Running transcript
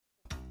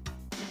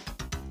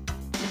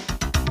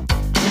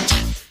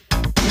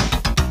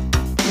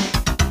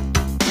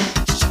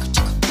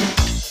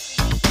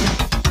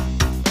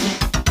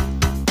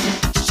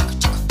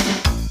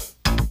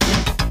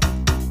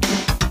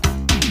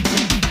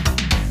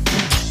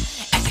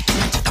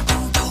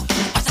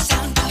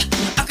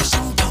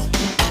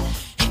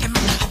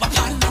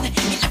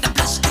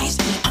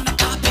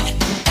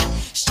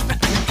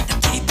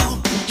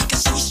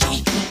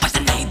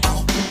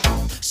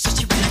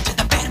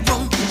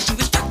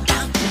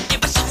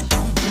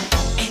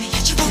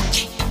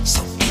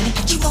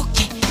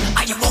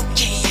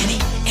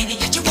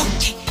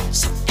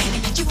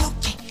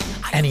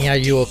are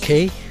you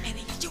okay?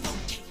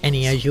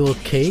 Annie, are you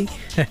okay?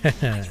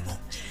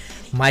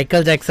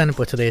 Michael Jackson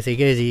ਪੁੱਛਦੇ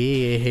ਸੀਗੇ ਜੀ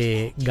ਇਹ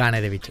ਗਾਣੇ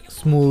ਦੇ ਵਿੱਚ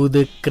ਸਮੂਥ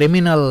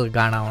ਕ੍ਰਿਮੀਨਲ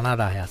ਗਾਣਾ ਉਹਨਾਂ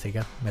ਦਾ ਆਇਆ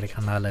ਸੀਗਾ ਮੇਰੇ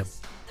ਖਿਆਲ ਨਾਲ,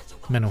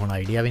 ਮੈਨੂੰ ਹੁਣ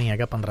ਆਈਡੀਆ ਵੀ ਨਹੀਂ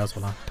ਹੈਗਾ, 15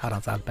 16 18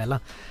 ਸਾਲ ਪਹਿਲਾਂ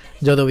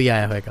ਜਦੋਂ ਵੀ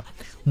ਆਇਆ ਹੋਏਗਾ।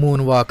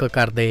 ਮੂਨ ਵਾਕ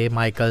ਕਰਦੇ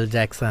ਮਾਈਕਲ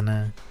ਜੈਕਸਨ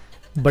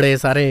ਬੜੇ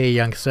ਸਾਰੇ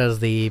ਯੰਗਸਟਰਸ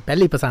ਦੀ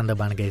ਪਹਿਲੀ ਪਸੰਦ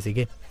ਬਣ ਗਏ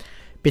ਸੀਗੇ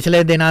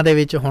ਪਿਛਲੇ ਦਿਨਾਂ ਦੇ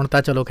ਵਿੱਚ। ਹੁਣ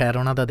ਤਾਂ ਚਲੋ ਖੈਰ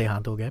ਉਹਨਾਂ ਦਾ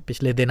ਦੇਹਾਂਤ ਹੋ ਗਿਆ।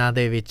 ਪਿਛਲੇ ਦਿਨਾਂ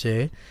ਦੇ ਵਿੱਚ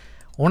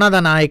ਉਹਨਾਂ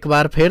ਦਾ ਨਾਂ ਇੱਕ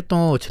ਵਾਰ ਫਿਰ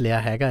ਤੋਂ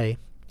ਉਛਲਿਆ ਹੈਗਾ ਏ।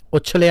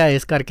 ਉਛਲਿਆ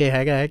ਇਸ ਕਰਕੇ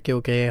ਹੈਗਾ ਹੈ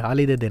ਕਿਉਂਕਿ ਹਾਲ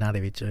ਹੀ ਦੇ ਦਿਨਾਂ ਦੇ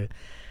ਵਿੱਚ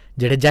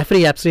ਜਿਹੜੇ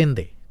ਜੈਫਰੀ ਐਪਸਟੀਨ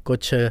ਦੇ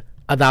ਕੁਛ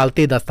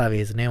ਅਦਾਲਤੀ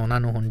ਦਸਤਾਵੇਜ਼ ਨੇ ਉਹਨਾਂ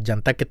ਨੂੰ ਹੁਣ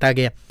ਜਨਤਕ ਕੀਤਾ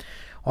ਗਿਆ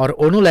ਔਰ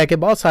ਉਹਨੂੰ ਲੈ ਕੇ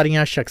ਬਹੁਤ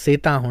ਸਾਰੀਆਂ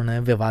ਸ਼ਖਸੀਅਤਾਂ ਹੁਣ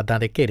ਵਿਵਾਦਾਂ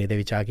ਦੇ ਘੇਰੇ ਦੇ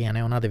ਵਿੱਚ ਆ ਗਈਆਂ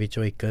ਨੇ। ਉਹਨਾਂ ਦੇ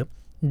ਵਿੱਚੋਂ ਇੱਕ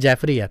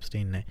ਜੈਫਰੀ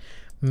ਐਪਸਟੀਨ ਨੇ।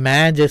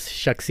 ਮੈਂ ਜਿਸ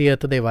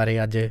ਸ਼ਖਸੀਅਤ ਦੇ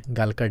ਬਾਰੇ ਅੱਜ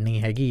ਗੱਲ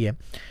ਕਰਨੀ ਹੈਗੀ ਹੈ,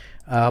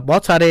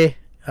 ਬਹੁਤ ਸਾਰੇ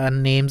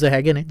ਨੇਮਸ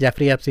ਹੈਗੇ ਨੇ।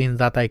 ਜੈਫਰੀ ਐਪਸਟੀਨ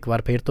ਦਾ ਤਾਂ ਇੱਕ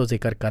ਵਾਰ ਫਿਰ ਤੋਂ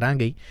ਜ਼ਿਕਰ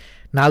ਕਰਾਂਗੇ ਹੀ,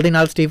 ਨਾਲ ਦੀ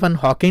ਨਾਲ ਸਟੀਫਨ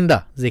ਹਾਕਿੰਗ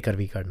ਦਾ ਜ਼ਿਕਰ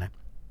ਵੀ ਕਰਨਾ।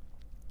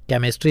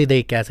 ਕੈਮਿਸਟਰੀ ਦੇ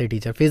ਇੱਕ ਐਸੇ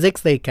ਟੀਚਰ,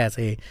 ਫਿਜ਼ਿਕਸ ਦੇ ਇੱਕ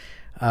ਐਸੇ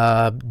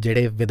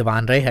ਜਿਹੜੇ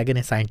ਵਿਦਵਾਨ ਰਹੇ ਹੈਗੇ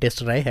ਨੇ,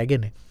 ਸਾਇੰਟਿਸਟ ਰਹੇ ਹੈਗੇ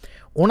ਨੇ,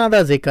 ਉਹਨਾਂ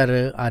ਦਾ ਜ਼ਿਕਰ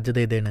ਅੱਜ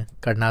ਦੇ ਦਿਨ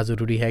ਕਰਨਾ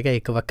ਜ਼ਰੂਰੀ ਹੈਗਾ।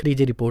 ਇੱਕ ਵੱਖਰੀ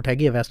ਜਿਹੀ ਰਿਪੋਰਟ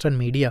ਹੈਗੀ ਹੈ, ਵੈਸਟਰਨ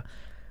ਮੀਡੀਆ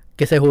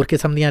ਕਿਸੇ ਹੋਰ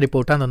ਕਿਸਮ ਦੀਆਂ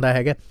ਰਿਪੋਰਟਾਂ ਦਿੰਦਾ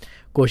ਹੈਗਾ।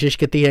 ਕੋਸ਼ਿਸ਼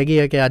ਕੀਤੀ ਹੈਗੀ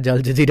ਹੈ ਕਿ ਅੱਜ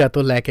ਅਲ ਜਜ਼ੀਰਾ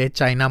ਤੋਂ ਲੈ ਕੇ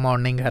ਚਾਈਨਾ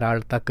ਮਾਰਨਿੰਗ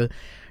ਹੈਰਾਲਡ ਤੱਕ,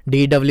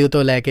 DW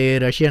ਤੋਂ ਲੈ ਕੇ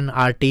ਰਸ਼ੀਅਨ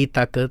RT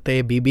ਤੱਕ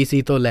ਅਤੇ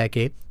BBC ਤੋਂ ਲੈ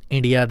ਕੇ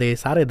ਇੰਡੀਆ ਦੇ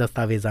ਸਾਰੇ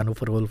ਦਸਤਾਵੇਜ਼ਾਂ ਨੂੰ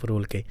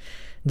ਫਰੋਲ ਕੇ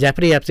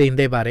ਜੈਫਰੀ ਐਪਸਟੀਨ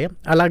ਦੇ ਬਾਰੇ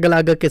ਅਲੱਗ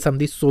ਅਲੱਗ ਕਿਸਮ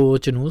ਦੀ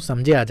ਸੋਚ ਨੂੰ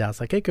ਸਮਝਿਆ ਜਾ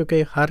ਸਕੇ,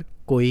 ਕਿਉਂਕਿ ਹਰ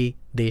ਕੋਈ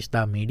ਦੇਸ਼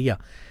ਦਾ ਮੀਡੀਆ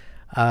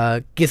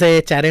ਕਿਸੇ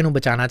ਚਿਹਰੇ ਨੂੰ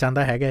ਬਚਾਉਣਾ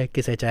ਚਾਹੁੰਦਾ ਹੈਗਾ,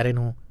 ਕਿਸੇ ਚਿਹਰੇ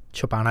ਨੂੰ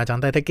ਛੁਪਾਉਣਾ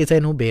ਚਾਹੁੰਦਾ ਹੈ ਅਤੇ ਕਿਸੇ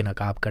ਨੂੰ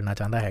ਬੇਨਕਾਬ ਕਰਨਾ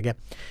ਚਾਹੁੰਦਾ ਹੈਗਾ।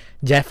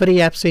 ਜੈਫਰੀ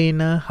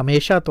ਐਪਸਟੀਨ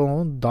ਹਮੇਸ਼ਾ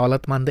ਤੋਂ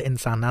ਦੌਲਤਮੰਦ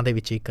ਇਨਸਾਨਾਂ ਦੇ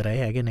ਵਿੱਚ ਇੱਕ ਰਹੇ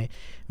ਹੈਗੇ ਨੇ।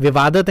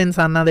 ਵਿਵਾਦਤ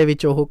ਇਨਸਾਨਾਂ ਦੇ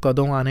ਵਿੱਚ ਉਹ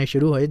ਕਦੋਂ ਆਉਣੇ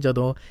ਸ਼ੁਰੂ ਹੋਏ,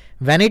 ਜਦੋਂ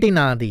ਵੈਨਿਟੀ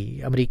ਨਾਂ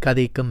ਦੀ ਅਮਰੀਕਾ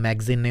ਦੀ ਇੱਕ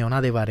ਮੈਗਜ਼ੀਨ ਨੇ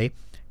ਉਹਨਾਂ ਦੇ ਬਾਰੇ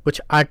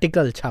ਕੁਛ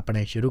ਆਰਟੀਕਲ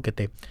ਛਾਪਣੇ ਸ਼ੁਰੂ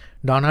ਕੀਤੇ।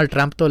 ਡੋਨਾਲਡ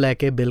ਟਰੰਪ ਤੋਂ ਲੈ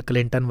ਕੇ ਬਿਲ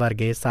ਕਲਿੰਟਨ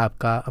ਵਰਗੇ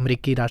ਸਾਬਕਾ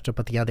ਅਮਰੀਕੀ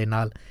ਰਾਸ਼ਟਰਪਤੀਆਂ ਦੇ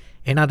ਨਾਲ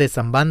ਇਹਨਾਂ ਦੇ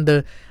ਸੰਬੰਧ,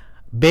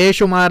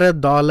 ਬੇਸ਼ੁਮਾਰ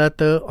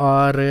ਦੌਲਤ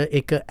ਔਰ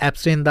ਇੱਕ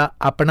ਐਪਸਟੀਨ ਦਾ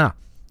ਆਪਣਾ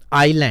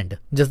ਆਈਲੈਂਡ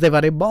ਜਿਸ ਦੇ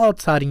ਬਾਰੇ ਬਹੁਤ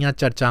ਸਾਰੀਆਂ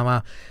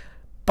ਚਰਚਾਵਾਂ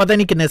ਪਤਾ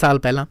ਨਹੀਂ ਕਿੰਨੇ ਸਾਲ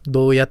ਪਹਿਲਾਂ,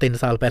 2 ਜਾਂ 3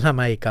 ਸਾਲ ਪਹਿਲਾਂ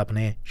ਮੈਂ ਇੱਕ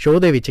ਆਪਣੇ ਸ਼ੋਅ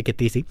ਦੇ ਵਿੱਚ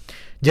ਕੀਤੀ ਸੀ,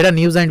 ਜਿਹੜਾ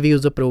ਨਿਊਜ਼ ਐਂਡ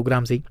ਵਿਊਜ਼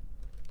ਪ੍ਰੋਗਰਾਮ ਸੀ।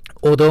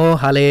 ਉਦੋਂ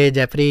ਹਾਲੇ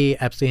ਜੈਫਰੀ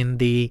ਐਪਸਟੀਨ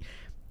ਦੀ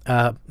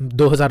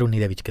 2019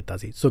 ਦੇ ਵਿੱਚ ਕੀਤਾ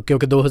ਸੀ। ਸੋ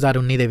ਕਿਉਂਕਿ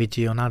 2019 ਦੇ ਵਿੱਚ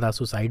ਹੀ ਉਹਨਾਂ ਦਾ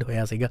ਸੁਸਾਈਡ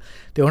ਹੋਇਆ ਸੀਗਾ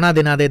ਅਤੇ ਉਹਨਾਂ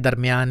ਦਿਨਾਂ ਦੇ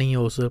ਦਰਮਿਆਨ ਹੀ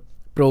ਉਸ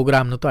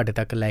ਪ੍ਰੋਗਰਾਮ ਨੂੰ ਤੁਹਾਡੇ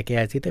ਤੱਕ ਲੈ ਕੇ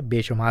ਆਏ ਸੀ ਅਤੇ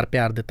ਬੇਸ਼ੁਮਾਰ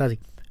ਪਿਆਰ ਦਿੱਤਾ ਸੀ।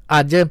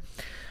 ਅੱਜ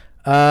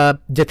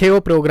ਜਿੱਥੇ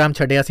ਉਹ ਪ੍ਰੋਗਰਾਮ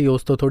ਛੱਡਿਆ ਸੀ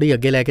ਉਸ ਤੋਂ ਥੋੜ੍ਹੀ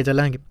ਅੱਗੇ ਲੈ ਕੇ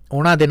ਚੱਲਾਂਗੇ।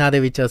 ਉਹਨਾਂ ਦਿਨਾਂ ਦੇ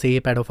ਵਿੱਚ ਅਸੀਂ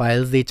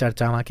ਪੈਡੋਫਾਈਲਸ ਦੀ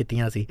ਚਰਚਾਵਾਂ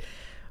ਕੀਤੀਆਂ ਸੀ,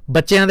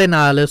 ਬੱਚਿਆਂ ਦੇ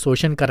ਨਾਲ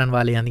ਸ਼ੋਸ਼ਣ ਕਰਨ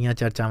ਵਾਲਿਆਂ ਦੀਆਂ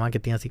ਚਰਚਾਵਾਂ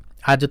ਕੀਤੀਆਂ ਸੀ।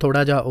 ਅੱਜ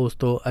ਥੋੜ੍ਹਾ ਜਿਹਾ ਉਸ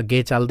ਤੋਂ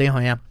ਅੱਗੇ ਚੱਲਦੇ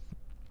ਹੋਇਆਂ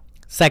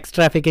ਸੈਕਸ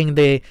ਟਰੈਫਿਕਿੰਗ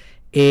ਦੇ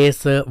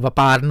ਇਸ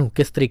ਵਪਾਰ ਨੂੰ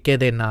ਕਿਸ ਤਰੀਕੇ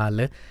ਦੇ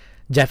ਨਾਲ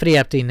ਜੈਫਰੀ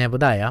ਐਪਸਟੀਨ ਨੇ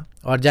ਵਧਾਇਆ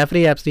ਔਰ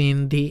ਜੈਫਰੀ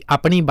ਐਪਸਟੀਨ ਦੀ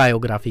ਆਪਣੀ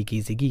ਬਾਇਓਗ੍ਰਾਫੀ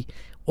ਕੀ ਸੀਗੀ,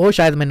 ਉਹ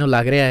ਸ਼ਾਇਦ ਮੈਨੂੰ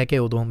ਲੱਗ ਰਿਹਾ ਹੈ ਕਿ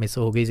ਉਦੋਂ ਮਿਸ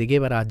ਹੋ ਗਈ ਸੀਗੀ,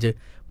 ਪਰ ਅੱਜ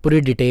ਪੂਰੀ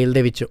ਡਿਟੇਲ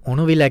ਦੇ ਵਿੱਚ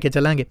ਉਹਨੂੰ ਵੀ ਲੈ ਕੇ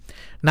ਚੱਲਾਂਗੇ।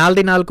 ਨਾਲ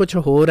ਦੀ ਨਾਲ ਕੁਛ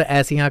ਹੋਰ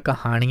ਐਸੀਆਂ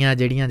ਕਹਾਣੀਆਂ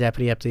ਜਿਹੜੀਆਂ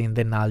ਜੈਫਰੀ ਐਪਸਟੀਨ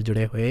ਦੇ ਨਾਲ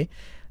ਜੁੜੇ ਹੋਏ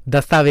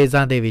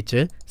ਦਸਤਾਵੇਜ਼ਾਂ ਦੇ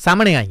ਵਿੱਚ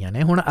ਸਾਹਮਣੇ ਆਈਆਂ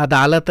ਨੇ, ਹੁਣ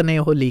ਅਦਾਲਤ ਨੇ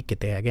ਉਹ ਲੀਕ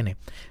ਕੀਤੇ ਹੈਗੇ ਨੇ।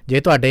 ਜੇ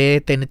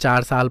ਤੁਹਾਡੇ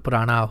 3-4 ਸਾਲ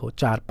ਪੁਰਾਣਾ ਉਹ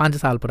 4-5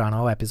 ਸਾਲ ਪੁਰਾਣਾ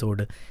ਉਹ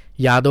ਐਪੀਸੋਡ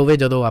ਯਾਦ ਹੋਵੇ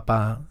ਜਦੋਂ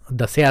ਆਪਾਂ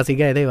ਦੱਸਿਆ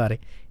ਸੀਗਾ ਇਹਦੇ ਬਾਰੇ,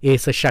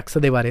 ਇਸ ਸ਼ਖਸ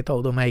ਦੇ ਬਾਰੇ, ਤਾਂ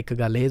ਉਦੋਂ ਮੈਂ ਇੱਕ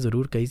ਗੱਲ ਇਹ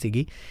ਜ਼ਰੂਰ ਕਹੀ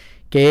ਸੀਗੀ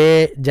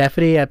ਕਿ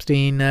ਜੈਫਰੀ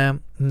ਐਪਸਟੀਨ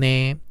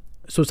ਨੇ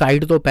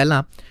ਸੁਸਾਈਡ ਤੋਂ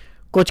ਪਹਿਲਾਂ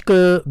ਕੁਛ ਕੁ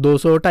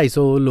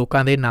 200-250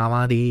 ਲੋਕਾਂ ਦੇ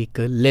ਨਾਵਾਂ ਦੀ ਇੱਕ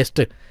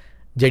ਲਿਸਟ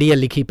ਜਿਹੜੀ ਹੈ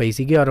ਲਿਖੀ ਪਈ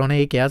ਸੀਗੀ ਔਰ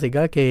ਉਹਨੇ ਇਹ ਕਿਹਾ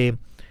ਸੀਗਾ ਕਿ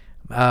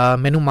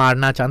ਮੈਨੂੰ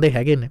ਮਾਰਨਾ ਚਾਹੁੰਦੇ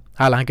ਹੈਗੇ ਨੇ।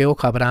 ਹਾਲਾਂਕਿ ਉਹ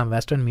ਖਬਰਾਂ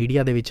ਵੈਸਟਰਨ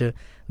ਮੀਡੀਆ ਦੇ ਵਿੱਚ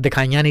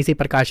ਦਿਖਾਈਆਂ ਨਹੀਂ ਸੀ,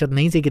 ਪ੍ਰਕਾਸ਼ਿਤ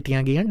ਨਹੀਂ ਸੀ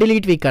ਕੀਤੀਆਂ ਗਈਆਂ,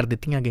 ਡਿਲੀਟ ਵੀ ਕਰ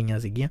ਦਿੱਤੀਆਂ ਗਈਆਂ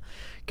ਸੀਗੀਆਂ,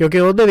 ਕਿਉਂਕਿ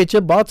ਉਹਦੇ ਵਿੱਚ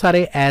ਬਹੁਤ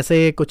ਸਾਰੇ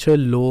ਐਸੇ ਕੁਛ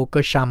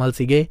ਲੋਕ ਸ਼ਾਮਲ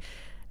ਸੀਗੇ,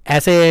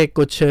 ਐਸੇ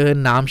ਕੁਛ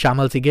ਨਾਮ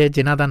ਸ਼ਾਮਲ ਸੀਗੇ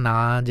ਜਿਨ੍ਹਾਂ ਦਾ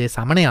ਨਾਂ ਜੇ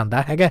ਸਾਹਮਣੇ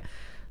ਆਉਂਦਾ ਹੈਗਾ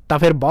ਤਾਂ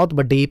ਫਿਰ ਬਹੁਤ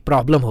ਵੱਡੀ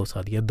ਪ੍ਰੋਬਲਮ ਹੋ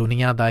ਸਕਦੀ ਹੈ।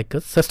 ਦੁਨੀਆ ਦਾ ਇੱਕ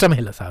ਸਿਸਟਮ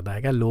ਹਿੱਲ ਸਕਦਾ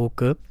ਹੈਗਾ,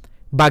 ਲੋਕ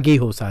ਬਾਗੀ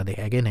ਹੋ ਸਕਦੇ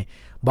ਹੈਗੇ ਨੇ।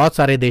 ਬਹੁਤ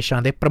ਸਾਰੇ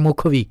ਦੇਸ਼ਾਂ ਦੇ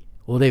ਪ੍ਰਮੁੱਖ ਵੀ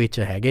ਉਹਦੇ ਵਿੱਚ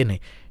ਹੈਗੇ ਨੇ,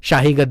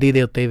 ਸ਼ਾਹੀ ਗੱਦੀ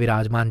ਦੇ ਉੱਤੇ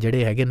ਵਿਰਾਜਮਾਨ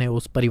ਜਿਹੜੇ ਹੈਗੇ ਨੇ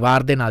ਉਸ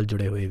ਪਰਿਵਾਰ ਦੇ ਨਾਲ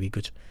ਜੁੜੇ ਹੋਏ ਵੀ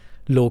ਕੁਛ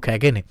ਲੋਕ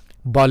ਹੈਗੇ ਨੇ।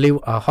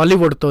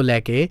 ਹਾਲੀਵੁੱਡ ਤੋਂ ਲੈ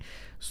ਕੇ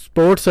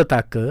ਸਪੋਰਟਸ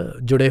ਤੱਕ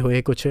ਜੁੜੇ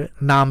ਹੋਏ ਕੁਛ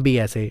ਨਾਮ ਵੀ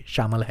ਐਸੇ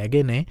ਸ਼ਾਮਲ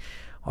ਹੈਗੇ ਨੇ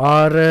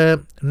ਔਰ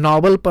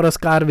ਨੋਬਲ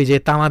ਪੁਰਸਕਾਰ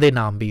ਵਿਜੇਤਾਵਾਂ ਦੇ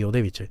ਨਾਮ ਵੀ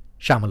ਉਹਦੇ ਵਿੱਚ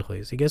ਸ਼ਾਮਲ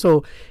ਹੋਏ ਸੀਗੇ।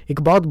 ਸੋ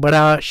ਇੱਕ ਬਹੁਤ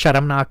ਬੜਾ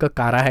ਸ਼ਰਮਨਾਕ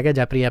ਕਾਰਾ ਹੈਗਾ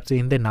ਜੈਫਰੀ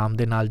ਐਪਸਟੀਨ ਦੇ ਨਾਮ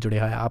ਦੇ ਨਾਲ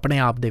ਜੁੜਿਆ ਹੋਇਆ, ਆਪਣੇ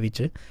ਆਪ ਦੇ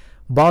ਵਿੱਚ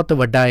ਬਹੁਤ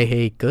ਵੱਡਾ ਇਹ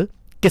ਇੱਕ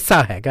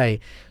ਕਿੱਸਾ ਹੈਗਾ ਏ।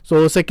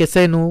 ਸੋ ਉਸ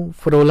ਕਿੱਸੇ ਨੂੰ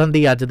ਫਰੋਲਣ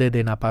ਦੀ ਅੱਜ ਦੇ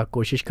ਦਿਨ ਆਪਾਂ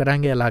ਕੋਸ਼ਿਸ਼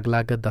ਕਰਾਂਗੇ।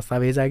 ਅਲੱਗ-ਅਲੱਗ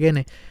ਦਸਤਾਵੇਜ਼ ਹੈਗੇ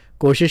ਨੇ,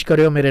 ਕੋਸ਼ਿਸ਼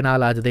ਕਰਿਓ ਮੇਰੇ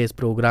ਨਾਲ ਅੱਜ ਦੇ ਇਸ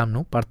ਪ੍ਰੋਗਰਾਮ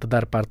ਨੂੰ ਪਰਤ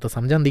ਦਰ ਪਰਤ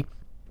ਸਮਝਣ ਦੀ।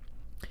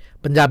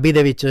 ਪੰਜਾਬੀ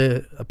ਦੇ ਵਿੱਚ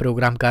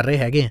ਪ੍ਰੋਗਰਾਮ ਕਰ ਰਹੇ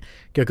ਹੈਗੇ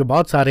ਕਿਉਂਕਿ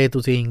ਬਹੁਤ ਸਾਰੇ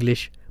ਤੁਸੀਂ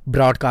ਇੰਗਲਿਸ਼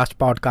ਬ੍ਰੌਡਕਾਸਟ,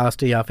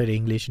 ਪੋਡਕਾਸਟ ਜਾਂ ਫਿਰ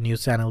ਇੰਗਲਿਸ਼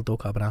ਨਿਊਜ਼ ਚੈਨਲ ਤੋਂ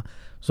ਖਬਰਾਂ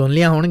ਸੁਣ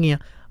ਲਈਆਂ ਹੋਣਗੀਆਂ।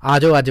 ਆ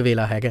ਜਾਓ, ਅੱਜ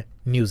ਵੇਲਾ ਹੈਗਾ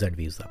ਨਿਊਜ਼ ਐਂਡ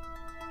ਵਿਊਜ਼ ਦਾ।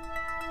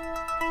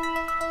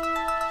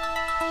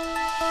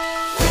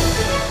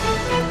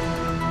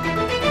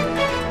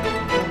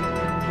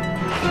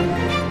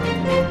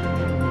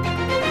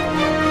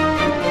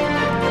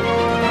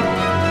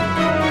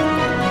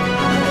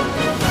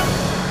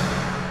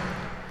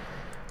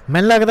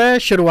 ਮੈਨੂੰ ਲੱਗਦਾ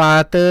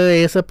ਸ਼ੁਰੂਆਤ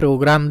ਇਸ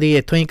ਪ੍ਰੋਗਰਾਮ ਦੀ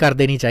ਇੱਥੋਂ ਹੀ ਕਰ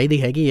ਦੇਣੀ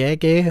ਚਾਹੀਦੀ ਹੈਗੀ ਹੈ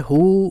ਕਿ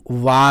ਹੂ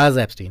ਵਾਜ਼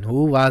ਐਪਸਟੀਨ,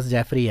 ਹੂ ਵਾਜ਼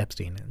ਜੈਫਰੀ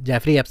ਐਪਸਟੀਨ।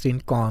 ਜੈਫਰੀ ਐਪਸਟੀਨ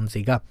ਕੌਣ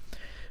ਸੀਗਾ?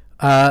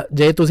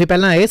 ਜੇ ਤੁਸੀਂ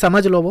ਪਹਿਲਾਂ ਇਹ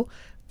ਸਮਝ ਲਵੋ,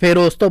 ਫਿਰ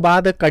ਉਸ ਤੋਂ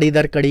ਬਾਅਦ ਕੜੀ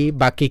ਦਰ ਕੜੀ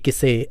ਬਾਕੀ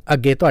ਕਿਸੇ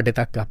ਅੱਗੇ ਤੁਹਾਡੇ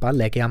ਤੱਕ ਆਪਾਂ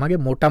ਲੈ ਕੇ ਆਵਾਂਗੇ।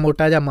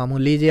 ਮੋਟਾ ਜਾਂ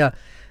ਮਾਮੂਲੀ ਜਿਹਾ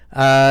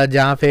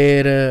ਜਾਂ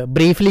ਫਿਰ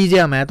ਬਰੀਫਲੀ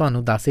ਜਿਹਾ ਮੈਂ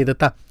ਤੁਹਾਨੂੰ ਦੱਸ ਹੀ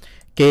ਦਿੱਤਾ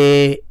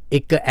ਕਿ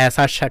ਇੱਕ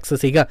ਐਸਾ ਸ਼ਖਸ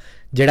ਸੀਗਾ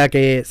ਜਿਹੜਾ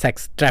ਕਿ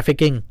ਸੈਕਸ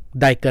ਟ੍ਰੈਫਿਕਿੰਗ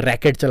ਦਾ ਇੱਕ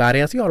ਰੈਕਟ ਚਲਾ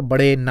ਰਿਹਾ ਸੀ ਔਰ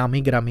ਬੜੇ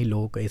ਨਾਮੀ ਗ੍ਰਾਮੀ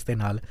ਲੋਕ ਇਸ ਦੇ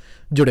ਨਾਲ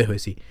ਜੁੜੇ ਹੋਏ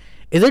ਸੀ।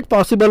 ਇਜ਼ ਇਟ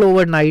ਪੋਸੀਬਲ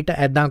ਓਵਰਨਾਈਟ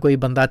ਇੱਦਾਂ ਕੋਈ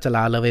ਬੰਦਾ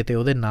ਚਲਾ ਲਵੇ ਅਤੇ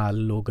ਉਹਦੇ ਨਾਲ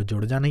ਲੋਕ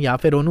ਜੁੜ ਜਾਣ, ਜਾਂ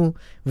ਫਿਰ ਉਹਨੂੰ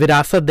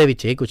ਵਿਰਾਸਤ ਦੇ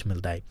ਵਿੱਚ ਇਹ ਕੁਛ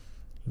ਮਿਲਦਾ ਹੈ?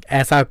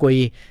 ਐਸਾ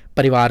ਕੋਈ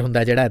ਪਰਿਵਾਰ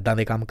ਹੁੰਦਾ ਜਿਹੜਾ ਇੱਦਾਂ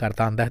ਦੇ ਕੰਮ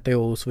ਕਰਦਾ ਹੁੰਦਾ ਅਤੇ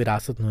ਉਸ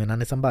ਵਿਰਾਸਤ ਨੂੰ ਇਹਨਾਂ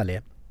ਨੇ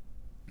ਸੰਭਾਲਿਆ?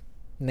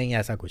 ਨਹੀਂ,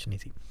 ਐਸਾ ਕੁਛ ਨਹੀਂ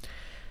ਸੀ।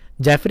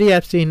 ਜੈਫਰੀ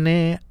ਐਪਸਟੀਨ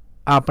ਨੇ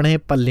ਆਪਣੇ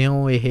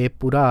ਪੱਲਿਓਂ ਇਹ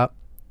ਪੂਰਾ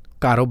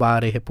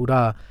ਕਾਰੋਬਾਰ, ਇਹ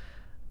ਪੂਰਾ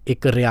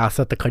ਇੱਕ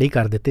ਰਿਆਸਤ ਖੜੀ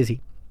ਕਰ ਦਿੱਤੀ ਸੀ।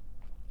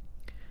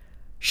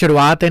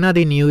 ਸ਼ੁਰੂਆਤ ਇਹਨਾਂ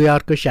ਦੀ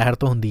ਨਿਊਯਾਰਕ ਸ਼ਹਿਰ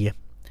ਤੋਂ ਹੁੰਦੀ ਹੈ।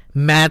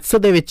 ਮੈਥਸ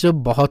ਦੇ ਵਿੱਚ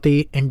ਬਹੁਤ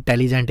ਹੀ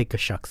ਇੰਟੈਲੀਜੈਂਟ ਇੱਕ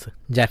ਸ਼ਖਸ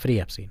ਜੈਫਰੀ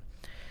ਐਪਸਟੀਨ।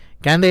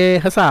 ਕਹਿੰਦੇ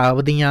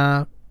ਹਿਸਾਬ ਦੀਆਂ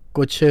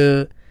ਕੁਛ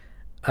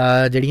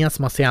ਜਿਹੜੀਆਂ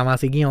ਸਮੱਸਿਆਵਾਂ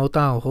ਸੀਗੀਆਂ ਉਹ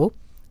ਤਾਂ ਉਹ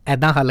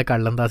ਇੱਦਾਂ ਹੱਲ ਕਰ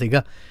ਲੈਂਦਾ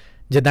ਸੀਗਾ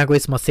ਜਿੱਦਾਂ ਕੋਈ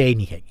ਸਮੱਸਿਆ ਹੀ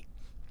ਨਹੀਂ ਹੈਗੀ।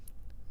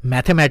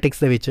 ਮੈਥਮੈਟਿਕਸ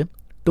ਦੇ ਵਿੱਚ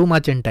ਟੂ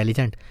ਮੱਚ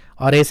ਇੰਟੈਲੀਜੈਂਟ,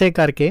 ਔਰ ਇਸੇ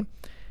ਕਰਕੇ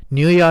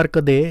ਨਿਊਯਾਰਕ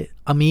ਦੇ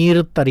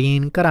ਅਮੀਰ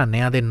ਤਰੀਨ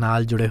ਘਰਾਨਿਆਂ ਦੇ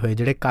ਨਾਲ ਜੁੜੇ ਹੋਏ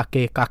ਜਿਹੜੇ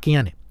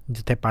ਕਾਕੀਆਂ ਨੇ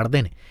ਜਿੱਥੇ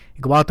ਪੜ੍ਹਦੇ ਨੇ,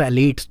 ਇੱਕ ਬਹੁਤ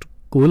ਐਲੀਟ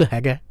ਸਕੂਲ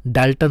ਹੈਗਾ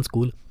ਡੈਲਟਨ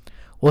ਸਕੂਲ,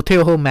 ਉੱਥੇ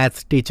ਉਹ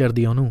ਮੈਥਸ ਟੀਚਰ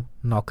ਦੀ ਉਹਨੂੰ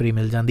ਨੌਕਰੀ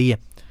ਮਿਲ ਜਾਂਦੀ ਹੈ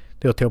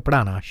ਅਤੇ ਉੱਥੇ ਉਹ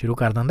ਪੜ੍ਹਾਉਣਾ ਸ਼ੁਰੂ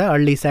ਕਰ ਦਿੰਦਾ।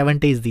 ਅਰਲੀ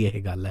 70s ਦੀ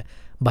ਇਹ ਗੱਲ ਹੈ,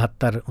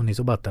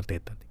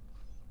 1972-73 ਦੀ।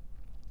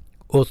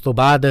 ਉਸ ਤੋਂ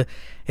ਬਾਅਦ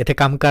ਇੱਥੇ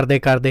ਕੰਮ ਕਰਦੇ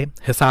ਕਰਦੇ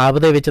ਹਿਸਾਬ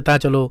ਦੇ ਵਿੱਚ ਤਾਂ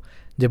ਚਲੋ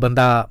ਜੇ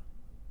ਬੰਦਾ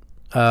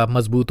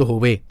ਮਜ਼ਬੂਤ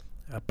ਹੋਵੇ,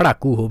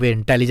 ਪੜ੍ਹਾਕੂ ਹੋਵੇ,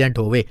 ਇੰਟੈਲੀਜੈਂਟ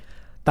ਹੋਵੇ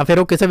ਤਾਂ ਫਿਰ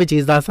ਉਹ ਕਿਸੇ ਵੀ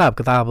ਚੀਜ਼ ਦਾ ਹਿਸਾਬ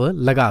ਕਿਤਾਬ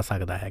ਲਗਾ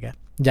ਸਕਦਾ ਹੈਗਾ।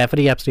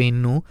 ਜੈਫਰੀ ਐਪਸਟੀਨ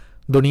ਨੂੰ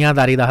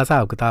ਦੁਨੀਆਦਾਰੀ ਦਾ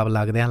ਹਿਸਾਬ ਕਿਤਾਬ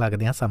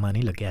ਲੱਗਦਿਆਂ ਸਮਾਂ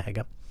ਨਹੀਂ ਲੱਗਿਆ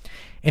ਹੈਗਾ।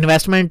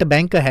 ਇਨਵੈਸਟਮੈਂਟ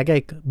ਬੈਂਕ ਹੈਗਾ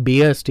ਇੱਕ,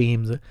 ਬੀਅਰ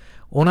ਸਟੀਮਜ਼,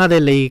 ਉਹਨਾਂ ਦੇ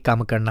ਲਈ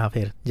ਕੰਮ ਕਰਨਾ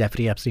ਫਿਰ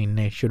ਜੈਫਰੀ ਐਪਸਟੀਨ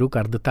ਨੇ ਸ਼ੁਰੂ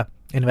ਕਰ ਦਿੱਤਾ।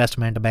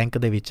 ਇਨਵੈਸਟਮੈਂਟ ਬੈਂਕ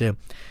ਦੇ ਵਿੱਚ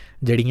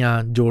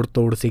ਜਿਹੜੀਆਂ ਜੋੜ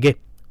ਤੋੜ ਸੀਗੇ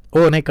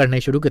ਉਹ ਉਹਨੇ ਕਰਨੇ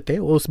ਸ਼ੁਰੂ ਕੀਤੇ।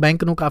 ਉਸ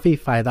ਬੈਂਕ ਨੂੰ ਕਾਫੀ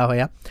ਫਾਇਦਾ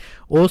ਹੋਇਆ।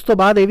 ਉਸ ਤੋਂ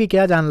ਬਾਅਦ ਇਹ ਵੀ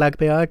ਕਿਹਾ ਜਾਣ ਲੱਗ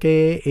ਪਿਆ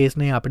ਕਿ ਇਸ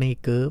ਨੇ ਆਪਣੀ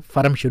ਇੱਕ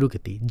ਫਰਮ ਸ਼ੁਰੂ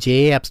ਕੀਤੀ,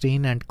 ਜੇ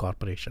ਐਪਸਟੀਨ ਐਂਡ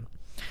ਕਾਰਪੋਰੇਸ਼ਨ।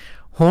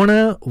 ਹੁਣ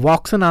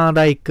ਵੌਕਸ ਨਾਂ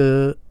ਦਾ ਇੱਕ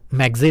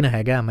ਮੈਗਜ਼ੀਨ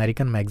ਹੈਗਾ,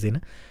 ਅਮਰੀਕਨ ਮੈਗਜ਼ੀਨ,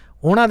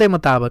 ਉਹਨਾਂ ਦੇ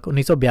ਮੁਤਾਬਕ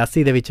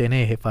 1982 ਦੇ ਵਿੱਚ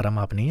ਇਹਨੇ ਇਹ ਫਰਮ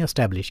ਆਪਣੀ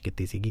ਐਸਟੈਬਲਿਸ਼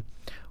ਕੀਤੀ ਸੀਗੀ।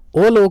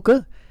 ਉਹ ਲੋਕ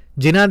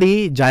ਜਿਨ੍ਹਾਂ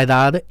ਦੀ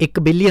ਜਾਇਦਾਦ $1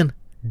 ਬਿਲੀਅਨ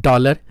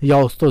ਜਾਂ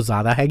ਉਸ ਤੋਂ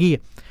ਜ਼ਿਆਦਾ ਹੈਗੀ ਹੈ,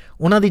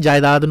 ਉਹਨਾਂ ਦੀ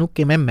ਜਾਇਦਾਦ ਨੂੰ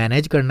ਕਿਵੇਂ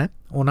ਮੈਨੇਜ ਕਰਨਾ,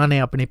 ਉਹਨਾਂ ਨੇ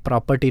ਆਪਣੀ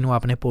ਪ੍ਰਾਪਰਟੀ ਨੂੰ,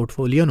 ਆਪਣੇ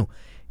ਪੋਰਟਫੋਲੀਓ ਨੂੰ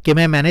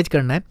ਕਿਵੇਂ ਮੈਨੇਜ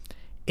ਕਰਨਾ,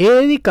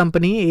 ਇਹਦੀ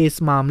ਕੰਪਨੀ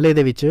ਇਸ ਮਾਮਲੇ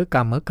ਦੇ ਵਿੱਚ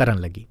ਕੰਮ ਕਰਨ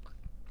ਲੱਗੀ।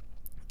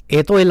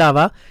 ਇਹ ਤੋਂ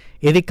ਇਲਾਵਾ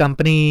ਇਹਦੀ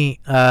ਕੰਪਨੀ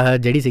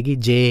ਜਿਹੜੀ ਸੀਗੀ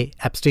ਜੇ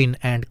ਐਪਸਟੀਨ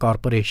ਐਂਡ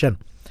ਕਾਰਪੋਰੇਸ਼ਨ,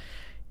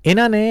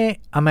 ਇਹਨਾਂ ਨੇ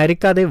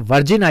ਅਮਰੀਕਾ ਦੇ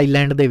ਵਰਜਿਨ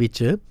ਆਈਲੈਂਡ ਦੇ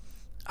ਵਿੱਚ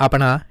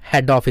ਆਪਣਾ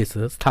ਹੈੱਡ ਆਫਿਸ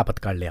ਸਥਾਪਿਤ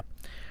ਕਰ ਲਿਆ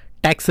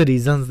ਟੈਕਸ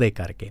ਰੀਜ਼ਨਸ ਦੇ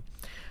ਕਰਕੇ।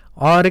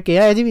 ਔਰ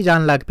ਕਿਹਾ ਇਹ ਜੀ ਵੀ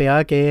ਜਾਣ ਲੱਗ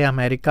ਪਿਆ ਕਿ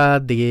ਅਮਰੀਕਾ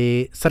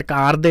ਦੀ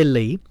ਸਰਕਾਰ ਦੇ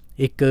ਲਈ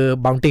ਇੱਕ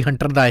ਬਾਊਂਟੀ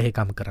ਹੰਟਰ ਦਾ ਇਹ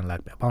ਕੰਮ ਕਰਨ ਲੱਗ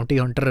ਪਿਆ। ਬਾਊਂਟੀ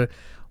ਹੰਟਰ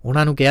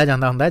ਉਹਨਾਂ ਨੂੰ ਕਿਹਾ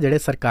ਜਾਂਦਾ ਹੁੰਦਾ ਜਿਹੜੇ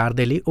ਸਰਕਾਰ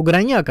ਦੇ ਲਈ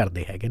ਉਗਰਾਹੀਆਂ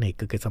ਕਰਦੇ ਹੈਗੇ ਨੇ,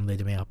 ਇੱਕ ਕਿਸਮ ਦੇ,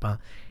 ਜਿਵੇਂ ਆਪਾਂ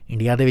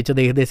ਇੰਡੀਆ ਦੇ ਵਿੱਚ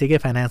ਦੇਖਦੇ ਸੀਗੇ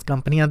ਫਾਈਨੈਂਸ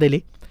ਕੰਪਨੀਆਂ ਦੇ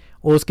ਲਈ,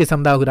 ਉਸ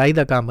ਕਿਸਮ ਦਾ ਉਗਰਾਹੀ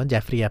ਦਾ ਕੰਮ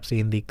ਜੈਫਰੀ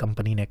ਐਪਸਟੀਨ ਦੀ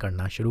ਕੰਪਨੀ ਨੇ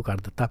ਕਰਨਾ ਸ਼ੁਰੂ ਕਰ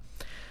ਦਿੱਤਾ।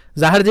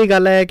 ਜ਼ਾਹਰ ਜੀ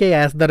ਗੱਲ ਹੈ ਕਿ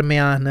ਇਸ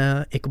ਦਰਮਿਆਨ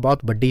ਇੱਕ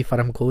ਬਹੁਤ ਵੱਡੀ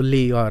ਫਰਮ ਖੋਲ੍ਹ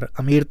ਲਈ ਔਰ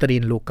ਅਮੀਰ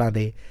ਤਰੀਨ ਲੋਕਾਂ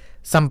ਦੇ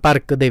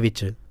ਸੰਪਰਕ ਦੇ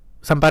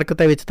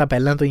ਵਿੱਚ ਤਾਂ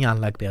ਪਹਿਲਾਂ ਤੋਂ ਹੀ ਆਉਣ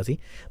ਲੱਗ ਪਿਆ ਸੀ,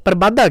 ਪਰ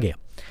ਵੱਧਦਾ ਗਿਆ।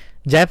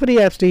 ਜੈਫਰੀ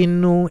ਐਪਸਟੀਨ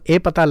ਨੂੰ ਇਹ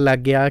ਪਤਾ ਲੱਗ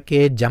ਗਿਆ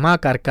ਕਿ ਜਮ੍ਹਾਂ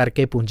ਕਰ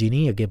ਕਰਕੇ ਪੂੰਜੀ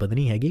ਨਹੀਂ ਅੱਗੇ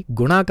ਵਧਣੀ ਹੈਗੀ,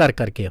 ਗੁਣਾ ਕਰ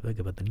ਕਰਕੇ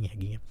ਅੱਗੇ ਵਧਣੀ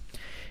ਹੈਗੀ ਹੈ।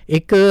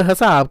 ਇੱਕ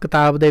ਹਿਸਾਬ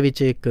ਕਿਤਾਬ ਦੇ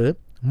ਵਿੱਚ ਇੱਕ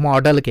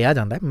ਮਾਡਲ ਕਿਹਾ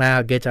ਜਾਂਦਾ, ਮੈਂ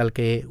ਅੱਗੇ ਚੱਲ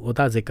ਕੇ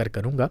ਉਹਦਾ ਜ਼ਿਕਰ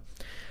ਕਰੂੰਗਾ।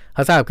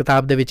 ਹਿਸਾਬ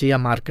ਕਿਤਾਬ ਦੇ ਵਿੱਚ ਜਾਂ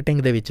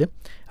ਮਾਰਕੀਟਿੰਗ ਦੇ ਵਿੱਚ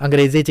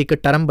ਅੰਗਰੇਜ਼ੀ 'ਚ ਇੱਕ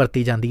ਟਰਮ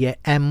ਵਰਤੀ ਜਾਂਦੀ ਹੈ,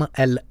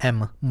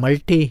 MLM,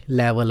 ਮਲਟੀ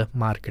ਲੈਵਲ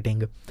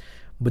ਮਾਰਕੀਟਿੰਗ।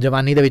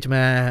 ਜਵਾਨੀ ਦੇ ਵਿੱਚ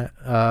ਮੈਂ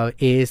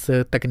ਇਸ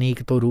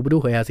ਤਕਨੀਕ ਤੋਂ ਰੂਬਰੂ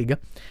ਹੋਇਆ ਸੀਗਾ।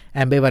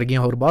 ਐਮਬੇ ਵਰਗੀਆਂ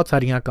ਹੋਰ ਬਹੁਤ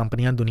ਸਾਰੀਆਂ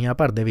ਕੰਪਨੀਆਂ ਦੁਨੀਆ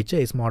ਭਰ ਦੇ ਵਿੱਚ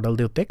ਇਸ ਮਾਡਲ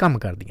ਦੇ ਉੱਤੇ ਕੰਮ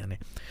ਕਰਦੀਆਂ ਨੇ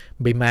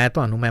ਵੀ ਮੈਂ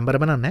ਤੁਹਾਨੂੰ ਮੈਂਬਰ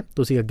ਬਣਾਉਣਾ,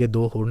 ਤੁਸੀਂ ਅੱਗੇ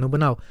 2 ਹੋਰ ਨੂੰ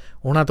ਬਣਾਓ,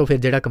 ਉਹਨਾਂ ਤੋਂ ਫਿਰ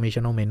ਜਿਹੜਾ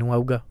ਕਮਿਸ਼ਨ ਉਹ ਮੈਨੂੰ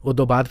ਆਊਗਾ। ਉਸ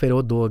ਤੋਂ ਬਾਅਦ ਫਿਰ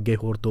ਉਹ 2 ਅੱਗੇ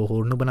ਹੋਰ 2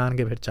 ਹੋਰ ਨੂੰ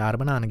ਬਣਾਉਣਗੇ, ਫਿਰ 4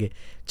 ਬਣਾਉਣਗੇ,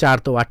 4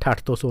 ਤੋਂ 8,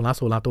 8 ਤੋਂ 16,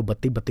 16 ਤੋਂ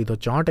 32, 32 ਤੋਂ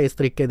 64, ਇਸ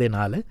ਤਰੀਕੇ ਦੇ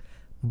ਨਾਲ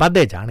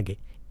ਵੱਧਦੇ ਜਾਣਗੇ।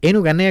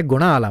 ਇਹਨੂੰ ਕਹਿੰਦੇ ਆ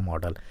ਗੁਣਾ ਵਾਲਾ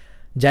ਮਾਡਲ।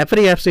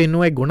 ਜੈਫਰੀ ਐਪਸਟੀਨ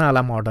ਨੂੰ ਇਹ ਗੁਣਾ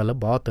ਵਾਲਾ ਮਾਡਲ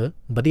ਬਹੁਤ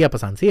ਵਧੀਆ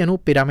ਪਸੰਦ ਸੀ। ਇਹਨੂੰ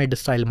ਪਿਰਾਮਿਡ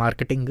ਸਟਾਈਲ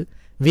ਮਾਰਕੀਟਿੰਗ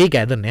ਵੀ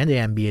ਕਹਿ ਦਿੰਦੇ ਹਾਂ ਜੇ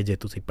MBA ਜੇ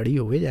ਤੁਸੀਂ ਪੜ੍ਹੀ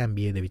ਹੋਵੇ, ਜਾਂ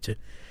MBA ਦੇ ਵਿੱਚ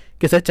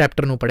ਕਿਸੇ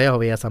ਚੈਪਟਰ ਨੂੰ ਪੜ੍ਹਿਆ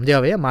ਹੋਵੇ ਜਾਂ ਸਮਝਿਆ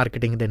ਹੋਵੇ ਜਾਂ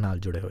ਮਾਰਕੀਟਿੰਗ ਦੇ ਨਾਲ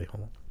ਜੁੜੇ ਹੋਏ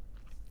ਹੋਵੋ।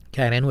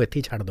 ਖੈਰ ਇਹਨੂੰ ਇੱਥੇ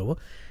ਹੀ ਛੱਡ ਦੇਵੋ,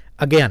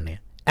 ਅੱਗੇ ਆਉਂਦੇ ਹਾਂ।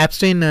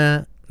 ਐਪਸਟੀਨ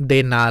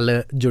ਦੇ ਨਾਲ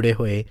ਜੁੜੇ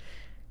ਹੋਏ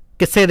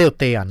ਕਿਸੇ ਦੇ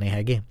ਉੱਤੇ ਆਉਂਦੇ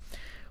ਹੈਗੇ।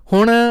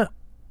 ਹੁਣ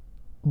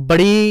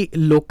ਬੜੀ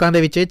ਲੋਕਾਂ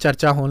ਦੇ ਵਿੱਚ ਇਹ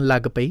ਚਰਚਾ ਹੋਣ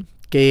ਲੱਗ ਪਈ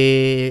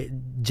ਕਿ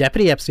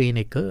ਜੈਫਰੀ ਐਪਸਟੀਨ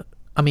ਇੱਕ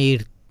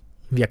ਅਮੀਰ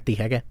ਵਿਅਕਤੀ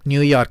ਹੈਗਾ।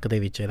 ਨਿਊਯਾਰਕ ਦੇ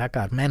ਵਿੱਚ ਇਹਦਾ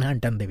ਘਰ,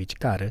 ਮੈਨਹਟਨ ਦੇ ਵਿੱਚ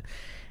ਘਰ,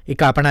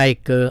 ਇੱਕ ਆਪਣਾ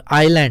ਇੱਕ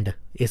ਆਈਲੈਂਡ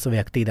ਇਸ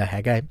ਵਿਅਕਤੀ ਦਾ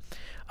ਹੈਗਾ ਹੈ।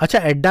 ਅੱਛਾ,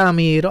 ਐਡਾ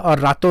ਅਮੀਰ ਔਰ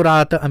ਰਾਤੋਂ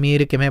ਰਾਤ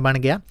ਅਮੀਰ ਕਿਵੇਂ ਬਣ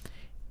ਗਿਆ?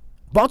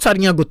 ਬਹੁਤ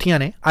ਸਾਰੀਆਂ ਗੁੱਥੀਆਂ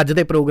ਨੇ। ਅੱਜ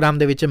ਦੇ ਪ੍ਰੋਗਰਾਮ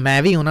ਦੇ ਵਿੱਚ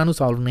ਮੈਂ ਵੀ ਉਹਨਾਂ ਨੂੰ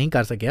ਸੋਲਵ ਨਹੀਂ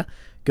ਕਰ ਸਕਿਆ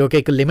ਕਿਉਂਕਿ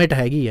ਇੱਕ ਲਿਮਿਟ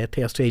ਹੈਗੀ ਹੈ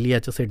ਇੱਥੇ ਆਸਟ੍ਰੇਲੀਆ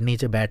 'ਚ, ਸਿਡਨੀ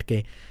 'ਚ ਬੈਠ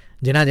ਕੇ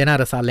ਜਿਨ੍ਹਾਂ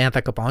ਰਸਾਲਿਆਂ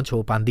ਤੱਕ ਪਹੁੰਚ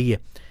ਹੋ ਪਾਉਂਦੀ ਹੈ,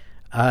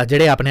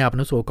 ਜਿਹੜੇ ਆਪਣੇ ਆਪ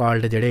ਨੂੰ ਸੋ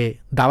ਕਾਲਡ ਜਿਹੜੇ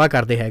ਦਾਅਵਾ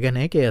ਕਰਦੇ ਹੈਗੇ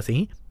ਨੇ ਕਿ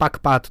ਅਸੀਂ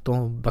ਪੱਖਪਾਤ ਤੋਂ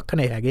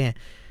ਵੱਖਰੇ ਹੈਗੇ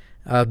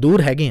ਹਾਂ,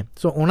 ਦੂਰ ਹੈਗੇ ਹਾਂ।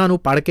 ਸੋ ਉਹਨਾਂ ਨੂੰ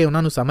ਪੜ੍ਹ ਕੇ,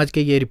 ਉਹਨਾਂ ਨੂੰ ਸਮਝ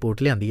ਕੇ ਇਹ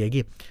ਰਿਪੋਰਟ ਲਿਆਂਦੀ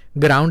ਹੈਗੀ।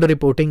 ਗਰਾਊਂਡ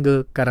ਰਿਪੋਰਟਿੰਗ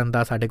ਕਰਨ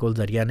ਦਾ ਸਾਡੇ ਕੋਲ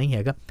ਜ਼ਰੀਆ ਨਹੀਂ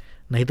ਹੈਗਾ,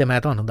 नहीं तो मैं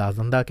तुहानूं दस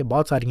दिंदा कि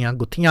बहुत सारियां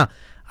गुत्थियां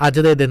अज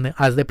दे दिन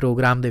अज दे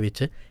प्रोग्राम दे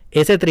विच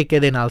इसे तरीके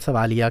दे नाल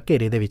सवालिया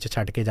घेरे दे विच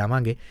छड्ड के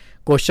जावांगे,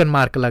 क्वेश्चन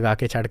मार्क लगा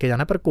के छड्ड के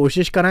जाना, पर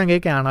कोशिश करांगे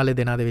कि आने वाले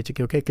दिनां दे विच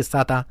क्योंकि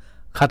किस्सा तां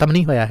खत्म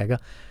नहीं होया हैगा,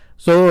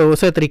 सो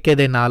उस तरीके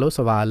दे नाल ओह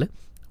सवाल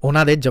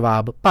उन्हां दे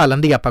जवाब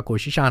भालन दी आपां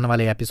कोशिश आने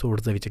वाले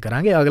एपीसोड्स दे विच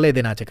करांगे, अगले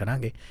दिनां च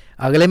करांगे,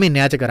 अगले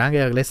महीनों च करांगे,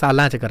 अगले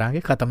सालां च करांगे,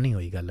 खत्म नहीं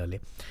होई गल हले।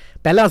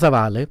 पहला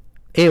सवाल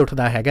ये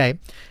उठदा हैगा है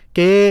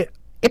कि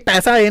ये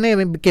पैसा इहने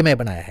किवें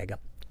बनाया हैगा।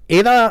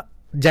 ਇਹਦਾ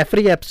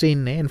ਜੈਫਰੀ ਐਪਸਟੀਨ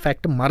ਨੇ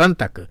ਇਨਫੈਕਟ ਮਰਨ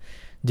ਤੱਕ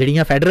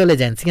ਜਿਹੜੀਆਂ ਫੈਡਰਲ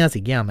ਏਜੰਸੀਆਂ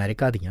ਸੀਗੀਆਂ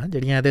ਅਮਰੀਕਾ ਦੀਆਂ,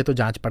 ਜਿਹੜੀਆਂ ਇਹਦੇ ਤੋਂ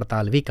ਜਾਂਚ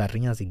ਪੜਤਾਲ ਵੀ ਕਰ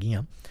ਰਹੀਆਂ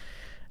ਸੀਗੀਆਂ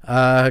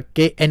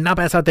ਕਿ ਇੰਨਾ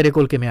ਪੈਸਾ ਤੇਰੇ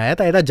ਕੋਲ ਕਿਵੇਂ ਆਇਆ,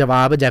 ਤਾਂ ਇਹਦਾ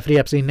ਜਵਾਬ ਜੈਫਰੀ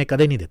ਐਪਸਟੀਨ ਨੇ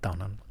ਕਦੇ ਨਹੀਂ ਦਿੱਤਾ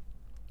ਉਹਨਾਂ ਨੂੰ।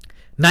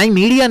 ਨਾ ਹੀ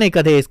ਮੀਡੀਆ ਨੇ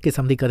ਕਦੇ ਇਸ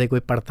ਕਿਸਮ ਦੀ ਕਦੇ ਕੋਈ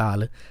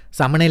ਪੜਤਾਲ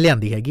ਸਾਹਮਣੇ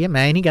ਲਿਆਂਦੀ ਹੈਗੀ ਹੈ।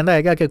 ਮੈਂ ਇਹ ਨਹੀਂ ਕਹਿੰਦਾ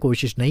ਹੈਗਾ ਕਿ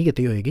ਕੋਸ਼ਿਸ਼ ਨਹੀਂ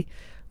ਕੀਤੀ ਹੋਏਗੀ,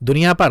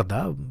 ਦੁਨੀਆ ਭਰ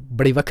ਦਾ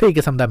ਬੜੀ ਵੱਖਰੀ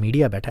ਕਿਸਮ ਦਾ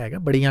ਮੀਡੀਆ ਬੈਠਾ ਹੈਗਾ,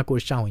 ਬੜੀਆਂ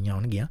ਕੋਸ਼ਿਸ਼ਾਂ ਹੋਈਆਂ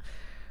ਹੋਣਗੀਆਂ,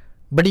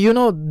 but you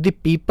know the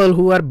people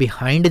who are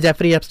behind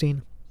Jeffrey Epstein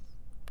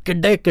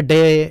ਕਿੱਡੇ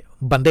ਕਿੱਡੇ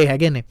ਬੰਦੇ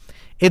ਹੈਗੇ ਨੇ।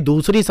 ਇਹ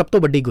ਦੂਸਰੀ ਸਭ ਤੋਂ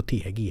ਵੱਡੀ ਗੁੱਥੀ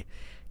ਹੈਗੀ ਹੈ।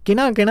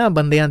 ਕਿਹਨਾਂ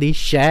ਬੰਦਿਆਂ ਦੀ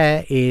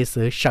ਸ਼ੈ ਇਸ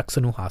ਸ਼ਖਸ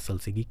ਨੂੰ ਹਾਸਲ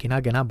ਸੀਗੀ,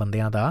 ਕਿਹਨਾਂ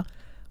ਬੰਦਿਆਂ ਦਾ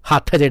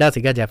ਹੱਥ ਜਿਹੜਾ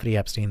ਸੀਗਾ ਜੈਫਰੀ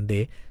ਐਪਸਟੀਨ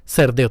ਦੇ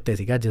ਸਿਰ ਦੇ ਉੱਤੇ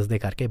ਸੀਗਾ, ਜਿਸ ਦੇ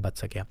ਕਰਕੇ ਬਚ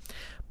ਸਕਿਆ।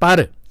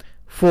 ਪਰ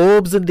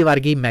ਫੋਰਬਸ ਦੀ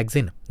ਵਰਗੀ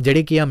ਮੈਗਜ਼ੀਨ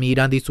ਜਿਹੜੀ ਕਿ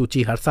ਅਮੀਰਾਂ ਦੀ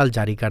ਸੂਚੀ ਹਰ ਸਾਲ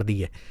ਜਾਰੀ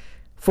ਕਰਦੀ ਹੈ,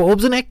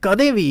 ਫੋਰਬਸ ਨੇ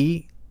ਕਦੇ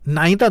ਵੀ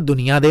ਨਾ ਹੀ ਤਾਂ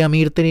ਦੁਨੀਆ ਦੇ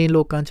ਅਮੀਰ ਤਰੀਨ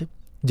ਲੋਕਾਂ 'ਚ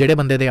ਜਿਹੜੇ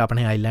ਬੰਦੇ ਦੇ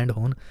ਆਪਣੇ ਆਈਲੈਂਡ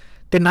ਹੋਣ,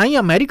 ਅਤੇ ਨਾ ਹੀ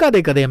ਅਮਰੀਕਾ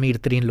ਦੇ ਕਦੇ ਅਮੀਰ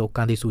ਤਰੀਨ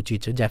ਲੋਕਾਂ ਦੀ ਸੂਚੀ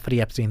 'ਚ ਜੈਫਰੀ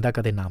ਐਪਸਟੀਨ ਦਾ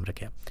ਕਦੇ ਨਾਮ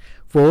ਰੱਖਿਆ।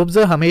 ਫੋਰਬਸ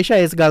ਹਮੇਸ਼ਾ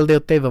ਇਸ ਗੱਲ ਦੇ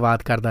ਉੱਤੇ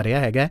ਵਿਵਾਦ ਕਰਦਾ ਰਿਹਾ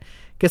ਹੈਗਾ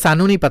ਕਿ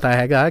ਸਾਨੂੰ ਨਹੀਂ ਪਤਾ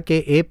ਹੈਗਾ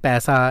ਕਿ ਇਹ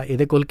ਪੈਸਾ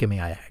ਇਹਦੇ ਕੋਲ ਕਿਵੇਂ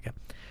ਆਇਆ ਹੈਗਾ।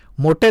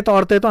 ਮੋਟੇ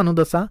ਤੌਰ 'ਤੇ ਤੁਹਾਨੂੰ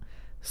ਦੱਸਾਂ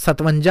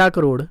 57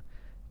 ਕਰੋੜ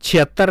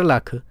 76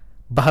 ਲੱਖ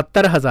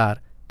 72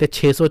 ਹਜ਼ਾਰ ਅਤੇ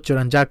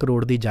 654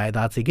 ਕਰੋੜ ਦੀ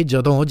ਜਾਇਦਾਦ ਸੀਗੀ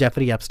ਜਦੋਂ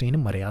ਜੈਫਰੀ ਐਪਸਟੀਨ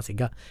ਮਰਿਆ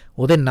ਸੀਗਾ।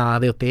 ਉਹਦੇ ਨਾਂ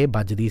ਦੇ ਉੱਤੇ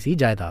ਵੱਜਦੀ ਸੀ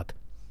ਜਾਇਦਾਦ।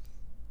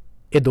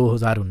 ਇਹ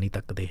 2019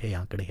 ਤੱਕ ਦੇ ਇਹ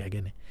ਆંકੜੇ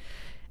ਹੈਗੇ ਨੇ।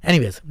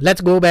 Anyways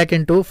let's go back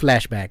into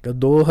flashback.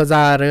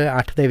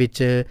 2008 ਦੇ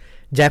ਵਿੱਚ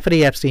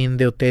ਜੈਫਰੀ ਐਪਸਟੀਨ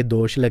ਦੇ ਉੱਤੇ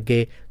ਦੋਸ਼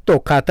ਲੱਗੇ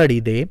ਧੋਖਾਧੜੀ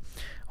ਦੇ,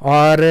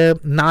 ਔਰ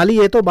ਨਾਲ ਹੀ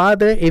ਇਹ ਤੋਂ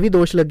ਬਾਅਦ ਇਹ ਵੀ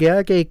ਦੋਸ਼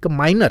ਲੱਗਿਆ ਕਿ ਇੱਕ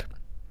ਮਾਈਨਰ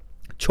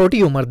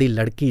ਛੋਟੀ ਉਮਰ ਦੀ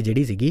ਲੜਕੀ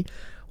ਜਿਹੜੀ ਸੀਗੀ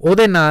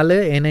ਉਹਦੇ ਨਾਲ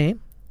ਇਹਨੇ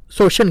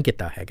ਸ਼ੋਸ਼ਣ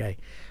ਕੀਤਾ ਹੈਗਾ ਹੈ।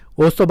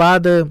 ਉਸ ਤੋਂ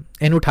ਬਾਅਦ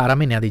ਇਹਨੂੰ 18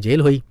 ਮਹੀਨਿਆਂ ਦੀ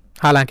ਜੇਲ੍ਹ ਹੋਈ।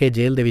 ਹਾਲਾਂਕਿ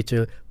ਜੇਲ੍ਹ ਦੇ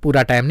ਵਿੱਚ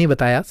ਪੂਰਾ ਟਾਈਮ ਨਹੀਂ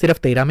ਬਿਤਾਇਆ, ਸਿਰਫ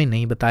 13 ਮਹੀਨੇ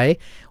ਹੀ ਬਿਤਾਏ।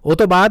 ਉਹ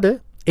ਤੋਂ ਬਾਅਦ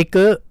ਇੱਕ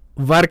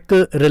ਵਰਕ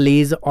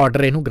ਰਿਲੀਜ਼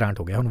ਆਰਡਰ ਇਹਨੂੰ ਗ੍ਰਾਂਟ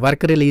ਹੋ ਗਿਆ। ਹੁਣ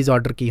ਵਰਕ ਰਿਲੀਜ਼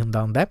ਆਰਡਰ ਕੀ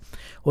ਹੁੰਦਾ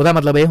ਉਹਦਾ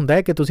ਮਤਲਬ ਇਹ ਹੁੰਦਾ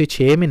ਹੈ ਕਿ ਤੁਸੀਂ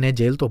 6 ਮਹੀਨੇ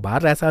ਜੇਲ੍ਹ ਤੋਂ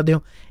ਬਾਹਰ ਰਹਿ ਸਕਦੇ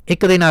ਹੋ,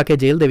 ਇੱਕ ਦਿਨ ਆ ਕੇ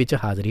ਜੇਲ੍ਹ ਦੇ ਵਿੱਚ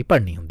ਹਾਜ਼ਰੀ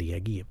ਭਰਨੀ ਹੁੰਦੀ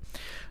ਹੈਗੀ ਹੈ।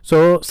 ਸੋ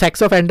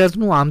ਸੈਕਸ ਅਫੈਂਡਰਸ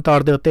ਨੂੰ ਆਮ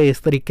ਤੌਰ ਦੇ ਉੱਤੇ ਇਸ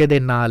ਤਰੀਕੇ ਦੇ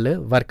ਨਾਲ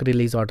ਵਰਕ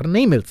ਰਿਲੀਜ਼ ਆਰਡਰ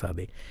ਨਹੀਂ ਮਿਲ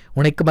ਸਕਦੇ।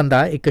 ਹੁਣ ਇੱਕ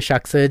ਬੰਦਾ, ਇੱਕ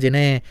ਸ਼ਖਸ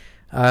ਜਿਹਨੇ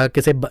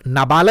ਕਿਸੇ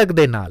ਨਾਬਾਲਗ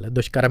ਦੇ ਨਾਲ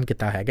ਦੁਸ਼ਕਰਮ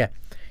ਕੀਤਾ ਹੈਗਾ,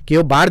 ਕਿ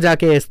ਉਹ ਬਾਹਰ ਜਾ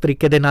ਕੇ ਇਸ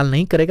ਤਰੀਕੇ ਦੇ ਨਾਲ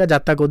ਨਹੀਂ ਕਰੇਗਾ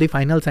ਜਦ ਤੱਕ ਉਹਦੀ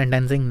ਫਾਈਨਲ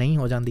ਸੈਂਟੈਂਸਿੰਗ ਨਹੀਂ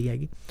ਹੋ ਜਾਂਦੀ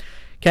ਹੈਗੀ।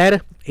 ਖੈਰ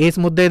ਇਸ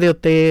ਮੁੱਦੇ ਦੇ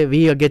ਉੱਤੇ ਵੀ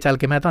ਅੱਗੇ ਚੱਲ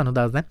ਕੇ ਮੈਂ ਤੁਹਾਨੂੰ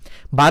ਦੱਸਦਾ।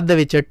 ਬਾਅਦ ਦੇ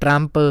ਵਿੱਚ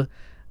ਟਰੰਪ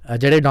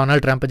ਜਿਹੜੇ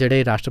ਡੋਨਲਡ ਟਰੰਪ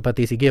ਜਿਹੜੇ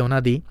ਰਾਸ਼ਟਰਪਤੀ ਸੀਗੇ,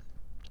 ਉਹਨਾਂ ਦੀ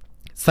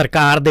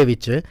ਸਰਕਾਰ ਦੇ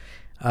ਵਿੱਚ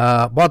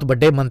ਬਹੁਤ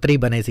ਵੱਡੇ ਮੰਤਰੀ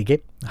ਬਣੇ ਸੀਗੇ।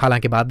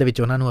 ਹਾਲਾਂਕਿ ਬਾਅਦ ਦੇ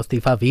ਵਿੱਚ ਉਹਨਾਂ ਨੂੰ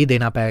ਅਸਤੀਫਾ ਵੀ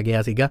ਦੇਣਾ ਪੈ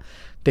ਗਿਆ ਸੀਗਾ,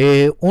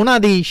 ਅਤੇ ਉਹਨਾਂ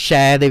ਦੀ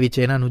ਸ਼ੈ ਦੇ ਵਿੱਚ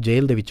ਇਹਨਾਂ ਨੂੰ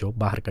ਜੇਲ੍ਹ ਦੇ ਵਿੱਚੋਂ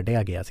ਬਾਹਰ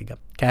ਕੱਢਿਆ ਗਿਆ ਸੀਗਾ।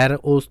 ਖੈਰ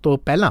ਉਸ ਤੋਂ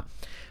ਪਹਿਲਾਂ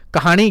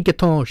ਕਹਾਣੀ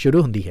ਕਿੱਥੋਂ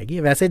ਸ਼ੁਰੂ ਹੁੰਦੀ ਹੈਗੀ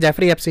ਹੈ। ਵੈਸੇ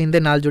ਜੈਫਰੀ ਐਪਸਟੀਨ ਦੇ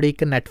ਨਾਲ ਜੁੜੀ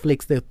ਇੱਕ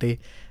ਨੈਟਫਲਿਕਸ ਦੇ ਉੱਤੇ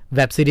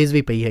ਵੈਬ ਸੀਰੀਜ਼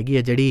ਵੀ ਪਈ ਹੈਗੀ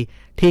ਹੈ, ਜਿਹੜੀ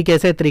ਠੀਕ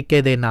ਇਸੇ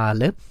ਤਰੀਕੇ ਦੇ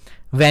ਨਾਲ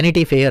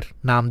ਵੈਨਿਟੀ ਫੇਅਰ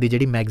ਨਾਮ ਦੀ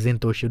ਜਿਹੜੀ ਮੈਗਜ਼ੀਨ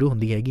ਤੋਂ ਸ਼ੁਰੂ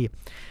ਹੁੰਦੀ ਹੈਗੀ ਹੈ।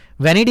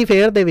 ਵੈਨਿਟੀ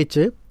ਫੇਅਰ ਦੇ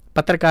ਵਿੱਚ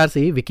ਪੱਤਰਕਾਰ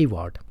ਸੀ ਵਿਕੀ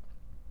ਵਾਰਡ।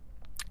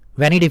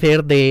 ਵੈਨਿਟੀ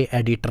ਫੇਅਰ ਦੇ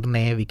ਐਡੀਟਰ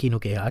ਨੇ ਵਿਕੀ ਨੂੰ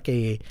ਕਿਹਾ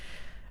ਕਿ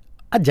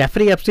ਆ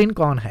ਜੈਫਰੀ ਐਪਸਟੀਨ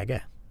ਕੌਣ ਹੈਗਾ,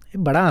 ਇਹ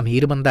ਬੜਾ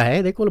ਅਮੀਰ ਬੰਦਾ ਹੈ,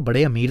 ਇਹਦੇ ਕੋਲ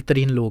ਬੜੇ ਅਮੀਰ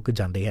ਤਰੀਨ ਲੋਕ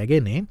ਜਾਂਦੇ ਹੈਗੇ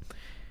ਨੇ,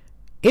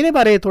 ਇਹਦੇ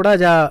ਬਾਰੇ ਥੋੜ੍ਹਾ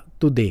ਜਿਹਾ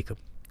ਤੂੰ ਦੇਖ।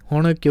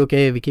 ਹੁਣ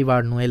ਕਿਉਂਕਿ ਵਿਕੀ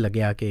ਵਾਰਡ ਨੂੰ ਇਹ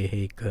ਲੱਗਿਆ ਕਿ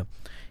ਇਹ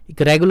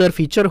ਇੱਕ ਰੈਗੂਲਰ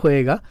ਫੀਚਰ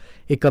ਹੋਏਗਾ,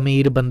 ਇੱਕ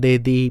ਅਮੀਰ ਬੰਦੇ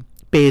ਦੀ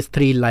ਪੇਜ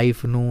 3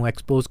 ਲਾਈਫ ਨੂੰ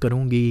ਐਕਸਪੋਜ਼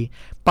ਕਰੂੰਗੀ,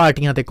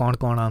 ਪਾਰਟੀਆਂ 'ਤੇ ਕੌਣ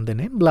ਕੌਣ ਆਉਂਦੇ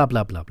ਨੇ, ਬਲਾ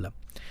ਬਲਾ ਬਲਾ ਬਲਾ।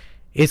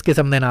 ਇਸ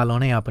ਕਿਸਮ ਦੇ ਨਾਲ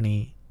ਉਹਨੇ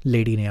ਆਪਣੀ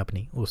ਲੇਡੀ ਨੇ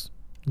ਆਪਣੀ ਉਸ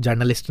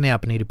ਜਰਨਲਿਸਟ ਨੇ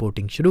ਆਪਣੀ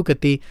ਰਿਪੋਰਟਿੰਗ ਸ਼ੁਰੂ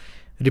ਕੀਤੀ।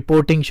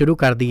 ਰਿਪੋਰਟਿੰਗ ਸ਼ੁਰੂ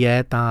ਕਰਦੀ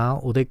ਹੈ ਤਾਂ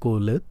ਉਹਦੇ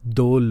ਕੋਲ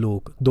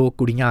ਦੋ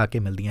ਕੁੜੀਆਂ ਆ ਕੇ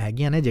ਮਿਲਦੀਆਂ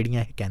ਹੈਗੀਆਂ ਨੇ,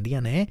 ਜਿਹੜੀਆਂ ਇਹ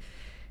ਕਹਿੰਦੀਆਂ ਨੇ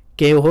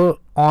ਕਿ ਉਹ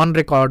ਔਨ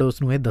ਰਿਕਾਰਡ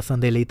ਉਸ ਨੂੰ ਇਹ ਦੱਸਣ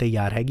ਦੇ ਲਈ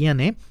ਤਿਆਰ ਹੈਗੀਆਂ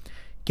ਨੇ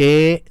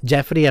ਕਿ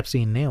ਜੈਫਰੀ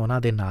ਐਪਸਟੀਨ ਨੇ ਉਹਨਾਂ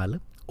ਦੇ ਨਾਲ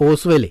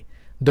ਉਸ ਵੇਲੇ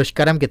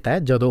ਦੁਸ਼ਕਰਮ ਕੀਤਾ ਹੈ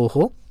ਜਦੋਂ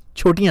ਉਹ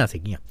ਛੋਟੀਆਂ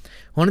ਸੀਗੀਆਂ।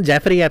 ਹੁਣ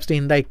ਜੈਫਰੀ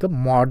ਐਪਸਟੀਨ ਦਾ ਇੱਕ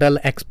ਮਾਡਲ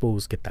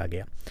ਐਕਸਪੋਜ਼ ਕੀਤਾ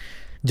ਗਿਆ।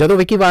 ਜਦੋਂ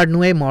ਵਿਕੀ ਵਾਰਡ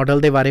ਨੂੰ ਇਹ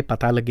ਮਾਡਲ ਦੇ ਬਾਰੇ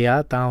ਪਤਾ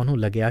ਲੱਗਿਆ ਤਾਂ ਉਹਨੂੰ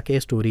ਲੱਗਿਆ ਕਿ ਇਹ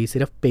ਸਟੋਰੀ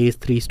ਸਿਰਫ ਪੇਜ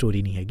 3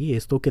 ਸਟੋਰੀ ਨਹੀਂ ਹੈਗੀ,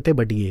 ਇਸ ਤੋਂ ਕਿਤੇ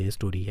ਵੱਡੀ ਇਹ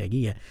ਸਟੋਰੀ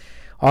ਹੈਗੀ ਹੈ,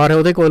 ਔਰ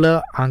ਉਹਦੇ ਕੋਲ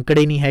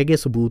ਅੰਕੜੇ ਨਹੀਂ ਹੈਗੇ,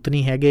 ਸਬੂਤ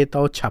ਨਹੀਂ ਹੈਗੇ,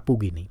 ਤਾਂ ਉਹ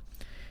ਛਾਪੂਗੀ ਨਹੀਂ।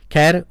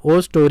 ਖੈਰ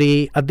ਉਹ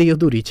ਸਟੋਰੀ ਅੱਧੀ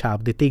ਅਧੂਰੀ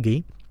ਛਾਪ ਦਿੱਤੀ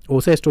ਗਈ।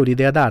 ਉਸੇ ਸਟੋਰੀ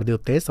ਦੇ ਆਧਾਰ ਦੇ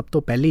ਉੱਤੇ ਸਭ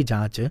ਤੋਂ ਪਹਿਲੀ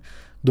ਜਾਂਚ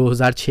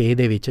 2006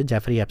 ਦੇ ਵਿੱਚ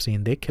ਜੈਫਰੀ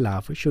ਐਪਸਟੀਨ ਦੇ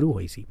ਖਿਲਾਫ ਸ਼ੁਰੂ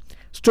ਹੋਈ ਸੀ।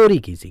 ਸਟੋਰੀ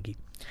ਕੀ ਸੀਗੀ?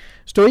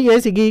 ਸਟੋਰੀ ਇਹ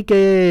ਸੀਗੀ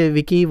ਕਿ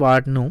ਵਿਕੀ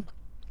ਵਾਰਡ ਨੂੰ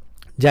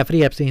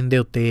ਜੈਫਰੀ ਐਪਸਟੀਨ ਦੇ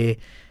ਉੱਤੇ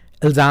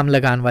ਇਲਜ਼ਾਮ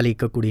ਲਗਾਉਣ ਵਾਲੀ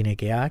ਇੱਕ ਕੁੜੀ ਨੇ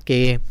ਕਿਹਾ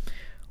ਕਿ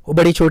ਉਹ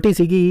ਬੜੀ ਛੋਟੀ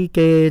ਸੀਗੀ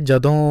ਕਿ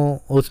ਜਦੋਂ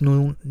ਉਸ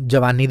ਨੂੰ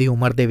ਜਵਾਨੀ ਦੀ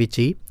ਉਮਰ ਦੇ ਵਿੱਚ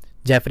ਹੀ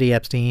ਜੈਫਰੀ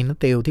ਐਪਸਟੀਨ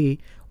ਅਤੇ ਉਹਦੀ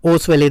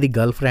ਉਸ ਵੇਲੇ ਦੀ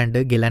ਗਰਲਫਰੈਂਡ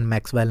ਗਿਲਨ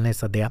ਮੈਕਸਵੈਲ ਨੇ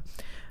ਸੱਦਿਆ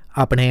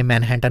ਆਪਣੇ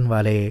ਮੈਨਹੈਟਨ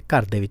ਵਾਲੇ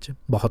ਘਰ ਦੇ ਵਿੱਚ।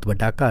 ਬਹੁਤ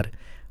ਵੱਡਾ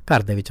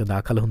ਘਰ ਦੇ ਵਿੱਚ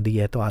ਦਾਖਲ ਹੁੰਦੀ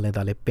ਹੈ, ਤੋਂ ਆਲੇ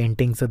ਦੁਆਲੇ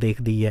ਪੇਂਟਿੰਗਸ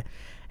ਦੇਖਦੀ ਹੈ,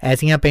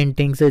 ਐਸੀਆਂ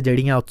ਪੇਂਟਿੰਗਸ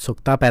ਜਿਹੜੀਆਂ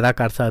ਉਤਸੁਕਤਾ ਪੈਦਾ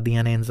ਕਰ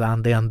ਸਕਦੀਆਂ ਨੇ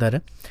ਇਨਸਾਨ ਦੇ ਅੰਦਰ,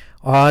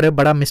 ਔਰ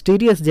ਬੜਾ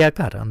ਮਿਸਟੀਰੀਅਸ ਜਿਹਾ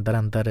ਘਰ ਅੰਦਰ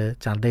ਅੰਦਰ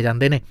ਜਾਂਦੇ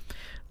ਜਾਂਦੇ ਨੇ।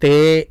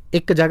 ਅਤੇ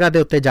ਇੱਕ ਜਗ੍ਹਾ ਦੇ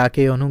ਉੱਤੇ ਜਾ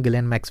ਕੇ ਉਹਨੂੰ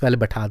ਗਿਲਨ ਮੈਕਸਵੈਲ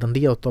ਬਿਠਾ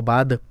ਦਿੰਦੀ ਹੈ। ਉਸ ਤੋਂ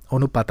ਬਾਅਦ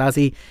ਉਹਨੂੰ ਪਤਾ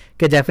ਸੀ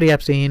ਕਿ ਜੈਫਰੀ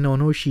ਐਪਸਟੀਨ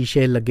ਉਹਨੂੰ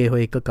ਸ਼ੀਸ਼ੇ ਲੱਗੇ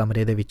ਹੋਏ ਇੱਕ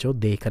ਕਮਰੇ ਦੇ ਵਿੱਚੋਂ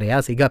ਦੇਖ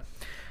ਰਿਹਾ ਸੀਗਾ।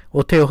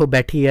 ਉੱਥੇ ਉਹ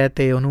ਬੈਠੀ ਹੈ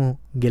ਅਤੇ ਉਹਨੂੰ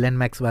ਗਿਲਨ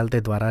ਮੈਕਸਵੈਲ ਦੇ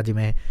ਦੁਆਰਾ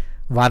ਜਿਵੇਂ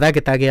ਵਾਅਦਾ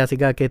ਕੀਤਾ ਗਿਆ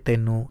ਸੀਗਾ ਕਿ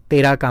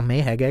ਤੇਰਾ ਕੰਮ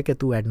ਇਹ ਹੈਗਾ ਕਿ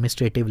ਤੂੰ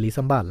ਐਡਮਿਨਿਸਟ੍ਰੇਟਿਵਲੀ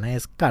ਸੰਭਾਲਣਾ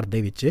ਇਸ ਘਰ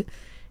ਦੇ ਵਿੱਚ।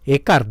 ਇਹ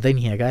ਘਰ ਦਾ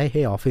ਨਹੀਂ ਹੈਗਾ,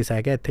 ਇਹ ਆਫਿਸ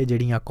ਹੈਗਾ। ਇੱਥੇ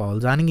ਜਿਹੜੀਆਂ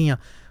ਕਾਲਸ ਆਉਣਗੀਆਂ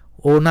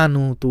ਉਹਨਾਂ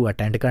ਨੂੰ ਤੂੰ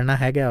ਅਟੈਂਡ ਕਰਨਾ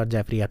ਹੈਗਾ, ਔਰ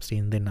ਜੈਫਰੀ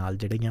ਐਪਸਟੀਨ ਦੇ ਨਾਲ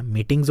ਜਿਹੜੀਆਂ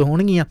ਮੀਟਿੰਗਸ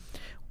ਹੋਣਗੀਆਂ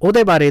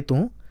ਉਹਦੇ ਬਾਰੇ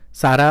ਤੂੰ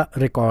ਸਾਰਾ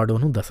ਰਿਕਾਰਡ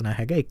ਉਹਨੂੰ ਦੱਸਣਾ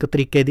ਹੈਗਾ। ਇੱਕ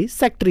ਤਰੀਕੇ ਦੀ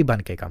ਸੈਕਟਰੀ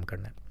ਬਣ ਕੇ ਕੰਮ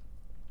ਕਰਨਾ।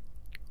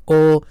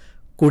 ਉਹ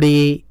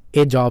ਕੁੜੀ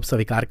ਇਹ ਜੋਬ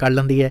ਸਵੀਕਾਰ ਕਰ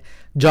ਲੈਂਦੀ ਹੈ।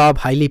 ਜੋਬ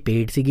ਹਾਈਲੀ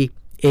ਪੇਡ ਸੀਗੀ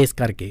ਇਸ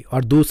ਕਰਕੇ,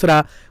 ਔਰ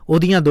ਦੂਸਰਾ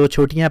ਉਹਦੀਆਂ 2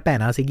 ਛੋਟੀਆਂ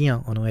ਭੈਣਾਂ ਸੀਗੀਆਂ,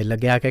 ਉਹਨੂੰ ਇਹ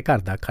ਲੱਗਿਆ ਕਿ ਘਰ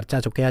ਦਾ ਖਰਚਾ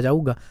ਚੁੱਕਿਆ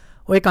ਜਾਊਗਾ।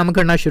 ਉਹ ਇਹ ਕੰਮ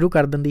ਕਰਨਾ ਸ਼ੁਰੂ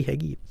ਕਰ ਦਿੰਦੀ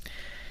ਹੈਗੀ।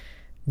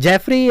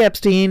 ਜੈਫਰੀ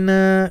ਐਪਸਟੀਨ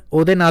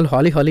ਉਹਦੇ ਨਾਲ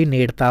ਹੌਲੀ ਹੌਲੀ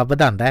ਨੇੜਤਾ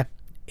ਵਧਾਉਂਦਾ ਹੈ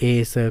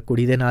ਇਸ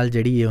ਕੁੜੀ ਦੇ ਨਾਲ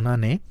ਜਿਹੜੀ ਉਹਨਾਂ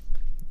ਨੇ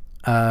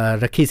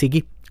ਰੱਖੀ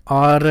ਸੀਗੀ।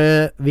 ਔਰ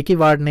ਵਿਕੀ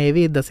ਵਾਰਡ ਨੇ ਇਹ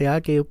ਵੀ ਦੱਸਿਆ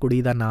ਕਿ ਉਹ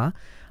ਕੁੜੀ ਦਾ ਨਾਂ,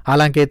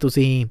 ਹਾਲਾਂਕਿ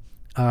ਤੁਸੀਂ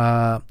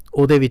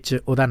ਉਹਦੇ ਵਿੱਚ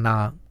ਉਹਦਾ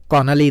ਨਾਂ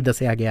ਕੌਨਲੀ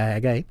ਦੱਸਿਆ ਗਿਆ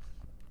ਹੈਗਾ ਹੈ।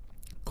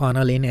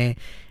 ਕੌਨਲੀ ਨੇ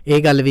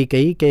ਇਹ ਗੱਲ ਵੀ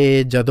ਕਹੀ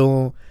ਕਿ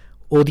ਜਦੋਂ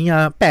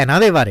ਉਹਦੀਆਂ ਭੈਣਾਂ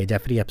ਦੇ ਬਾਰੇ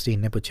ਜੈਫਰੀ ਐਪਸਟੀਨ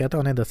ਨੇ ਪੁੱਛਿਆ ਤਾਂ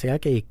ਉਹਨੇ ਦੱਸਿਆ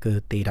ਕਿ ਇੱਕ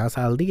 13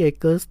 ਸਾਲ ਦੀ,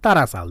 ਇੱਕ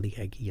 17 ਸਾਲ ਦੀ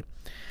ਹੈਗੀ ਹੈ।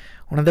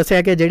 ਉਹਨੇ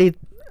ਦੱਸਿਆ ਕਿ ਜਿਹੜੀ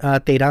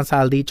 13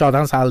 ਸਾਲ ਦੀ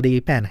 14 ਸਾਲ ਦੀ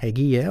ਭੈਣ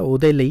ਹੈਗੀ ਹੈ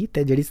ਉਹਦੇ ਲਈ,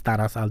 ਅਤੇ ਜਿਹੜੀ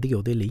 17 ਸਾਲ ਦੀ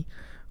ਉਹਦੇ ਲਈ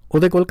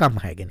ਉਹਦੇ ਕੋਲ ਕੰਮ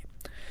ਹੈਗੇ ਨੇ।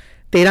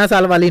 13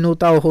 ਸਾਲ ਵਾਲੀ ਨੂੰ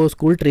ਤਾਂ ਉਹ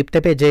ਸਕੂਲ ਟ੍ਰਿਪ 'ਤੇ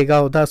ਭੇਜੇਗਾ,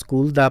 ਉਹਦਾ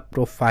ਸਕੂਲ ਦਾ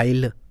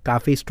ਪ੍ਰੋਫਾਈਲ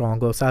ਕਾਫੀ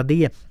ਸਟਰੋਂਗ ਹੋ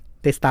ਸਕਦੀ ਹੈ,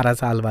 ਅਤੇ 17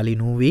 ਸਾਲ ਵਾਲੀ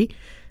ਨੂੰ ਵੀ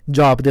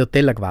ਜੋਬ ਦੇ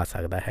ਉੱਤੇ ਲਗਵਾ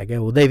ਸਕਦਾ ਹੈਗਾ।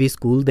 ਉਹਦੇ ਵੀ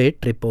ਸਕੂਲ ਦੇ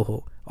ਟ੍ਰਿਪ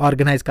ਉਹ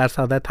ਔਰਗਨਾਈਜ਼ ਕਰ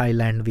ਸਕਦਾ,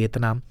 ਥਾਈਲੈਂਡ,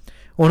 ਵੀਅਤਨਾਮ।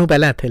 ਉਹਨੂੰ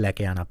ਪਹਿਲਾਂ ਇੱਥੇ ਲੈ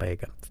ਕੇ ਆਉਣਾ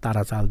ਪਏਗਾ।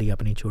 17 ਸਾਲ ਦੀ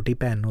ਆਪਣੀ ਛੋਟੀ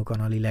ਭੈਣ ਨੂੰ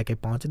ਕੌਨਲੀ ਲੈ ਕੇ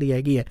ਪਹੁੰਚਦੀ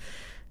ਹੈਗੀ ਹੈ।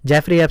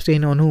 ਜੈਫਰੀ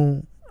ਐਪਸਟੀਨ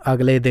ਉਹਨੂੰ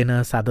ਅਗਲੇ ਦਿਨ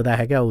ਸੱਦਦਾ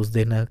ਹੈਗਾ। ਉਸ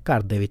ਦਿਨ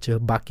ਘਰ ਦੇ ਵਿੱਚ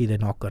ਬਾਕੀ ਦੇ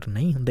ਨੌਕਰ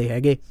ਨਹੀਂ ਹੁੰਦੇ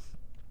ਹੈਗੇ।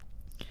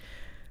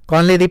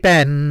 ਕੌਨਲੀ ਦੀ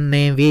ਭੈਣ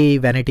ਨੇ ਵੀ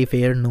ਵੈਨਿਟੀ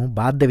ਫੇਅਰ ਨੂੰ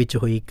ਬਾਅਦ ਦੇ ਵਿੱਚ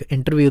ਹੋਈ ਇੱਕ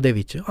ਇੰਟਰਵਿਊ ਦੇ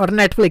ਵਿੱਚ, ਔਰ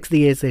ਨੈਟਫਲਿਕਸ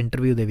ਦੀ ਇਸ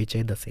ਇੰਟਰਵਿਊ ਦੇ ਵਿੱਚ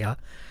ਇਹ ਦੱਸਿਆ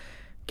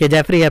ਕਿ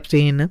ਜੈਫਰੀ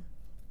ਐਪਸਟੀਨ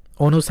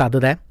ਉਹਨੂੰ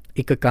ਸੱਦਦਾ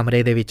ਇੱਕ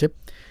ਕਮਰੇ ਦੇ ਵਿੱਚ,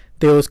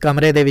 ਅਤੇ ਉਸ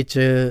ਕਮਰੇ ਦੇ ਵਿੱਚ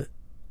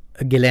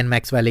ਗਿਲਨ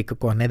ਮੈਕਸਵੈਲ ਇੱਕ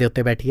ਕੋਨੇ ਦੇ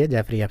ਉੱਤੇ ਬੈਠੀ ਹੈ,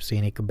 ਜੈਫਰੀ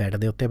ਐਪਸਟੀਨ ਇੱਕ ਬੈੱਡ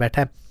ਦੇ ਉੱਤੇ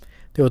ਬੈਠਾ।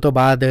 ਅਤੇ ਉਹ ਤੋਂ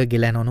ਬਾਅਦ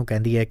ਗਿਲਨ ਉਹਨੂੰ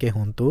ਕਹਿੰਦੀ ਹੈ ਕਿ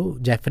ਹੁਣ ਤੂੰ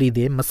ਜੈਫਰੀ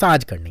ਦੇ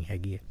ਮਸਾਜ ਕਰਨੀ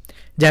ਹੈਗੀ ਹੈ।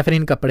 ਜੈਫਰੀ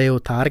ਨੇ ਕੱਪੜੇ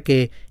ਉਤਾਰ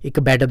ਕੇ ਇੱਕ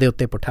ਬੈੱਡ ਦੇ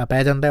ਉੱਤੇ ਪੁੱਠਾ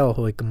ਪੈ ਜਾਂਦਾ।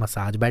 ਉਹ ਇੱਕ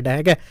ਮਸਾਜ ਬੈੱਡ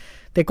ਹੈਗਾ,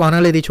 ਅਤੇ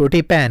ਕੌਨਲੀ ਦੀ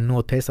ਛੋਟੀ ਭੈਣ ਨੂੰ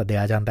ਉੱਥੇ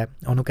ਸੱਦਿਆ ਜਾਂਦਾ।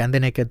 ਉਹਨੂੰ ਕਹਿੰਦੇ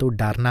ਨੇ ਕਿ ਤੂੰ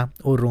ਡਰ ਨਾ।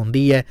 ਉਹ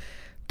ਰੋਂਦੀ ਹੈ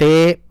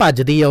ਅਤੇ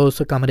ਭੱਜਦੀ ਹੈ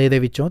ਉਸ ਕਮਰੇ ਦੇ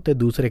ਵਿੱਚੋਂ, ਅਤੇ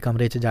ਦੂਸਰੇ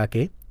ਕਮਰੇ 'ਚ ਜਾ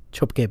ਕੇ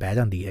ਛੁਪ ਕੇ ਬਹਿ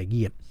ਜਾਂਦੀ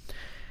ਹੈਗੀ ਹੈ।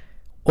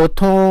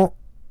 ਉੱਥੋਂ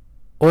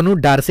ਉਹਨੂੰ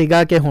ਡਰ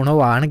ਸੀਗਾ ਕਿ ਹੁਣ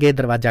ਉਹ ਆਉਣਗੇ,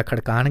 ਦਰਵਾਜ਼ਾ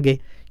ਖੜਕਾਉਣਗੇ,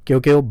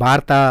 ਕਿਉਂਕਿ ਉਹ ਬਾਹਰ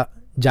ਤਾਂ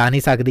ਜਾ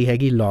ਨਹੀਂ ਸਕਦੀ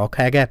ਹੈਗੀ, ਲੌਕ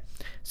ਹੈਗਾ,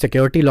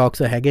 ਸਿਕਿਉਰਿਟੀ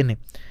ਲੌਕਸ ਹੈਗੇ ਨੇ।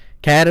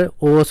 ਖੈਰ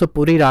ਉਸ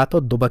ਪੂਰੀ ਰਾਤ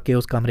ਉਹ ਦੁਬਕ ਕੇ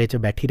ਉਸ ਕਮਰੇ 'ਚ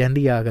ਬੈਠੀ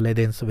ਰਹਿੰਦੀ ਆ। ਅਗਲੇ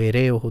ਦਿਨ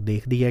ਸਵੇਰੇ ਉਹ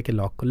ਦੇਖਦੀ ਹੈ ਕਿ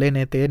ਲੌਕ ਖੁੱਲ੍ਹੇ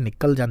ਨੇ ਅਤੇ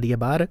ਨਿਕਲ ਜਾਂਦੀ ਹੈ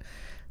ਬਾਹਰ,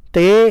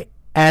 ਅਤੇ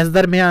ਇਸ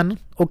ਦਰਮਿਆਨ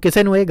ਉਹ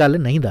ਕਿਸੇ ਨੂੰ ਇਹ ਗੱਲ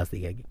ਨਹੀਂ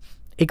ਦੱਸਦੀ ਹੈਗੀ।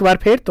 ਇੱਕ ਵਾਰ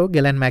ਫਿਰ ਤੋਂ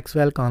ਗਿਲਨ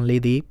ਮੈਕਸਵੈਲ ਕੌਨਲੀ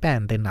ਦੀ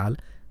ਭੈਣ ਦੇ ਨਾਲ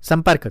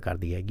ਸੰਪਰਕ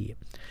ਕਰਦੀ ਹੈਗੀ ਹੈ,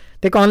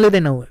 ਅਤੇ ਕੌਨਲੀ ਦੇ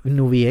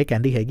ਨੂੰ ਵੀ ਇਹ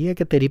ਕਹਿੰਦੀ ਹੈਗੀ ਹੈ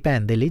ਕਿ ਤੇਰੀ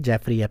ਭੈਣ ਦੇ ਲਈ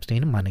ਜੈਫਰੀ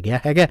ਐਪਸਟੀਨ ਮੰਨ ਗਿਆ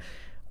ਹੈਗਾ।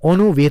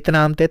 ਉਹਨੂੰ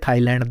ਵੀਅਤਨਾਮ ਅਤੇ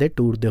ਥਾਈਲੈਂਡ ਦੇ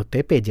ਟੂਰ ਦੇ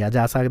ਉੱਤੇ ਭੇਜਿਆ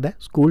ਜਾ ਸਕਦਾ।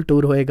 ਸਕੂਲ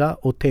ਟੂਰ ਹੋਏਗਾ,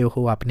 ਉੱਥੇ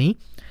ਉਹ ਆਪਣੀ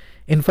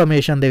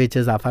ਇਨਫੋਰਮੇਸ਼ਨ ਦੇ ਵਿੱਚ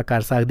ਇਜ਼ਾਫਾ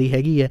ਕਰ ਸਕਦੀ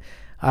ਹੈਗੀ ਹੈ।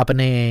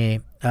 ਆਪਣੇ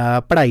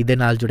ਪੜ੍ਹਾਈ ਦੇ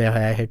ਨਾਲ ਜੁੜਿਆ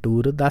ਹੋਇਆ ਇਹ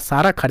ਟੂਰ ਦਾ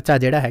ਸਾਰਾ ਖਰਚਾ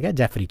ਜਿਹੜਾ ਹੈਗਾ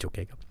ਜੈਫਰੀ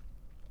ਚੁੱਕੇਗਾ।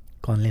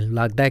 ਕੌਨਲੀ ਨੂੰ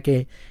ਲੱਗਦਾ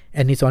ਕਿ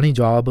ਇੰਨੀ ਸੋਹਣੀ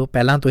ਜੋਬ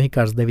ਪਹਿਲਾਂ ਤੋਂ ਹੀ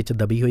ਕਰਜ਼ ਦੇ ਵਿੱਚ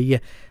ਦਬੀ ਹੋਈ ਹੈ,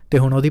 ਅਤੇ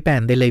ਹੁਣ ਉਹਦੀ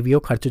ਭੈਣ ਦੇ ਲਈ ਵੀ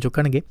ਉਹ ਖਰਚ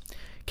ਚੁੱਕਣਗੇ।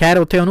 ਖੈਰ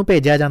ਉੱਥੇ ਉਹਨੂੰ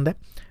ਭੇਜਿਆ ਜਾਂਦਾ।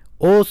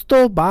 ਉਸ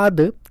ਤੋਂ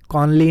ਬਾਅਦ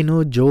ਕੌਨਲੀ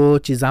ਨੂੰ ਜੋ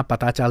ਚੀਜ਼ਾਂ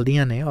ਪਤਾ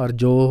ਚੱਲਦੀਆਂ ਨੇ, ਔਰ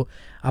ਜੋ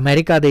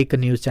ਅਮਰੀਕਾ ਦੇ ਇੱਕ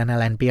ਨਿਊਜ਼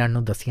ਚੈਨਲ NPR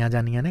ਨੂੰ ਦੱਸੀਆਂ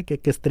ਜਾਂਦੀਆਂ ਨੇ ਕਿ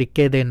ਕਿਸ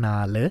ਤਰੀਕੇ ਦੇ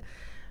ਨਾਲ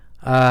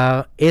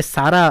ਇਹ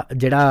ਸਾਰਾ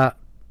ਜਿਹੜਾ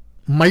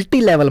multi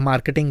level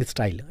marketing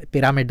style,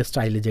 pyramid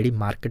style ਜਿਹੜੀ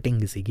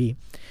ਮਾਰਕੀਟਿੰਗ ਸੀਗੀ,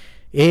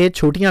 ਇਹ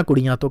ਛੋਟੀਆਂ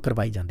ਕੁੜੀਆਂ ਤੋਂ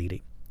ਕਰਵਾਈ ਜਾਂਦੀ ਰਹੀ।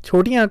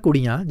 ਛੋਟੀਆਂ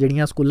ਕੁੜੀਆਂ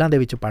ਜਿਹੜੀਆਂ ਸਕੂਲਾਂ ਦੇ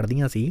ਵਿੱਚ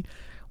ਪੜ੍ਹਦੀਆਂ ਸੀ,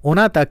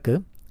 ਉਹਨਾਂ ਤੱਕ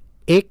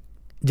ਇੱਕ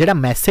ਜਿਹੜਾ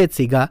ਮੈਸੇਜ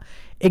ਸੀਗਾ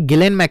ਇਹ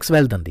ਗਿਲਨ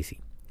ਮੈਕਸਵੈਲ ਦਿੰਦੀ ਸੀ,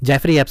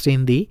 ਜੈਫਰੀ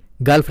ਐਪਸਟੀਨ ਦੀ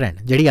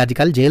ਗਰਲਫਰੈਂਡ, ਜਿਹੜੀ ਅੱਜ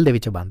ਕੱਲ੍ਹ ਜੇਲ੍ਹ ਦੇ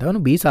ਵਿੱਚ ਬੰਦ ਹੈ।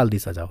 ਉਹਨੂੰ 20 ਸਾਲ ਦੀ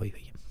ਸਜ਼ਾ ਹੋਈ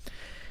ਹੋਈ ਹੈ,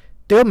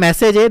 ਅਤੇ ਉਹ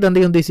ਮੈਸੇਜ ਇਹ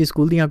ਦਿੰਦੀ ਹੁੰਦੀ ਸੀ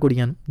ਸਕੂਲ ਦੀਆਂ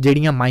ਕੁੜੀਆਂ ਨੂੰ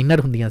ਜਿਹੜੀਆਂ ਮਾਈਨਰ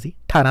ਹੁੰਦੀਆਂ ਸੀ,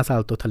 18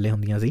 ਸਾਲ ਤੋਂ ਥੱਲੇ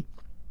ਹੁੰਦੀਆਂ ਸੀ,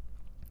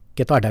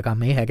 ਕਿ ਤੁਹਾਡਾ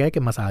ਕੰਮ ਇਹ ਹੈਗਾ ਕਿ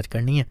ਮਸਾਜ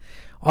ਕਰਨੀ ਹੈ।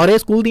 ਔਰ ਇਹ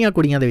ਸਕੂਲ ਦੀਆਂ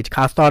ਕੁੜੀਆਂ ਦੇ ਵਿੱਚ,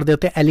 ਖਾਸ ਤੌਰ ਦੇ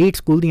ਉੱਤੇ ਐਲੀਟ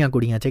ਸਕੂਲ ਦੀਆਂ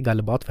ਕੁੜੀਆਂ 'ਚ ਇਹ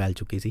ਗੱਲ ਬਹੁਤ ਫੈਲ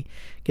ਚੁੱਕੀ ਸੀ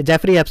ਕਿ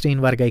ਜੈਫਰੀ ਐਪਸਟੀਨ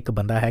ਵਰਗਾ ਇੱਕ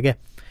ਬੰਦਾ ਹੈਗਾ,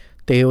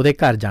 ਅਤੇ ਉਹਦੇ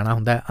ਘਰ ਜਾਣਾ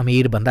ਹੁੰਦਾ,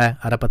 ਅਮੀਰ ਬੰਦਾ ਹੈ,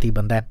 ਅਰਬਪਤੀ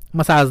ਬੰਦਾ ਹੈ,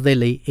 ਮਸਾਜ ਦੇ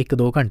ਲਈ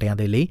 1-2 ਘੰਟਿਆਂ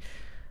ਦੇ ਲਈ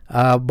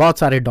ਬਹੁਤ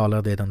ਸਾਰੇ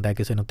ਡਾਲਰ ਦੇ ਦਿੰਦਾ,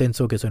 ਕਿਸੇ ਨੂੰ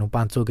 300, ਕਿਸੇ ਨੂੰ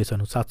 500, ਕਿਸੇ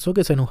ਨੂੰ 700,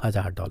 ਕਿਸੇ ਨੂੰ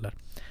 $1000,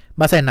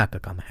 ਬਸ ਇੰਨਾ ਕੁ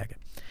ਕੰਮ ਹੈਗਾ।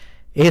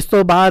 ਇਸ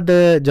ਤੋਂ ਬਾਅਦ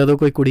ਜਦੋਂ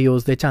ਕੋਈ ਕੁੜੀ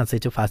ਉਸ ਦੇ ਝਾਂਸੇ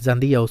 'ਚ ਫਸ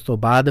ਜਾਂਦੀ ਹੈ, ਉਸ ਤੋਂ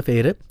ਬਾਅਦ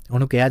ਫਿਰ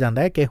ਉਹਨੂੰ ਕਿਹਾ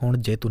ਜਾਂਦਾ ਹੈ ਕਿ ਹੁਣ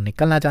ਜੇ ਤੂੰ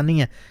ਨਿਕਲਣਾ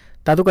ਚਾਹੁੰਦੀ ਹੈ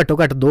ਤਾਂ ਤੂੰ ਘੱਟੋ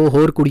ਘੱਟ 2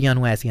 ਹੋਰ ਕੁੜੀਆਂ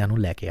ਨੂੰ ਐਸੀਆਂ ਨੂੰ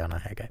ਲੈ ਕੇ ਆਉਣਾ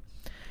ਹੈਗਾ।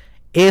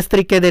 ਇਸ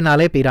ਤਰੀਕੇ ਦੇ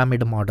ਨਾਲ ਇਹ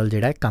ਪਿਰਾਮਿਡ ਮਾਡਲ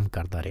ਜਿਹੜਾ ਕੰਮ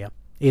ਕਰਦਾ ਰਿਹਾ।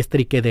 ਇਸ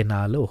ਤਰੀਕੇ ਦੇ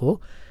ਨਾਲ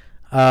ਉਹ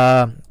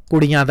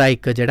ਕੁੜੀਆਂ ਦਾ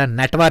ਇੱਕ ਜਿਹੜਾ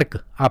ਨੈਟਵਰਕ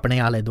ਆਪਣੇ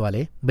ਆਲੇ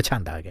ਦੁਆਲੇ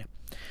ਵਿਛਾਉਂਦਾ ਗਿਆ।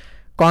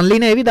 ਕੌਨਲੀ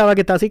ਨੇ ਇਹ ਵੀ ਦਾਅਵਾ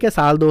ਕੀਤਾ ਸੀ ਕਿ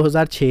ਸਾਲ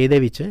 2006 ਦੇ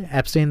ਵਿੱਚ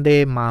ਐਪਸਟੀਨ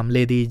ਦੇ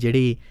ਮਾਮਲੇ ਦੀ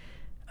ਜਿਹੜੀ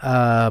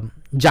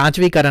ਜਾਂਚ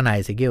ਵੀ ਕਰਨ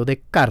ਆਏ ਸੀਗੇ, ਉਹਦੇ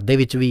ਘਰ ਦੇ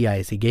ਵਿੱਚ ਵੀ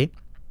ਆਏ ਸੀਗੇ,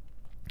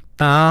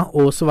 ਤਾਂ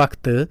ਉਸ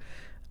ਵਕਤ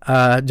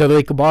ਜਦੋਂ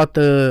ਇੱਕ ਬਹੁਤ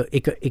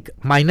ਇੱਕ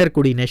ਮਾਈਨਰ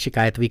ਕੁੜੀ ਨੇ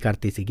ਸ਼ਿਕਾਇਤ ਵੀ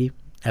ਕਰਤੀ ਸੀਗੀ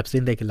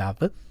ਐਪਸਟੀਨ ਦੇ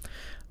ਖਿਲਾਫ,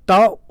 ਤਾਂ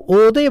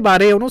ਉਹਦੇ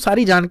ਬਾਰੇ ਉਹਨੂੰ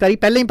ਸਾਰੀ ਜਾਣਕਾਰੀ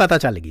ਪਹਿਲਾਂ ਹੀ ਪਤਾ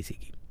ਚੱਲ ਗਈ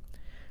ਸੀਗੀ।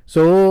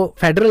 ਸੋ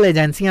ਫੈਡਰਲ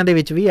ਏਜੰਸੀਆਂ ਦੇ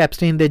ਵਿੱਚ ਵੀ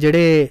ਐਪਸਟੀਨ ਦੇ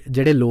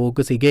ਜਿਹੜੇ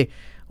ਲੋਕ ਸੀਗੇ,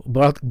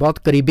 ਬਹੁਤ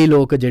ਕਰੀਬੀ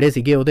ਲੋਕ ਜਿਹੜੇ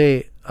ਸੀਗੇ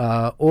ਉਹਦੇ,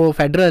 ਉਹ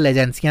ਫੈਡਰਲ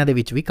ਏਜੰਸੀਆਂ ਦੇ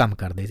ਵਿੱਚ ਵੀ ਕੰਮ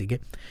ਕਰਦੇ ਸੀਗੇ।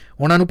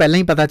 ਉਹਨਾਂ ਨੂੰ ਪਹਿਲਾਂ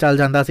ਹੀ ਪਤਾ ਚੱਲ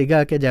ਜਾਂਦਾ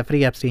ਸੀਗਾ ਕਿ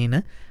ਜੈਫਰੀ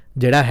ਐਪਸਟੀਨ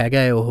ਜਿਹੜਾ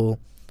ਹੈਗਾ ਉਹ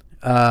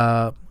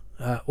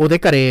ਉਹਦੇ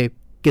ਘਰੇ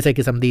ਕਿਸੇ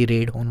ਕਿਸਮ ਦੀ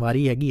ਰੇਡ ਹੋਣ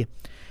ਵਾਲੀ ਹੈਗੀ ਹੈ,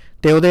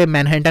 ਅਤੇ ਉਹਦੇ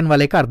ਮੈਨਹੈਟਨ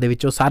ਵਾਲੇ ਘਰ ਦੇ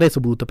ਵਿੱਚੋਂ ਸਾਰੇ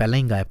ਸਬੂਤ ਪਹਿਲਾਂ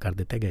ਹੀ ਗਾਇਬ ਕਰ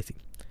ਦਿੱਤੇ ਗਏ ਸੀ।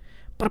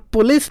 ਪਰ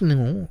ਪੁਲਿਸ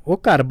ਨੂੰ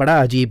ਉਹ ਘਰ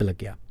ਬੜਾ ਅਜੀਬ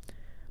ਲੱਗਿਆ,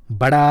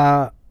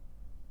 ਬੜਾ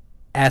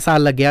ਐਸਾ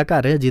ਲੱਗਿਆ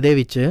ਘਰ ਜਿਹਦੇ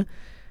ਵਿੱਚ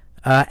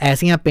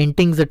ਐਸੀਆਂ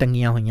ਪੇਂਟਿੰਗਸ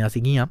ਟੰਗੀਆਂ ਹੋਈਆਂ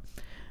ਸੀਗੀਆਂ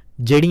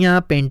ਜਿਹੜੀਆਂ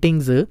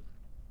ਪੇਂਟਿੰਗਸ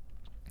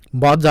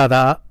ਬਹੁਤ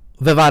ਜ਼ਿਆਦਾ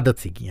ਵਿਵਾਦਤ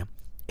ਸੀਗੀਆਂ।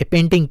 ਇਹ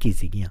ਪੇਂਟਿੰਗ ਕੀ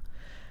ਸੀਗੀਆਂ?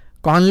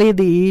 ਕੌਨਲੀ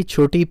ਦੀ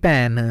ਛੋਟੀ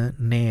ਭੈਣ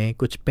ਨੇ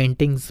ਕੁਝ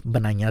ਪੇਂਟਿੰਗਸ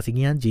ਬਣਾਈਆਂ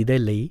ਸੀਗੀਆਂ ਜਿਹਦੇ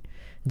ਲਈ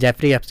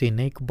ਜੈਫਰੀ ਐਪਸਟੀਨ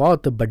ਨੇ ਇੱਕ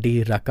ਬਹੁਤ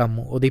ਵੱਡੀ ਰਕਮ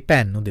ਉਹਦੀ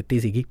ਭੈਣ ਨੂੰ ਦਿੱਤੀ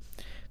ਸੀਗੀ,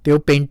 ਅਤੇ ਉਹ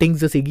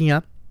ਪੇਂਟਿੰਗਸ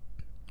ਸੀਗੀਆਂ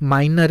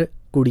ਮਾਈਨਰ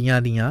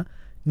ਕੁੜੀਆਂ ਦੀਆਂ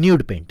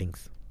ਨਿਊਡ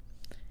ਪੇਂਟਿੰਗਸ।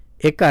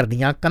 ਇਹ ਘਰ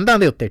ਦੀਆਂ ਕੰਧਾਂ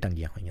ਦੇ ਉੱਤੇ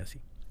ਟੰਗੀਆਂ ਹੋਈਆਂ ਸੀ।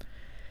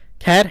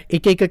 ਖੈਰ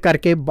ਇੱਕ ਇੱਕ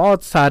ਕਰਕੇ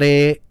ਬਹੁਤ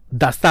ਸਾਰੇ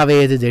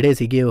ਦਸਤਾਵੇਜ਼ ਜਿਹੜੇ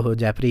ਸੀਗੇ ਉਹ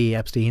ਜੈਫਰੀ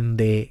ਐਪਸਟੀਨ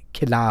ਦੇ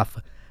ਖਿਲਾਫ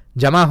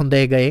ਜਮ੍ਹਾਂ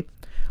ਹੁੰਦੇ ਗਏ,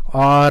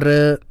 ਔਰ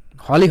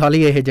ਹੌਲੀ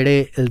ਹੌਲੀ ਇਹ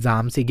ਜਿਹੜੇ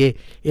ਇਲਜ਼ਾਮ ਸੀਗੇ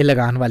ਇਹ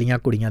ਲਗਾਉਣ ਵਾਲੀਆਂ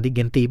ਕੁੜੀਆਂ ਦੀ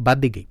ਗਿਣਤੀ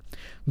ਵੱਧਦੀ ਗਈ।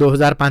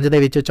 2005 ਦੇ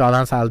ਵਿੱਚ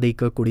 14 ਸਾਲ ਦੀ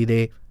ਇੱਕ ਕੁੜੀ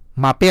ਦੇ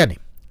ਮਾਪਿਆਂ ਨੇ,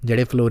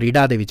 ਜਿਹੜੇ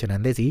ਫਲੋਰੀਡਾ ਦੇ ਵਿੱਚ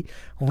ਰਹਿੰਦੇ ਸੀ,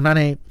 ਉਹਨਾਂ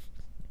ਨੇ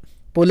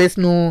ਪੁਲਿਸ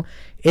ਨੂੰ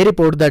ਇਹ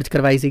ਰਿਪੋਰਟ ਦਰਜ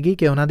ਕਰਵਾਈ ਸੀਗੀ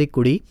ਕਿ ਉਹਨਾਂ ਦੀ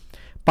ਕੁੜੀ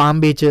ਪਾਮ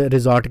ਬੀਚ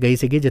ਰਿਜ਼ੋਰਟ ਗਈ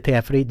ਸੀਗੀ ਜਿੱਥੇ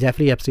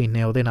ਜੈਫਰੀ ਐਪਸਟੀਨ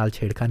ਨੇ ਉਹਦੇ ਨਾਲ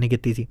ਛੇੜਖਾਨੀ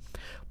ਕੀਤੀ ਸੀ।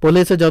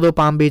 ਪੁਲਿਸ ਜਦੋਂ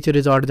ਪਾਮ ਬੀਚ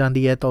ਰਿਜ਼ੋਰਟ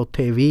ਜਾਂਦੀ ਹੈ ਤਾਂ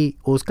ਉੱਥੇ ਵੀ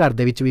ਉਸ ਘਰ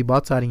ਦੇ ਵਿੱਚ ਵੀ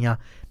ਬਹੁਤ ਸਾਰੀਆਂ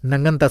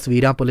ਨੰਗਨ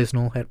ਤਸਵੀਰਾਂ ਪੁਲਿਸ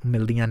ਨੂੰ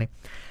ਮਿਲਦੀਆਂ ਨੇ।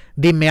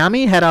 ਦੀ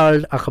ਮਿਆਮੀ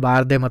ਹੈਰਾਲਡ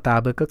ਅਖਬਾਰ ਦੇ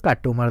ਮੁਤਾਬਕ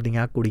ਘੱਟ ਉਮਰ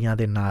ਦੀਆਂ ਕੁੜੀਆਂ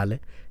ਦੇ ਨਾਲ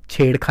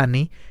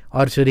ਛੇੜਖਾਨੀ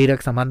ਔਰ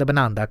ਸਰੀਰਕ ਸੰਬੰਧ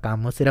ਬਣਾਉਣ ਦਾ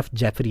ਕੰਮ ਸਿਰਫ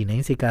ਜੈਫਰੀ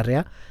ਨਹੀਂ ਸੀ ਕਰ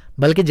ਰਿਹਾ,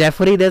 ਬਲਕਿ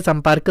ਜੈਫਰੀ ਦੇ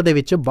ਸੰਪਰਕ ਦੇ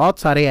ਵਿੱਚ ਬਹੁਤ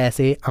ਸਾਰੇ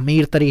ਐਸੇ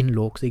ਅਮੀਰ ਤਰੀਨ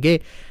ਲੋਕ ਸੀਗੇ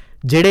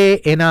ਜਿਹੜੇ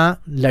ਇਹਨਾਂ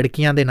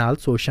ਲੜਕੀਆਂ ਦੇ ਨਾਲ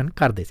ਸ਼ੋਸ਼ਣ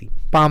ਕਰਦੇ ਸੀ।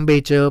 ਪਾਮ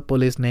ਬੀਚ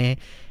ਪੁਲਿਸ ਨੇ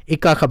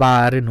ਇੱਕ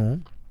ਅਖਬਾਰ ਨੂੰ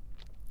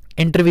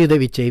ਇੰਟਰਵਿਊ ਦੇ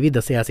ਵਿੱਚ ਇਹ ਵੀ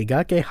ਦੱਸਿਆ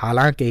ਸੀਗਾ ਕਿ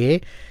ਹਾਲਾਂਕਿ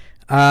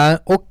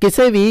ਉਹ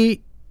ਕਿਸੇ ਵੀ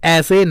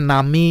ਐਸੇ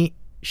ਨਾਮੀ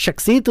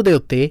ਸ਼ਖਸੀਅਤ ਦੇ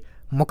ਉੱਤੇ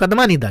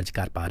ਮੁਕੱਦਮਾ ਨਹੀਂ ਦਰਜ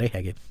ਕਰ ਪਾ ਰਹੇ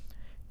ਹੈਗੇ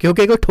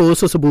ਕਿਉਂਕਿ ਕੋਈ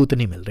ਠੋਸ ਸਬੂਤ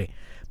ਨਹੀਂ ਮਿਲ ਰਹੇ,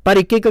 ਪਰ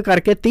ਇੱਕ ਇੱਕ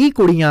ਕਰਕੇ 30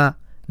 ਕੁੜੀਆਂ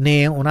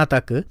ਨੇ ਉਹਨਾਂ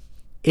ਤੱਕ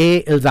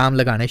ਇਹ ਇਲਜ਼ਾਮ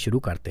ਲਗਾਉਣੇ ਸ਼ੁਰੂ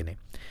ਕਰਤੇ ਨੇ।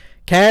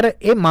 ਖੈਰ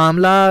ਇਹ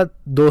ਮਾਮਲਾ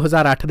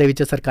 2008 ਦੇ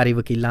ਵਿੱਚ ਸਰਕਾਰੀ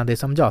ਵਕੀਲਾਂ ਦੇ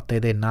ਸਮਝੌਤੇ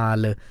ਦੇ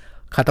ਨਾਲ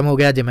ਖ਼ਤਮ ਹੋ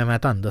ਗਿਆ। ਜਿਵੇਂ ਮੈਂ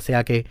ਤੁਹਾਨੂੰ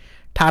ਦੱਸਿਆ ਕਿ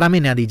 18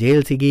 ਮਹੀਨਿਆਂ ਦੀ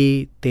ਜੇਲ੍ਹ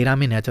ਸੀਗੀ, 13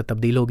 ਮਹੀਨਿਆਂ 'ਚ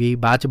ਤਬਦੀਲ ਹੋ ਗਈ,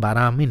 ਬਾਅਦ 'ਚ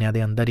 12 ਮਹੀਨਿਆਂ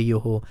ਦੇ ਅੰਦਰ ਹੀ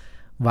ਉਹ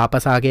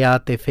ਵਾਪਸ ਆ ਗਿਆ।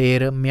 ਅਤੇ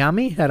ਫਿਰ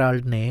ਮਿਆਮੀ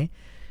ਹੈਰਾਲਡ ਨੇ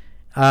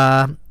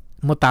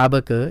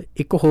ਮੁਤਾਬਕ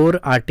ਇੱਕ ਹੋਰ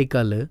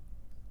ਆਰਟੀਕਲ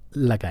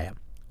ਲਗਾਇਆ।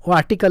 ਉਹ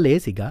ਆਰਟੀਕਲ ਇਹ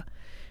ਸੀਗਾ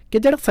ਕਿ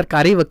ਜਿਹੜਾ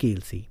ਸਰਕਾਰੀ ਵਕੀਲ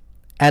ਸੀ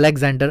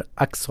ਅਲੈਗਜ਼ੈਂਡਰ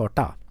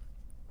ਅਕਸੋਟਾ,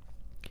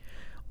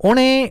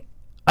 ਉਹਨੇ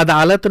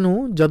ਅਦਾਲਤ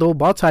ਨੂੰ ਜਦੋਂ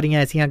ਬਹੁਤ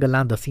ਸਾਰੀਆਂ ਐਸੀਆਂ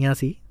ਗੱਲਾਂ ਦੱਸੀਆਂ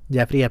ਸੀ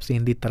ਜੈਫਰੀ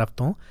ਐਪਸਟੀਨ ਦੀ ਤਰਫ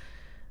ਤੋਂ,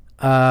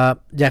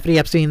 ਜੈਫਰੀ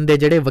ਐਪਸਟੀਨ ਦੇ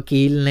ਜਿਹੜੇ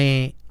ਵਕੀਲ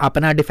ਨੇ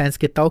ਆਪਣਾ ਡਿਫੈਂਸ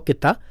ਕੀਤਾ ਉਹ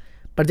ਕੀਤਾ,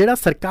 ਪਰ ਜਿਹੜਾ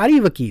ਸਰਕਾਰੀ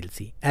ਵਕੀਲ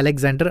ਸੀ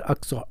ਅਲੈਗਜ਼ੈਂਡਰ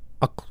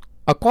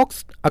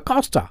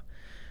ਅਕੋਸਟਾ,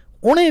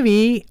 ਉਹਨੇ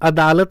ਵੀ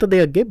ਅਦਾਲਤ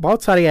ਦੇ ਅੱਗੇ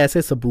ਬਹੁਤ ਸਾਰੇ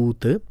ਐਸੇ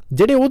ਸਬੂਤ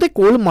ਜਿਹੜੇ ਉਹਦੇ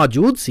ਕੋਲ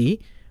ਮੌਜੂਦ ਸੀ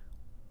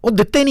ਉਹ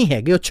ਦਿੱਤੇ ਨਹੀਂ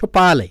ਹੈਗੇ, ਉਹ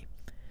ਛੁਪਾ ਲਏ।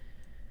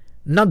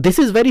 ਨਾ this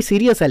is very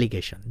serious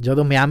allegation.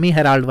 ਜਦੋਂ ਮਿਆਮੀ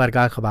ਹੈਰਾਲਡ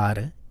ਵਰਗਾ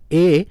ਅਖਬਾਰ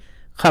ਇਹ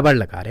ਖਬਰ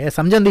ਲਗਾ ਰਿਹਾ,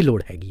 ਸਮਝਣ ਦੀ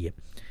ਲੋੜ ਹੈਗੀ ਹੈ।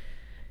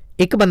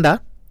 ਇੱਕ ਬੰਦਾ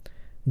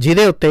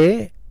ਜਿਹਦੇ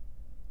ਉੱਤੇ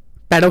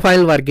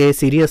ਪੈਡੋਫਾਈਲ ਵਰਗੇ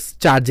ਸੀਰੀਅਸ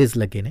ਚਾਰਜਿਸ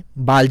ਲੱਗੇ ਨੇ,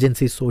 ਬਾਲ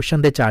ਜਿਨਸੀ ਸ਼ੋਸ਼ਣ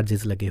ਦੇ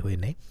ਚਾਰਜਿਸ ਲੱਗੇ ਹੋਏ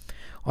ਨੇ,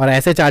 ਔਰ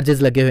ਐਸੇ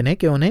ਚਾਰਜਿਸ ਲੱਗੇ ਹੋਏ ਨੇ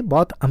ਕਿ ਉਹਨੇ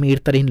ਬਹੁਤ ਅਮੀਰ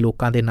ਤਰੀਨ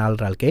ਲੋਕਾਂ ਦੇ ਨਾਲ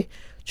ਰਲ ਕੇ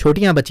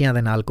ਛੋਟੀਆਂ ਬੱਚੀਆਂ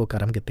ਦੇ ਨਾਲ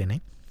ਕੁਕਰਮ ਕੀਤੇ ਨੇ।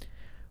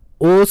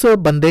 ਉਸ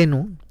ਬੰਦੇ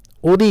ਨੂੰ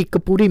ਉਹਦੀ ਇੱਕ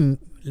ਪੂਰੀ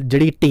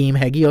ਜਿਹੜੀ ਟੀਮ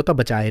ਹੈਗੀ ਉਹ ਤਾਂ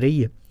ਬਚਾਏ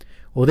ਰਹੀ ਹੈ।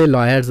 ਉਹਦੇ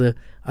ਲਾਇਰਸ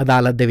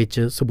ਅਦਾਲਤ ਦੇ ਵਿੱਚ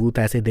ਸਬੂਤ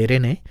ਐਸੇ ਦੇ ਰਹੇ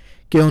ਨੇ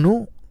ਕਿ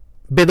ਉਹਨੂੰ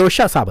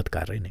ਬੇਦੋਸ਼ਾ ਸਾਬਤ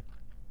ਕਰ ਰਹੇ ਨੇ।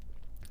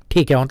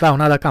 ਠੀਕ ਹੈ, ਹੁਣ ਤਾਂ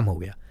ਉਹਨਾਂ ਦਾ ਕੰਮ ਹੋ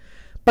ਗਿਆ।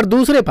 ਪਰ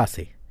ਦੂਸਰੇ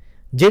ਪਾਸੇ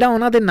ਜਿਹੜਾ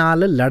ਉਹਨਾਂ ਦੇ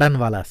ਨਾਲ ਲੜਨ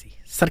ਵਾਲਾ ਸੀ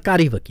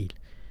ਸਰਕਾਰੀ ਵਕੀਲ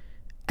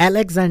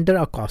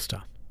ਅਲੈਗਜ਼ੈਂਡਰ ਅਕੋਸਟਾ,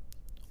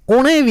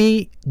 ਉਹਨੇ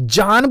ਵੀ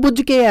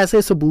ਜਾਣ-ਬੁੱਝ ਕੇ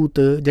ਐਸੇ ਸਬੂਤ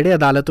ਜਿਹੜੇ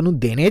ਅਦਾਲਤ ਨੂੰ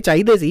ਦੇਣੇ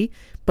ਚਾਹੀਦੇ ਸੀ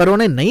ਪਰ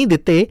ਉਹਨੇ ਨਹੀਂ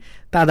ਦਿੱਤੇ,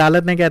 ਤਾਂ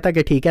ਅਦਾਲਤ ਨੇ ਕਹਿਤਾ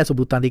ਕਿ ਠੀਕ ਹੈ,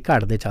 ਸਬੂਤਾਂ ਦੀ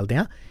ਘਾਟ ਦੇ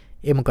ਚੱਲਦਿਆਂ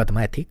ਇਹ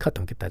ਮੁਕੱਦਮਾ ਇੱਥੇ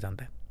ਖਤਮ ਕੀਤਾ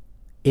ਜਾਂਦਾ ਹੈ।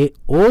 ਇਹ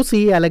ਉਹ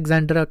ਸੀ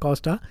ਅਲੈਗਜ਼ੈਂਡਰ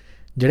ਅਕੋਸਟਾ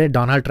ਜਿਹੜੇ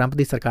ਡੋਨਾਲਡ ਟਰੰਪ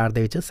ਦੀ ਸਰਕਾਰ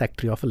ਦੇ ਵਿੱਚ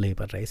ਸੈਕਟਰੀ ਆਫ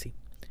ਲੇਬਰ ਰਹੇ ਸੀ।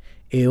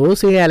 ਇਹ ਉਹ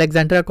ਸੀ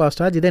ਅਲੈਗਜ਼ੈਂਡਰ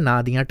ਅਕੋਸਟਾ ਜਿਹਦੇ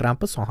ਨਾਂ ਦੀਆਂ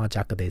ਟਰੰਪ ਸੌਹਾਂ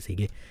ਚੱਕਦੇ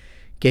ਸੀਗੇ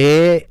ਕਿ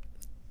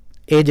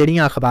ਇਹ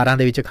ਜਿਹੜੀਆਂ ਅਖਬਾਰਾਂ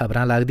ਦੇ ਵਿੱਚ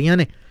ਖਬਰਾਂ ਲੱਗਦੀਆਂ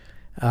ਨੇ,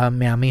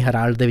 ਮਿਆਮੀ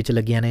ਹੈਰਾਲਡ ਦੇ ਵਿੱਚ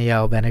ਲੱਗੀਆਂ ਨੇ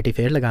ਜਾਂ ਵੈਨਿਟੀ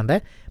ਫੇਅਰ ਲਗਾਉਂਦਾ,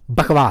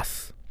 ਬਕਵਾਸ।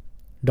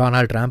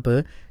 ਡੋਨਾਲਡ ਟਰੰਪ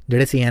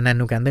ਜਿਹੜੇ CNN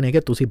ਨੂੰ ਕਹਿੰਦੇ ਨੇ ਕਿ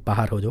ਤੁਸੀਂ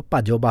ਬਾਹਰ ਹੋ ਜਾਓ,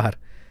 ਭੱਜੋ ਬਾਹਰ,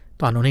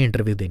 ਤੁਹਾਨੂੰ ਨਹੀਂ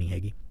ਇੰਟਰਵਿਊ ਦੇਣੀ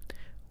ਹੈਗੀ।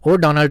 ਉਹ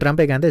ਡੋਨਾਲਡ ਟਰੰਪ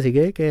ਇਹ ਕਹਿੰਦੇ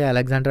ਸੀਗੇ ਕਿ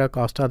ਅਲੈਗਜ਼ੈਂਡਰ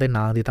ਅਕੋਸਟਾ ਦੇ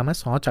ਨਾਂ ਦੀ ਤਾਂ ਮੈਂ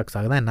ਸਹੁੰ ਚੱਕ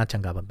ਸਕਦਾ, ਇੰਨਾ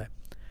ਚੰਗਾ ਬੰਦਾ।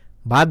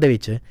 ਬਾਅਦ ਦੇ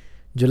ਵਿੱਚ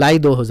ਜੁਲਾਈ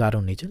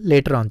 2019 'ਚ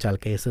ਲੇਟਰ ਔਨ ਚੱਲ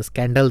ਕੇ ਇਸ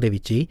ਸਕੈਂਡਲ ਦੇ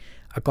ਵਿੱਚ ਹੀ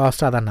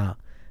ਅਕੋਸਟਾ ਦਾ ਨਾਂ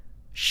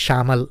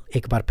ਸ਼ਾਮਲ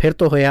ਇੱਕ ਵਾਰ ਫਿਰ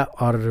ਤੋਂ ਹੋਇਆ,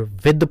 ਔਰ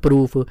ਵਿਦ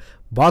ਪ੍ਰੂਫ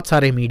ਬਹੁਤ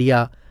ਸਾਰੇ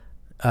ਮੀਡੀਆ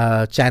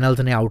ਚੈਨਲਸ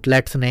ਨੇ,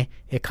 ਆਊਟਲੈਟਸ ਨੇ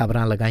ਇਹ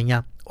ਖਬਰਾਂ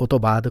ਲਗਾਈਆਂ। ਉਹ ਤੋਂ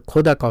ਬਾਅਦ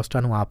ਖੁਦ ਅਕੋਸਟਾ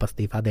ਨੂੰ ਆਪ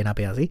ਅਸਤੀਫਾ ਦੇਣਾ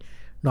ਪਿਆ ਸੀ।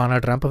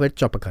 ਡੋਨਾਲਡ ਟਰੰਪ ਫਿਰ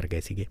ਚੁੱਪ ਕਰ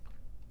ਗਏ ਸੀਗੇ।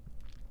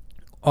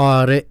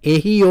 ਔਰ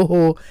ਇਹੀ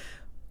ਉਹ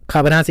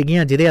ਖਬਰਾਂ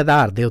ਸੀਗੀਆਂ ਜਿਹਦੇ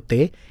ਆਧਾਰ ਦੇ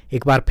ਉੱਤੇ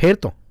ਇੱਕ ਵਾਰ ਫਿਰ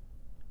ਤੋਂ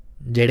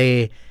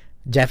ਜਿਹੜੇ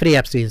ਜੈਫਰੀ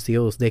ਐਪਸਟੀਨ ਸੀ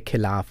ਉਸ ਦੇ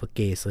ਖਿਲਾਫ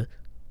ਕੇਸ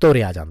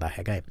ਤੋਰਿਆ ਜਾਂਦਾ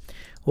ਹੈਗਾ ਹੈ।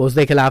 ਉਸ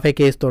ਦੇ ਖਿਲਾਫ ਇਹ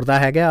ਕੇਸ ਤੁਰਦਾ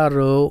ਹੈਗਾ ਔਰ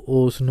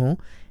ਉਸ ਨੂੰ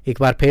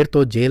ਇੱਕ ਵਾਰ ਫਿਰ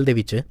ਤੋਂ ਜੇਲ੍ਹ ਦੇ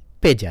ਵਿੱਚ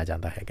ਭੇਜਿਆ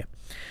ਜਾਂਦਾ ਹੈਗਾ।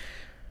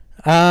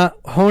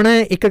 ਹੁਣ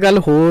ਇੱਕ ਗੱਲ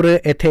ਹੋਰ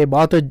ਇੱਥੇ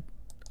ਬਹੁਤ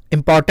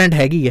ਇੰਪੋਰਟੈਂਟ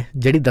ਹੈਗੀ ਹੈ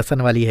ਜਿਹੜੀ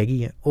ਦੱਸਣ ਵਾਲੀ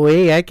ਹੈਗੀ ਹੈ, ਉਹ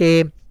ਇਹ ਹੈ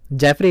ਕਿ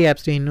ਜੈਫਰੀ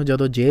ਐਪਸਟੀਨ ਨੂੰ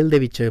ਜਦੋਂ ਜੇਲ੍ਹ ਦੇ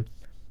ਵਿੱਚ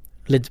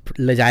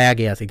ਲਿਜਾਇਆ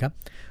ਗਿਆ ਸੀਗਾ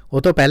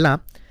ਉਹ ਤੋਂ ਪਹਿਲਾਂ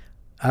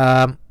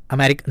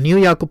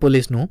ਨਿਊਯਾਰਕ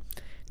ਪੁਲਿਸ ਨੂੰ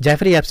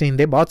ਜੈਫਰੀ ਐਪਸਟੀਨ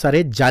ਦੇ ਬਹੁਤ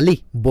ਸਾਰੇ ਜਾਲੀ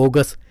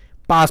ਬੋਗਸ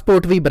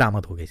ਪਾਸਪੋਰਟ ਵੀ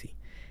ਬਰਾਮਦ ਹੋ ਗਏ ਸੀ।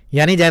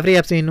 ਯਾਨੀ ਜੈਫਰੀ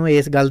ਐਪਸਟੀਨ ਨੂੰ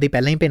ਇਸ ਗੱਲ ਦੀ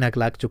ਪਹਿਲਾਂ ਹੀ ਭਿਣਕ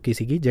ਲੱਗ ਚੁੱਕੀ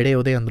ਸੀਗੀ ਜਿਹੜੇ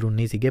ਉਹਦੇ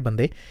ਅੰਦਰੂਨੀ ਸੀਗੇ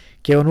ਬੰਦੇ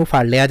ਕਿ ਉਹਨੂੰ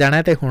ਫੜ ਲਿਆ ਜਾਣਾ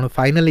ਅਤੇ ਹੁਣ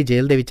ਫਾਈਨਲੀ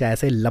ਜੇਲ੍ਹ ਦੇ ਵਿੱਚ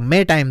ਐਸੇ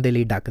ਲੰਮੇ ਟਾਈਮ ਦੇ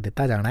ਲਈ ਡੱਕ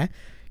ਦਿੱਤਾ ਜਾਣਾ ਹੈ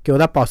ਕਿ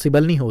ਉਹਦਾ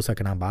ਪੋਸੀਬਲ ਨਹੀਂ ਹੋ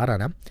ਸਕਣਾ ਬਾਹਰ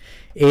ਆਉਣਾ।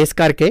 ਇਸ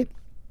ਕਰਕੇ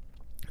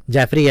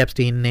ਜੈਫਰੀ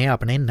ਐਪਸਟੀਨ ਨੇ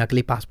ਆਪਣੇ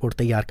ਨਕਲੀ ਪਾਸਪੋਰਟ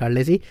ਤਿਆਰ ਕਰ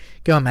ਲਏ ਸੀ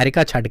ਕਿ ਉਹ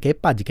ਅਮਰੀਕਾ ਛੱਡ ਕੇ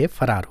ਭੱਜ ਕੇ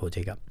ਫਰਾਰ ਹੋ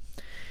ਜਾਏਗਾ।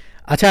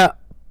 ਅੱਛਾ,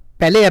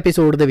 ਪਹਿਲੇ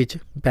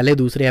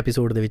ਦੂਸਰੇ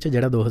ਐਪੀਸੋਡ ਦੇ ਵਿੱਚ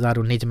ਜਿਹੜਾ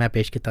 2019 'ਚ ਮੈਂ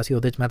ਪੇਸ਼ ਕੀਤਾ ਸੀ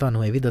ਉਹਦੇ 'ਚ ਮੈਂ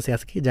ਤੁਹਾਨੂੰ ਇਹ ਵੀ ਦੱਸਿਆ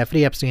ਸੀ ਕਿ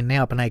ਜੈਫਰੀ ਐਪਸਟੀਨ ਨੇ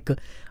ਆਪਣਾ ਇੱਕ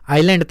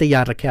ਆਈਲੈਂਡ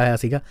ਤਿਆਰ ਰੱਖਿਆ ਹੋਇਆ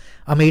ਸੀਗਾ।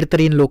 ਅਮੀਰ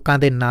ਤਰੀਨ ਲੋਕਾਂ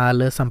ਦੇ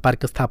ਨਾਲ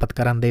ਸੰਪਰਕ ਸਥਾਪਿਤ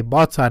ਕਰਨ ਦੇ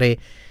ਬਹੁਤ ਸਾਰੇ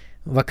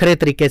ਵੱਖਰੇ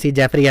ਤਰੀਕੇ ਸੀ।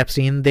 ਜੈਫਰੀ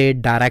ਐਪਸਟੀਨ ਦੇ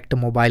ਡਾਇਰੈਕਟ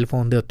ਮੋਬਾਈਲ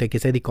ਫੋਨ ਦੇ ਉੱਤੇ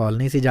ਕਿਸੇ ਦੀ ਕਾਲ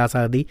ਨਹੀਂ ਸੀ ਜਾ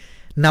ਸਕਦੀ,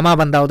 ਨਵਾਂ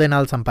ਬੰਦਾ ਉਹਦੇ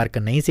ਨਾਲ ਸੰਪਰਕ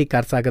ਨਹੀਂ ਸੀ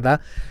ਕਰ ਸਕਦਾ,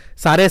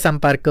 ਸਾਰੇ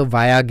ਸੰਪਰਕ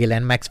ਵਾਇਆ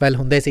ਗਿਲੈਨ ਮੈਕਸਵੈਲ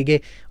ਹੁੰਦੇ ਸੀਗੇ।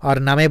 ਔਰ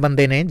ਨਵੇਂ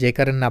ਬੰਦੇ ਨੇ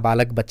ਜੇਕਰ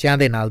ਨਾਬਾਲਗ ਬੱਚਿਆਂ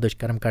ਦੇ ਨਾਲ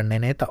ਦੁਸ਼ਕਰਮ ਕਰਨੇ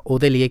ਨੇ ਤਾਂ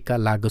ਉਹਦੇ ਲਈ ਇੱਕ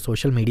ਅਲੱਗ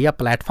ਸੋਸ਼ਲ ਮੀਡੀਆ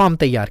ਪਲੇਟਫਾਰਮ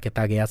ਤਿਆਰ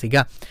ਕੀਤਾ ਗਿਆ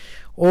ਸੀਗਾ।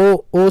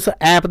 ਉਹ ਉਸ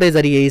ਐਪ ਦੇ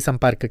ਜ਼ਰੀਏ ਹੀ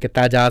ਸੰਪਰਕ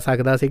ਕੀਤਾ ਜਾ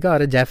ਸਕਦਾ ਸੀਗਾ।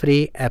 ਔਰ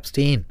ਜੈਫਰੀ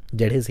ਐਪਸਟੀਨ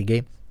ਜਿਹੜੇ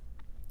ਸੀਗੇ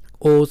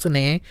ਉਸ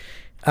ਨੇ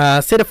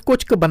ਸਿਰਫ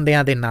ਕੁਝ ਕੁ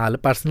ਬੰਦਿਆਂ ਦੇ ਨਾਲ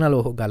ਪਰਸਨਲ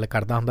ਉਹ ਗੱਲ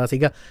ਕਰਦਾ ਹੁੰਦਾ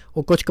ਸੀਗਾ।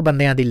 ਉਹ ਕੁਝ ਕੁ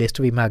ਬੰਦਿਆਂ ਦੀ ਲਿਸਟ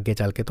ਵੀ ਮੈਂ ਅੱਗੇ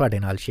ਚੱਲ ਕੇ ਤੁਹਾਡੇ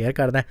ਨਾਲ ਸ਼ੇਅਰ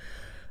ਕਰਦਾ,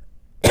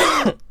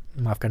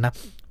 ਮਾਫ ਕਰਨਾ।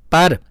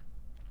 ਪਰ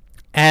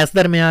ਇਸ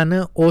ਦਰਮਿਆਨ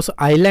ਉਸ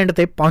ਆਈਲੈਂਡ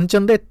 'ਤੇ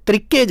ਪਹੁੰਚਣ ਦੇ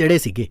ਤਰੀਕੇ ਜਿਹੜੇ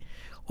ਸੀਗੇ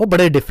ਉਹ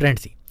ਬੜੇ ਡਿਫਰੈਂਟ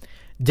ਸੀ।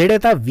 ਜਿਹੜੇ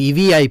ਤਾਂ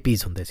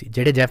VVIPs ਹੁੰਦੇ ਸੀ,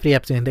 ਜਿਹੜੇ ਜੈਫਰੀ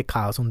ਐਪਸਟੀਨ ਦੇ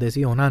ਖਾਸ ਹੁੰਦੇ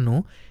ਸੀ, ਉਹਨਾਂ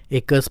ਨੂੰ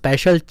ਇੱਕ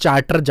ਸਪੈਸ਼ਲ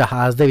ਚਾਰਟਰ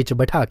ਜਹਾਜ਼ ਦੇ ਵਿੱਚ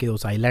ਬਿਠਾ ਕੇ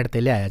ਉਸ ਆਈਲੈਂਡ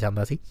 'ਤੇ ਲਿਆਇਆ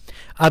ਜਾਂਦਾ ਸੀ।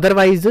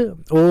 ਅਦਰਵਾਈਜ਼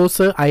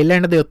ਉਸ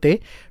ਆਈਲੈਂਡ ਦੇ ਉੱਤੇ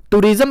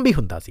ਟੂਰਿਜ਼ਮ ਵੀ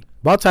ਹੁੰਦਾ ਸੀ,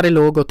 ਬਹੁਤ ਸਾਰੇ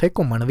ਲੋਕ ਉੱਥੇ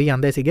ਘੁੰਮਣ ਵੀ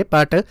ਆਉਂਦੇ ਸੀਗੇ,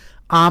 ਬਟ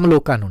ਆਮ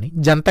ਲੋਕਾਂ ਨੂੰ ਨਹੀਂ,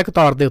 ਜਨਤਕ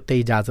ਤੌਰ ਦੇ ਉੱਤੇ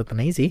ਇਜਾਜ਼ਤ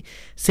ਨਹੀਂ ਸੀ,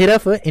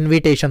 ਸਿਰਫ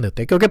ਇਨਵੀਟੇਸ਼ਨ ਦੇ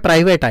ਉੱਤੇ, ਕਿਉਂਕਿ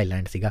ਪ੍ਰਾਈਵੇਟ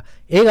ਆਈਲੈਂਡ ਸੀਗਾ।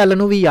 ਇਹ ਗੱਲ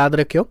ਨੂੰ ਵੀ ਯਾਦ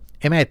ਰੱਖਿਓ,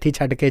 ਇਹ ਮੈਂ ਇੱਥੇ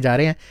ਛੱਡ ਕੇ ਜਾ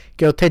ਰਿਹਾ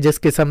ਕਿ ਉੱਥੇ ਜਿਸ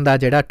ਕਿਸਮ ਦਾ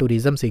ਜਿਹੜਾ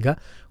ਟੂਰਿਜ਼ਮ ਸੀਗਾ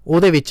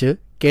ਉਹਦੇ ਵਿੱਚ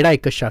ਕਿਹੜਾ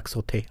ਇੱਕ ਸ਼ਖਸ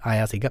ਉੱਥੇ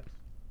ਆਇਆ ਸੀਗਾ।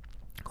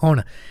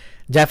 ਹੁਣ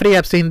ਜੈਫਰੀ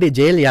ਐਪਸਟੀਨ ਦੀ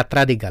ਜੇਲ੍ਹ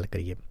ਯਾਤਰਾ ਦੀ ਗੱਲ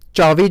ਕਰੀਏ।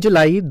 24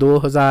 ਜੁਲਾਈ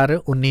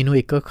 2019 ਨੂੰ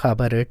ਇੱਕ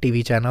ਖਬਰ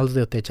TV ਚੈਨਲਸ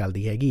ਦੇ ਉੱਤੇ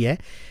ਚੱਲਦੀ ਹੈਗੀ ਹੈ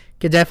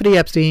ਕਿ ਜੈਫਰੀ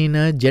ਐਪਸਟੀਨ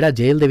ਜਿਹੜਾ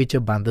ਜੇਲ੍ਹ ਦੇ ਵਿੱਚ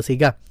ਬੰਦ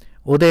ਸੀਗਾ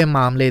ਉਹਦੇ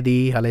ਮਾਮਲੇ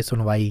ਦੀ ਹਾਲੇ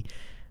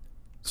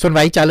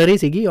ਸੁਣਵਾਈ ਚੱਲ ਰਹੀ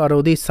ਸੀਗੀ ਔਰ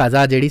ਉਹਦੀ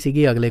ਸਜ਼ਾ ਜਿਹੜੀ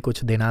ਸੀਗੀ ਅਗਲੇ ਕੁਝ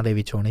ਦਿਨਾਂ ਦੇ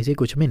ਵਿੱਚ ਹੋਣੀ ਸੀ,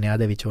 ਕੁਝ ਮਹੀਨਿਆਂ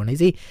ਦੇ ਵਿੱਚ ਹੋਣੀ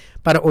ਸੀ।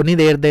 ਪਰ ਉਨੀ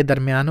ਦੇਰ ਦੇ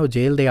ਦਰਮਿਆਨ ਉਹ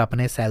ਜੇਲ੍ਹ ਦੇ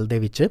ਆਪਣੇ ਸੈੱਲ ਦੇ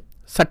ਵਿੱਚ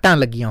ਸੱਟਾਂ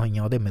ਲੱਗੀਆਂ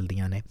ਹੋਈਆਂ ਉਹਦੇ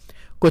ਮਿਲਦੀਆਂ ਨੇ।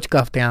 ਕੁਝ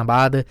ਹਫ਼ਤਿਆਂ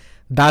ਬਾਅਦ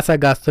 10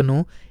 ਅਗਸਤ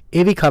ਨੂੰ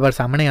ਇਹ ਵੀ ਖਬਰ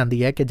ਸਾਹਮਣੇ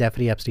ਆਉਂਦੀ ਹੈ ਕਿ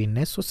ਜੈਫਰੀ ਐਪਸਟੀਨ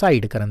ਨੇ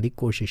ਸੁਸਾਈਡ ਕਰਨ ਦੀ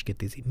ਕੋਸ਼ਿਸ਼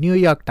ਕੀਤੀ ਸੀ।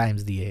 ਨਿਊਯਾਰਕ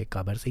ਟਾਈਮਸ ਦੀ ਇਹ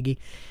ਖਬਰ ਸੀਗੀ।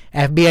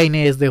 FBI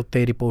ਨੇ ਇਸ ਦੇ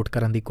ਉੱਤੇ ਰਿਪੋਰਟ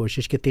ਕਰਨ ਦੀ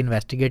ਕੋਸ਼ਿਸ਼ ਕੀਤੀ,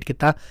 ਇਨਵੈਸਟੀਗੇਟ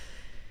ਕੀਤਾ।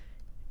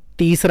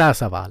 ਤੀਸਰਾ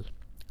ਸਵਾਲ,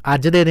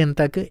 ਅੱਜ ਦੇ ਦਿਨ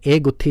ਤੱਕ ਇਹ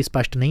ਗੁੱਥੀ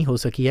ਸਪਸ਼ਟ ਨਹੀਂ ਹੋ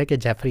ਸਕੀ ਹੈ ਕਿ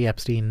ਜੈਫਰੀ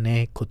ਐਪਸਟੀਨ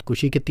ਨੇ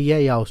ਖੁਦਕੁਸ਼ੀ ਕੀਤੀ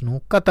ਹੈ ਜਾਂ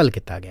ਉਸਨੂੰ ਕਤਲ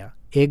ਕੀਤਾ ਗਿਆ।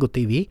 ਇਹ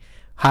ਗੁੱਥੀ ਵੀ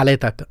ਹਾਲੇ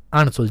ਤੱਕ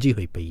ਅਣਸੁਲਝੀ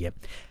ਹੋਈ ਪਈ ਹੈ।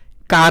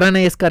 ਕਾਰਨ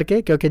ਇਸ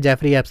ਕਰਕੇ ਕਿਉਂਕਿ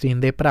ਜੈਫਰੀ ਐਪਸਟੀਨ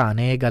ਦੇ ਭਰਾ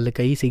ਨੇ ਇਹ ਗੱਲ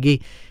ਕਹੀ ਸੀਗੀ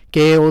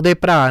ਕਿ ਉਹਦੇ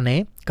ਭਰਾ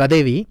ਨੇ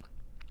ਕਦੇ ਵੀ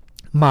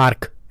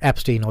ਮਾਰਕ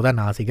ਐਪਸਟੀਨ ਉਹਦਾ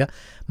ਨਾਂ ਸੀਗਾ,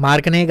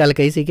 ਮਾਰਕ ਨੇ ਇਹ ਗੱਲ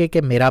ਕਹੀ ਸੀ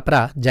ਕਿ ਮੇਰਾ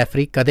ਭਰਾ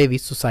ਜੈਫਰੀ ਕਦੇ ਵੀ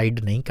ਸੁਸਾਈਡ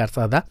ਨਹੀਂ ਕਰ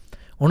ਸਕਦਾ,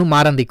 ਉਹਨੂੰ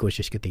ਮਾਰਨ ਦੀ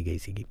ਕੋਸ਼ਿਸ਼ ਕੀਤੀ ਗਈ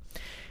ਸੀਗੀ।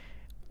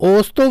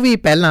 ਉਸ ਤੋਂ ਵੀ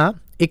ਪਹਿਲਾਂ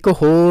ਇੱਕ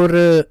ਹੋਰ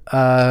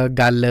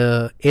ਗੱਲ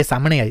ਇਹ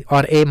ਸਾਹਮਣੇ ਆਈ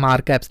ਔਰ ਇਹ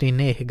ਮਾਰਕ ਐਪਸਟੀਨ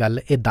ਨੇ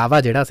ਇਹ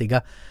ਦਾਅਵਾ ਜਿਹੜਾ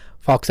ਸੀਗਾ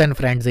ਫੌਕਸ ਐਂਡ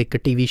ਫਰੈਂਡਸ ਇੱਕ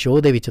TV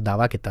ਸ਼ੋਅ ਦੇ ਵਿੱਚ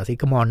ਦਾਅਵਾ ਕੀਤਾ ਸੀ,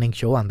 ਇੱਕ ਮਾਰਨਿੰਗ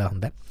ਸ਼ੋਅ ਆਉਂਦਾ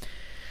ਹੁੰਦਾ।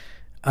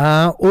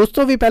 ਉਸ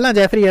ਤੋਂ ਵੀ ਪਹਿਲਾਂ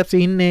ਜੈਫਰੀ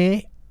ਐਪਸਟੀਨ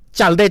ਨੇ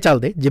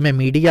ਚੱਲਦੇ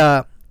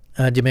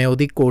ਜਿਵੇਂ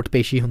ਉਹਦੀ ਕੋਰਟ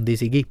ਪੇਸ਼ੀ ਹੁੰਦੀ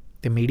ਸੀਗੀ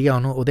ਅਤੇ ਮੀਡੀਆ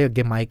ਉਹਦੇ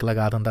ਅੱਗੇ ਮਾਈਕ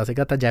ਲਗਾ ਦਿੰਦਾ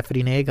ਸੀਗਾ ਤਾਂ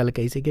ਜੈਫਰੀ ਨੇ ਇਹ ਗੱਲ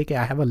ਕਹੀ ਸੀਗੀ ਕਿ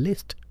ਆਈ ਹੈਵ ਅ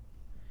ਲਿਸਟ।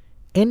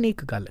 ਇੰਨੀ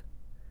ਇੱਕ ਗੱਲ,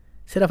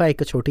 ਸਿਰਫ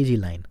ਇੱਕ ਛੋਟੀ ਜਿਹੀ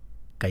ਲਾਈਨ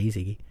ਕਹੀ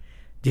ਸੀਗੀ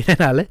ਜਿਹਦੇ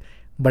ਨਾਲ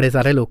ਬੜੇ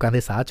ਸਾਰੇ ਲੋਕਾਂ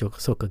ਦੇ ਸਾਹ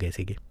ਸੁੱਕ ਗਏ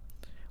ਸੀਗੇ।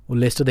 ਉਹ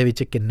ਲਿਸਟ ਦੇ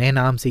ਵਿੱਚ ਕਿੰਨੇ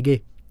ਨਾਮ ਸੀਗੇ,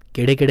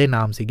 ਕਿਹੜੇ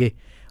ਨਾਮ ਸੀਗੇ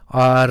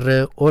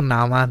ਔਰ ਉਹ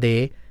ਨਾਵਾਂ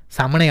ਦੇ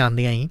ਸਾਹਮਣੇ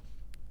ਆਉਂਦਿਆਂ ਹੀ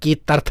ਕੀ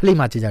ਤਰਥਲੀ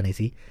ਮੱਚ ਜਾਣੀ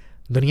ਸੀ,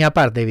 ਦੁਨੀਆ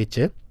ਭਰ ਦੇ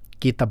ਵਿੱਚ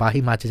ਕੀ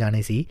ਤਬਾਹੀ ਮੱਚ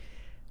ਜਾਣੀ ਸੀ,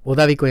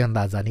 ਉਹਦਾ ਵੀ ਕੋਈ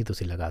ਅੰਦਾਜ਼ਾ ਨਹੀਂ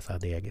ਤੁਸੀਂ ਲਗਾ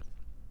ਸਕਦੇ ਹੈਗੇ।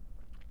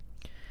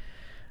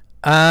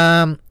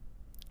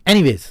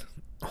 ਐਨੀਵੇਜ਼,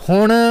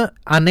 ਹੁਣ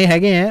ਆਨੇ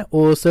ਹੈਗੇ ਆ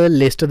ਉਸ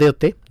ਲਿਸਟ ਦੇ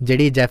ਉੱਤੇ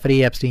ਜਿਹੜੀ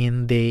ਜੈਫਰੀ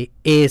ਐਪਸਟੀਨ ਦੇ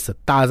ਇਸ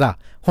ਤਾਜ਼ਾ,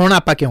 ਹੁਣ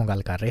ਆਪਾਂ ਕਿਉਂ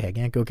ਗੱਲ ਕਰ ਰਹੇ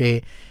ਹੈਗੇ ਆ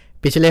ਕਿਉਂਕਿ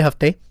ਪਿਛਲੇ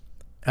ਹਫ਼ਤੇ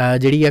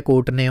ਜਿਹੜੀ ਹੈ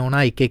ਕੋਰਟ ਨੇ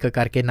ਉਹਨਾਂ ਇੱਕ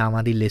ਕਰਕੇ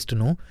ਨਾਵਾਂ ਦੀ ਲਿਸਟ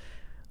ਨੂੰ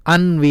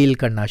ਰਿਵੀਲ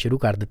ਕਰਨਾ ਸ਼ੁਰੂ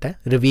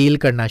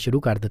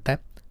ਕਰ ਦਿੱਤਾ,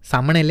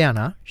 ਸਾਹਮਣੇ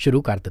ਲਿਆਉਣਾ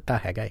ਸ਼ੁਰੂ ਕਰ ਦਿੱਤਾ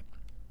ਹੈਗਾ।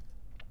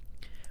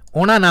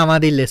 ਉਹਨਾਂ ਨਾਵਾਂ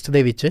ਦੀ ਲਿਸਟ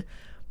ਦੇ ਵਿੱਚ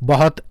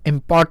ਬਹੁਤ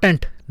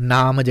ਇੰਪੋਰਟੈਂਟ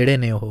ਨਾਮ ਜਿਹੜੇ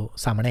ਨੇ ਉਹ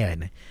ਸਾਹਮਣੇ ਆਏ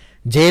ਨੇ।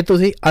 ਜੇ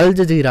ਤੁਸੀਂ ਅਲ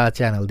ਜਜ਼ੀਰਾ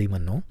ਚੈਨਲ ਦੀ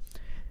ਮੰਨੋ,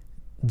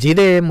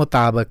 ਜਿਹਦੇ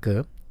ਮੁਤਾਬਕ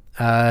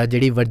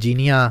ਜਿਹੜੀ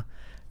ਵਰਜੀਨੀਆ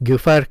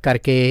ਗਿਊਫਰ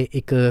ਕਰਕੇ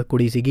ਇੱਕ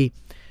ਕੁੜੀ ਸੀਗੀ,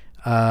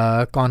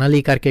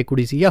 ਕੌਨਲੀ ਕਰਕੇ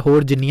ਕੁੜੀ ਸੀ, ਜਾਂ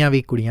ਹੋਰ ਜਿੰਨੀਆਂ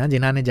ਵੀ ਕੁੜੀਆਂ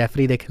ਜਿਨ੍ਹਾਂ ਨੇ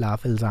ਜੈਫਰੀ ਦੇ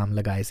ਖਿਲਾਫ ਇਲਜ਼ਾਮ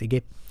ਲਗਾਏ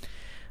ਸੀਗੇ,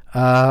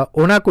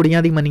 ਉਹਨਾਂ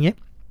ਕੁੜੀਆਂ ਦੀ ਮੰਨੀਏ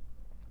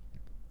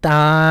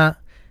ਤਾਂ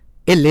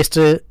ਇਹ ਲਿਸਟ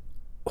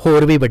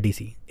ਹੋਰ ਵੀ ਵੱਡੀ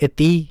ਸੀ। ਇਹ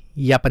 30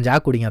 ਜਾਂ 50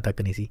 ਕੁੜੀਆਂ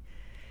ਤੱਕ ਨਹੀਂ ਸੀ।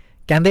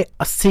 ਕਹਿੰਦੇ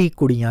 80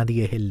 ਕੁੜੀਆਂ ਦੀ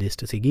ਇਹ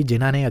ਲਿਸਟ ਸੀਗੀ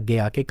ਜਿਨ੍ਹਾਂ ਨੇ ਅੱਗੇ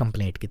ਆ ਕੇ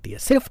ਕੰਪਲੇਂਟ ਕੀਤੀ ਹੈ।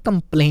 ਸਿਰਫ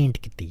ਕੰਪਲੇਂਟ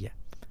ਕੀਤੀ ਹੈ।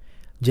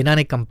 ਜਿਨ੍ਹਾਂ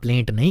ਨੇ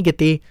ਕੰਪਲੇਂਟ ਨਹੀਂ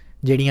ਕੀਤੀ,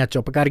 ਜਿਹੜੀਆਂ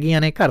ਚੁੱਪ ਕਰ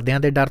ਗਈਆਂ ਨੇ ਘਰਦਿਆਂ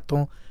ਦੇ ਡਰ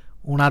ਤੋਂ,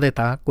 ਉਹਨਾਂ ਦੇ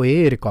ਤਾਂ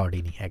ਕੋਈ ਰਿਕਾਰਡ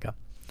ਹੀ ਨਹੀਂ ਹੈਗਾ।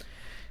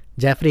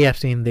 ਜੈਫਰੀ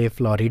ਐਪਸਟੀਨ ਦੇ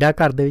ਫਲੋਰੀਡਾ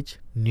ਘਰ ਦੇ ਵਿੱਚ,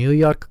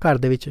 ਨਿਊਯਾਰਕ ਘਰ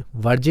ਦੇ ਵਿੱਚ,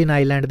 ਵਰਜਿਨ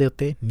ਆਈਲੈਂਡ ਦੇ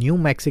ਉੱਤੇ, ਨਿਊ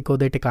ਮੈਕਸੀਕੋ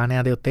ਦੇ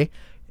ਟਿਕਾਣਿਆਂ ਦੇ ਉੱਤੇ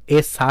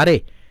ਇਹ ਸਾਰੇ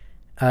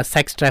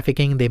ਸੈਕਸ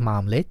ਟ੍ਰੈਫਿਕਿੰਗ ਦੇ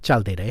ਮਾਮਲੇ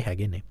ਚੱਲਦੇ ਰਹੇ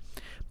ਹੈਗੇ ਨੇ।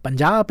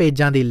 50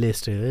 ਪੇਜਾਂ ਦੀ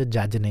ਲਿਸਟ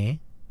ਜੱਜ ਨੇ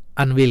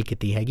ਅਨਵੀਲ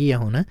ਕੀਤੀ ਹੈਗੀ ਆ।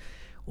 ਹੁਣ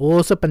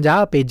ਉਸ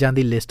 50 ਪੇਜਾਂ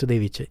ਦੀ ਲਿਸਟ ਦੇ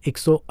ਵਿੱਚ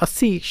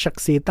 180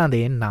 ਸ਼ਖਸੀਅਤਾਂ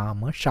ਦੇ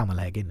ਨਾਮ ਸ਼ਾਮਲ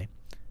ਹੈਗੇ ਨੇ।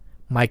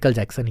 Michael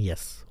Jackson, yes,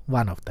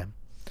 one of them.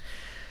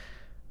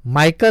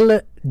 Michael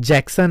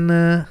Jackson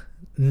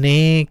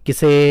ਨੇ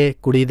ਕਿਸੇ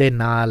ਕੁੜੀ ਦੇ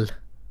ਨਾਲ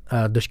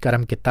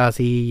ਦੁਸ਼ਕਰਮ ਕੀਤਾ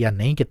ਸੀ ਜਾਂ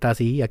ਨਹੀਂ ਕੀਤਾ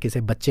ਸੀ, ਜਾਂ ਕਿਸੇ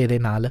ਬੱਚੇ ਦੇ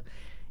ਨਾਲ,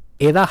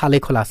 ਇਹਦਾ ਹਾਲੇ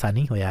ਖੁਲਾਸਾ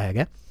ਨਹੀਂ ਹੋਇਆ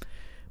ਹੈਗਾ।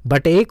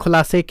 ਬਟ ਇਹ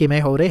ਖੁਲਾਸੇ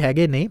ਕਿਵੇਂ ਹੋ ਰਹੇ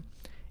ਹੈਗੇ ਨੇ,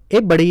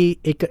 ਇਹ ਬੜੀ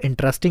ਇੱਕ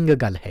ਇੰਟਰਸਟਿੰਗ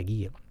ਗੱਲ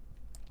ਹੈਗੀ ਹੈ।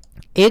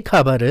 ਇਹ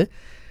ਖਬਰ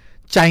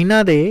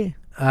ਚਾਈਨਾ ਦੇ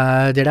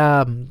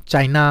ਜਿਹੜਾ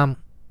ਚਾਈਨਾ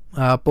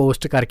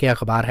ਪੋਸਟ ਕਰਕੇ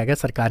ਅਖਬਾਰ ਹੈਗਾ,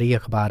 ਸਰਕਾਰੀ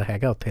ਅਖਬਾਰ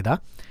ਹੈਗਾ ਉੱਥੇ ਦਾ,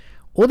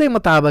 ਉਹਦੇ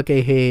ਮੁਤਾਬਕ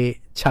ਇਹ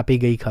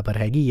ਛਾਪੀ ਗਈ ਖਬਰ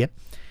ਹੈਗੀ ਹੈ।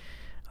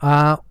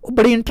 ਉਹ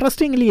ਬੜੀ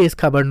ਇੰਟਰਸਟਿੰਗਲੀ ਇਸ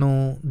ਖਬਰ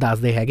ਨੂੰ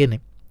ਦੱਸਦੇ ਹੈਗੇ ਨੇ,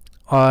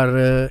 ਔਰ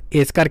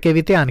ਇਸ ਕਰਕੇ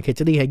ਵੀ ਧਿਆਨ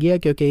ਖਿੱਚਦੀ ਹੈਗੀ ਆ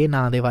ਕਿਉਂਕਿ ਇਹ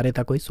ਨਾਂ ਦੇ ਬਾਰੇ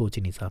ਤਾਂ ਕੋਈ ਸੋਚ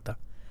ਹੀ ਨਹੀਂ ਸਕਦਾ।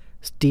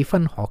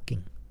 Stephen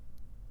Hawking,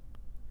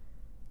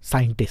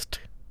 scientist.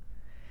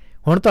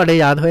 ਹੁਣ ਤੁਹਾਡੇ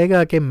ਯਾਦ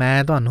ਹੋਏਗਾ ਕਿ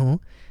ਮੈਂ ਤੁਹਾਨੂੰ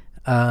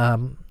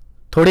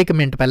ਥੋੜ੍ਹੇ ਕੁ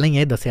ਮਿੰਟ ਪਹਿਲਾਂ ਹੀ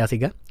ਇਹ ਦੱਸਿਆ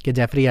ਸੀਗਾ ਕਿ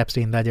ਜੈਫਰੀ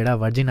ਐਪਸਟੀਨ ਦਾ ਜਿਹੜਾ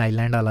ਵਰਜਿਨ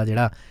ਆਈਲੈਂਡ ਵਾਲਾ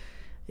ਜਿਹੜਾ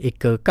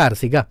ਇੱਕ ਘਰ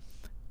ਸੀਗਾ,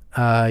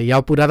 ਜਾਂ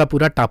ਉਹ ਪੂਰਾ ਦਾ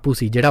ਪੂਰਾ ਟਾਪੂ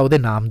ਸੀ ਜਿਹੜਾ ਉਹਦੇ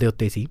ਨਾਮ ਦੇ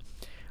ਉੱਤੇ ਸੀ,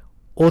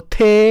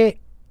 ਉੱਥੇ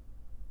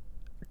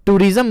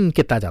ਟੂਰਿਜ਼ਮ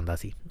ਕੀਤਾ ਜਾਂਦਾ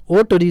ਸੀ।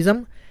 ਉਹ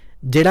ਟੂਰਿਜ਼ਮ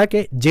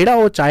ਜਿਹੜਾ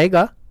ਉਹ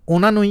ਚਾਹੇਗਾ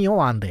ਉਹਨਾਂ ਨੂੰ ਹੀ ਉਹ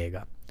ਆਉਣ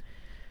ਦੇਗਾ।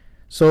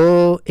 ਸੋ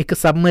ਇੱਕ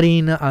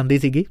ਸਬਮਰੀਨ ਆਉਂਦੀ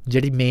ਸੀਗੀ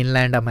ਜਿਹੜੀ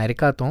ਮੇਨਲੈਂਡ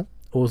ਅਮਰੀਕਾ ਤੋਂ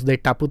ਉਸ ਦੇ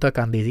ਟਾਪੂ ਤੱਕ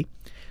ਆਉਂਦੀ ਸੀ।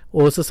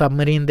 ਉਸ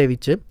ਸਬਮਰੀਨ ਦੇ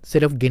ਵਿੱਚ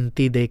ਸਿਰਫ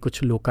ਗਿਣਤੀ ਦੇ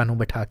ਕੁਛ ਲੋਕਾਂ ਨੂੰ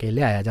ਬਿਠਾ ਕੇ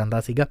ਲਿਆਇਆ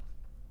ਜਾਂਦਾ ਸੀਗਾ।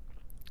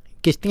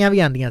 ਕਿਸ਼ਤੀਆਂ ਵੀ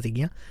ਆਉਂਦੀਆਂ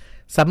ਸੀਗੀਆਂ।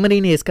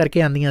 ਸਬਮਰੀਨ ਇਸ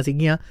ਕਰਕੇ ਆਉਂਦੀਆਂ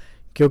ਸੀਗੀਆਂ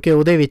ਕਿਉਂਕਿ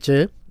ਉਹਦੇ ਵਿੱਚ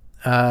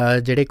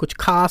ਜਿਹੜੇ ਕੁਛ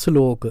ਖਾਸ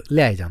ਲੋਕ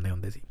ਲਿਆਏ ਜਾਂਦੇ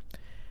ਹੁੰਦੇ ਸੀ।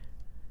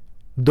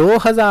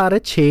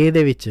 2006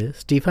 ਦੇ ਵਿੱਚ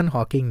ਸਟੀਫਨ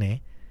ਹਾਕਿੰਗ ਨੇ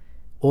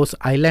ਉਸ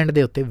ਆਈਲੈਂਡ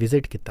ਦੇ ਉੱਤੇ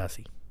ਵਿਜ਼ਿਟ ਕੀਤਾ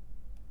ਸੀ।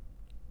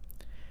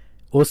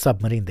 ਉਸ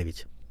ਸਬਮਰੀਨ ਦੇ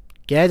ਵਿੱਚ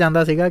ਕਿਹਾ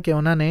ਜਾਂਦਾ ਸੀਗਾ ਕਿ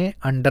ਉਹਨਾਂ ਨੇ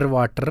ਅੰਡਰ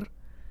ਵਾਟਰ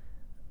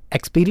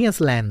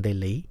ਐਕਸਪੀਰੀਅੰਸ ਲੈਣ ਦੇ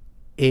ਲਈ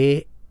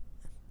ਇਹ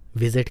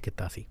ਵਿਜ਼ਿਟ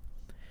ਕੀਤਾ ਸੀ।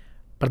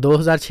 ਪਰ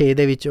 2006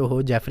 ਦੇ ਵਿੱਚ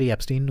ਉਹ ਜੈਫਰੀ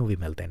ਐਪਸਟੀਨ ਨੂੰ ਵੀ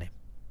ਮਿਲਦੇ ਨੇ।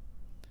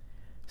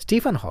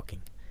 ਸਟੀਫਨ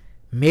ਹਾਕਿੰਗ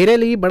ਮੇਰੇ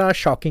ਲਈ ਬੜਾ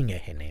ਸ਼ੌਕਿੰਗ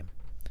ਹੈ ਇਹ ਨੇਮ।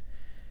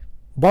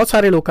 ਬਹੁਤ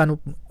ਸਾਰੇ ਲੋਕਾਂ ਨੂੰ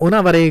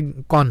ਉਹਨਾਂ ਬਾਰੇ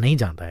ਕੌਣ ਨਹੀਂ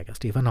ਜਾਣਦਾ ਹੈਗਾ।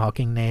 ਸਟੀਫਨ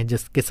ਹਾਕਿੰਗ ਨੇ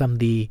ਜਿਸ ਕਿਸਮ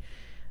ਦੀ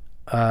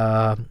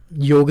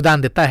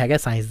ਯੋਗਦਾਨ ਦਿੱਤਾ ਹੈਗਾ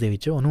ਸਾਇੰਸ ਦੇ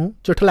ਵਿੱਚ, ਉਹਨੂੰ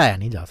ਝੁਠਲਾਇਆ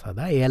ਨਹੀਂ ਜਾ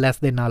ਸਕਦਾ। ALS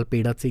ਦੇ ਨਾਲ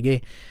ਪੀੜਤ ਸੀਗੇ।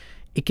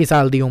 21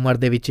 ਸਾਲ ਦੀ ਉਮਰ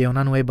ਦੇ ਵਿੱਚ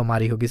ਉਹਨਾਂ ਨੂੰ ਇਹ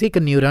ਬਿਮਾਰੀ ਹੋ ਗਈ ਸੀ। ਇੱਕ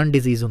ਨਿਊਰਨ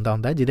ਡਿਜ਼ੀਜ਼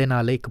ਹੁੰਦਾ ਜਿਹਦੇ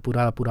ਨਾਲ ਇੱਕ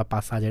ਪੂਰਾ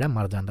ਪਾਸਾ ਜਿਹੜਾ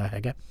ਮਰ ਜਾਂਦਾ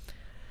ਹੈਗਾ।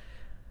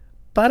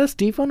 ਪਰ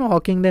ਸਟੀਫਨ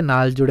ਹਾਕਿੰਗ ਦੇ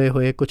ਨਾਲ ਜੁੜੇ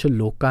ਹੋਏ ਕੁਛ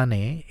ਲੋਕਾਂ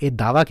ਨੇ ਇਹ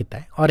ਦਾਅਵਾ ਕੀਤਾ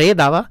ਹੈ, ਔਰ ਇਹ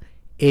ਦਾਅਵਾ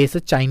ਇਸ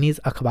ਚਾਈਨੀਜ਼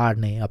ਅਖਬਾਰ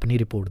ਨੇ ਆਪਣੀ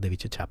ਰਿਪੋਰਟ ਦੇ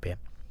ਵਿੱਚ ਛਾਪਿਆ।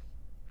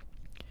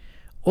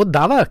 ਉਹ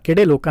ਦਾਅਵਾ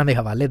ਕਿਹੜੇ ਲੋਕਾਂ ਦੇ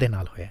ਹਵਾਲੇ ਦੇ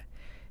ਨਾਲ ਹੋਇਆ?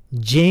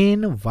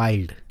 ਜੇਨ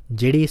ਵਾਈਲਡ,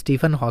 ਜਿਹੜੀ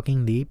ਸਟੀਫਨ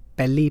ਹਾਕਿੰਗ ਦੀ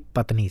ਪਹਿਲੀ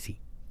ਪਤਨੀ ਸੀ,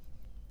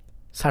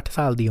 60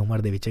 ਸਾਲ ਦੀ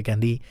ਉਮਰ ਦੇ ਵਿੱਚ,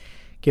 ਕਹਿੰਦੀ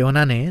ਕਿ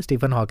ਉਹਨਾਂ ਨੇ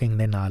ਸਟੀਫਨ ਹਾਕਿੰਗ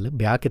ਦੇ ਨਾਲ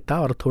ਵਿਆਹ ਕੀਤਾ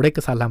ਔਰ ਥੋੜ੍ਹੇ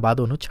ਕੁ ਸਾਲਾਂ ਬਾਅਦ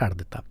ਉਹਨੂੰ ਛੱਡ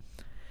ਦਿੱਤਾ।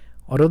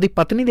 ਔਰ ਉਹਦੀ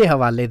ਪਤਨੀ ਦੇ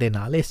ਹਵਾਲੇ ਦੇ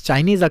ਨਾਲ ਇਸ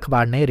ਚਾਈਨੀਜ਼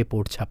ਅਖਬਾਰ ਨੇ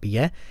ਰਿਪੋਰਟ ਛਾਪੀ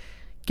ਹੈ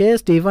ਕਿ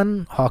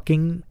ਸਟੀਫਨ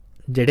ਹਾਕਿੰਗ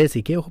ਜਿਹੜੇ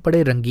ਸੀਗੇ ਉਹ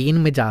ਬੜੇ ਰੰਗੀਨ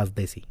ਮਿਜਾਜ਼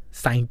ਦੇ ਸੀ।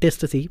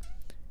 ਸਾਇੰਟਿਸਟ ਸੀ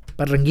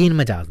ਪਰ ਰੰਗੀਨ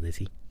ਮਿਜਾਜ਼ ਦੇ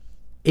ਸੀ।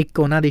 ਇੱਕ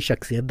ਉਹਨਾਂ ਦੀ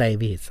ਸ਼ਖਸੀਅਤ ਦਾ ਇਹ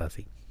ਵੀ ਹਿੱਸਾ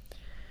ਸੀ।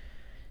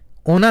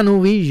 ਉਹਨਾਂ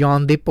ਨੂੰ ਵੀ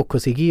ਯੌਨ ਦੀ ਭੁੱਖ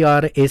ਸੀਗੀ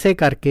ਔਰ ਇਸੇ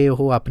ਕਰਕੇ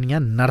ਉਹ ਆਪਣੀਆਂ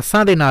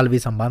ਨਰਸਾਂ ਦੇ ਨਾਲ ਵੀ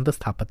ਸੰਬੰਧ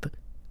ਸਥਾਪਿਤ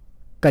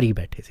ਕਰੀ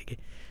ਬੈਠੇ ਸੀਗੇ।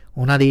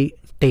 ਉਹਨਾਂ ਦੀ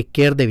ਟੇਕ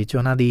ਕੇਅਰ ਦੇ ਵਿੱਚ,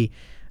 ਉਹਨਾਂ ਦੀ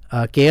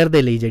ਕੇਅਰ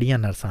ਦੇ ਲਈ ਜਿਹੜੀਆਂ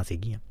ਨਰਸਾਂ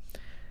ਸੀਗੀਆਂ।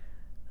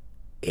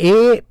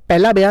 ਇਹ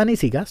ਪਹਿਲਾ ਵਿਆਹ ਨਹੀਂ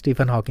ਸੀਗਾ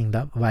ਸਟੀਫਨ ਹਾਕਿੰਗ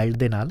ਦਾ ਵਾਈਲਡ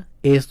ਦੇ ਨਾਲ।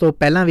 ਇਸ ਤੋਂ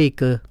ਪਹਿਲਾਂ ਵੀ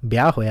ਇੱਕ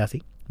ਵਿਆਹ ਹੋਇਆ ਸੀ,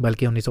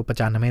 ਬਲਕਿ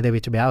 1995 ਦੇ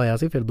ਵਿੱਚ ਵਿਆਹ ਹੋਇਆ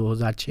ਸੀ। ਫਿਰ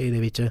 2006 ਦੇ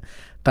ਵਿੱਚ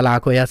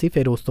ਤਲਾਕ ਹੋਇਆ ਸੀ।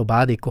 ਫਿਰ ਉਸ ਤੋਂ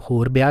ਬਾਅਦ ਇੱਕ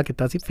ਹੋਰ ਵਿਆਹ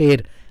ਕੀਤਾ ਸੀ।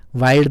 ਫਿਰ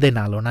ਵਾਈਲਡ ਦੇ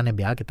ਨਾਲ ਉਹਨਾਂ ਨੇ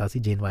ਵਿਆਹ ਕੀਤਾ ਸੀ,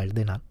 ਜੇਨ ਵਾਈਲਡ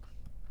ਦੇ ਨਾਲ।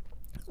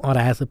 ਔਰ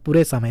ਇਸ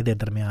ਪੂਰੇ ਸਮੇਂ ਦੇ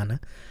ਦਰਮਿਆਨ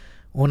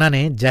ਉਹਨਾਂ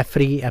ਨੇ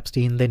ਜੈਫਰੀ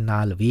ਐਪਸਟੀਨ ਦੇ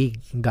ਨਾਲ ਵੀ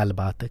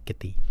ਗੱਲਬਾਤ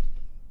ਕੀਤੀ।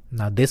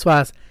 ਨਾ this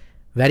was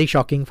very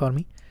shocking for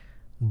me.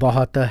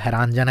 ਬਹੁਤ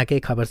ਹੈਰਾਨਜਨਕ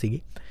ਇਹ ਖਬਰ ਸੀਗੀ।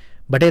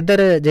 ਬਟ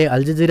ਇੱਧਰ ਜੇ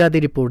ਅਲ ਜਜ਼ੀਰਾ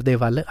ਦੀ ਰਿਪੋਰਟ ਦੇ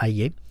ਵੱਲ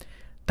ਆਈਏ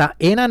ਤਾਂ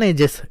ਇਹਨਾਂ ਨੇ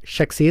ਜਿਸ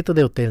ਸ਼ਖਸੀਅਤ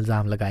ਦੇ ਉੱਤੇ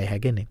ਇਲਜ਼ਾਮ ਲਗਾਏ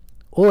ਹੈਗੇ ਨੇ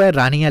ਉਹ ਹੈ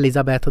ਰਾਣੀ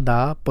ਐਲਿਜ਼ਾਬੈਥ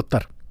ਦਾ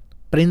ਪੁੱਤਰ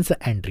ਪ੍ਰਿੰਸ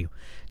ਐਂਡਰਿਊ,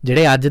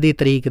 ਜਿਹੜੇ ਅੱਜ ਦੀ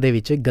ਤਰੀਕ ਦੇ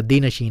ਵਿੱਚ ਗੱਦੀ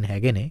ਨਸ਼ੀਨ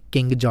ਹੈਗੇ ਨੇ,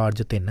 ਕਿੰਗ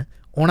ਜਾਰਜ 3,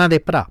 ਉਹਨਾਂ ਦੇ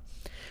ਭਰਾ।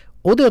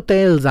 ਉਹਦੇ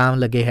ਉੱਤੇ ਇਲਜ਼ਾਮ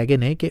ਲੱਗੇ ਹੈਗੇ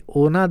ਨੇ ਕਿ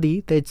ਉਹਨਾਂ ਦੀ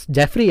ਅਤੇ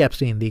ਜੈਫਰੀ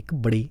ਐਪਸਟੀਨ ਦੀ ਇੱਕ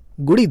ਬੜੀ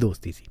ਗੂੜੀ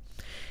ਦੋਸਤੀ ਸੀ।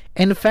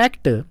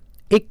 ਇਨਫੈਕਟ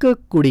ਇੱਕ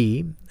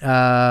ਕੁੜੀ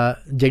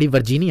ਜਿਹੜੀ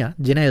ਵਰਜੀਨੀਆ,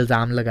 ਜਿਹਨੇ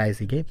ਇਲਜ਼ਾਮ ਲਗਾਏ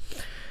ਸੀਗੇ,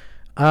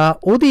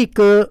 ਉਹਦੀ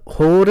ਇੱਕ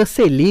ਹੋਰ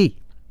ਸਹੇਲੀ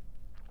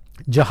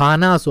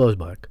ਜੋਹਾਨਾ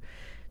ਸੋਜ਼ਬਰਗ,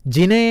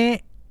 ਜਿਹਨੇ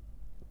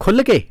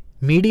ਖੁੱਲ੍ਹ ਕੇ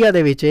ਮੀਡੀਆ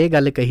ਦੇ ਵਿੱਚ ਇਹ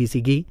ਗੱਲ ਕਹੀ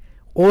ਸੀਗੀ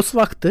ਉਸ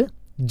ਵਕਤ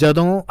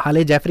ਜਦੋਂ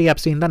ਹਾਲੇ ਜੈਫਰੀ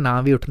ਐਪਸਟੀਨ ਦਾ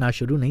ਨਾਂ ਵੀ ਉੱਠਣਾ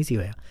ਸ਼ੁਰੂ ਨਹੀਂ ਸੀ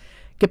ਹੋਇਆ,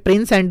 ਕਿ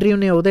ਪ੍ਰਿੰਸ ਐਂਡਰਿਊ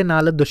ਨੇ ਉਹਦੇ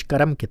ਨਾਲ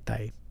ਦੁਸ਼ਕਰਮ ਕੀਤਾ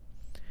ਹੈ।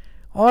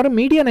 ਔਰ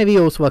ਮੀਡੀਆ ਨੇ ਵੀ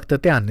ਉਸ ਵਕਤ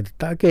ਧਿਆਨ ਨਹੀਂ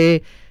ਦਿੱਤਾ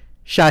ਕਿ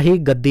ਸ਼ਾਹੀ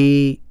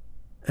ਗੱਦੀ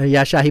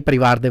ਜਾਂ ਸ਼ਾਹੀ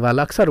ਪਰਿਵਾਰ ਦੇ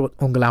ਵੱਲ ਅਕਸਰ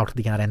ਉਂਗਲਾਂ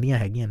ਉੱਠਦੀਆਂ ਰਹਿੰਦੀਆਂ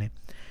ਹੈਗੀਆਂ ਨੇ।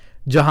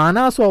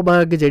 ਜੋਹਾਨਾ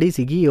ਸੋਬਰਗ ਜਿਹੜੀ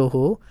ਸੀਗੀ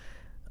ਉਹ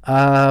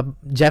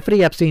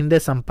ਜੈਫਰੀ ਐਪਸਟੀਨ ਦੇ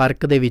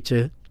ਸੰਪਰਕ ਦੇ ਵਿੱਚ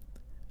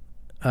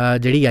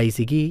ਜਿਹੜੀ ਆਈ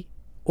ਸੀਗੀ,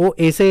 ਉਹ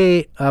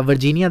ਇਸੇ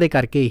ਵਰਜੀਨੀਆ ਦੇ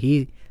ਕਰਕੇ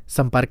ਹੀ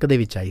ਸੰਪਰਕ ਦੇ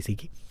ਵਿੱਚ ਆਈ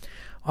ਸੀਗੀ।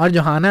 ਔਰ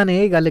ਜੋਹਾਨਾ ਨੇ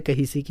ਇਹ ਗੱਲ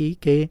ਕਹੀ ਸੀਗੀ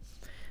ਕਿ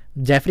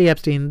ਜੈਫਰੀ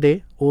ਐਪਸਟੀਨ ਦੇ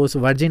ਉਸ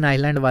ਵਰਜਿਨ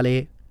ਆਈਲੈਂਡ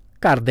ਵਾਲੇ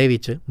ਘਰ ਦੇ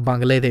ਵਿੱਚ,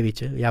 ਬੰਗਲੇ ਦੇ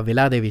ਵਿੱਚ ਜਾਂ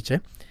ਵਿਲਾ ਦੇ ਵਿੱਚ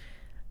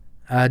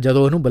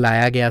ਜਦੋਂ ਉਹਨੂੰ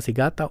ਬੁਲਾਇਆ ਗਿਆ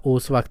ਸੀਗਾ ਤਾਂ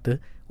ਉਸ ਵਕਤ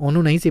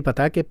ਉਹਨੂੰ ਨਹੀਂ ਸੀ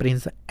ਪਤਾ ਕਿ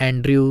ਪ੍ਰਿੰਸ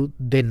ਐਂਡਰਿਊ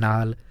ਦੇ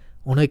ਨਾਲ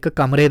ਉਹਨੂੰ ਇੱਕ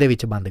ਕਮਰੇ ਦੇ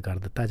ਵਿੱਚ ਬੰਦ ਕਰ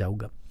ਦਿੱਤਾ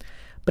ਜਾਊਗਾ।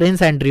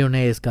 ਪ੍ਰਿੰਸ ਐਂਡਰਿਊ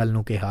ਨੇ ਇਸ ਗੱਲ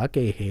ਨੂੰ ਕਿਹਾ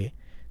ਕਿ ਇਹ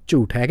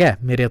ਝੂਠ ਹੈਗਾ,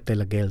 ਮੇਰੇ ਉੱਤੇ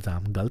ਲੱਗੇ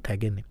ਇਲਜ਼ਾਮ ਗਲਤ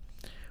ਹੈਗੇ ਨੇ।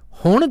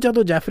 ਹੁਣ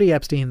ਜਦੋਂ ਜੈਫਰੀ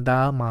ਐਪਸਟੀਨ ਦਾ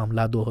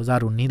ਮਾਮਲਾ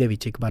 2019 ਦੇ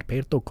ਵਿੱਚ ਇੱਕ ਵਾਰ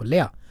ਫਿਰ ਤੋਂ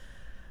ਖੁੱਲ੍ਹਿਆ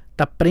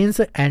ਤਾਂ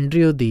ਪ੍ਰਿੰਸ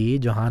ਐਂਡਰਿਊ ਦੀ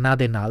ਜੋਹਾਨਾ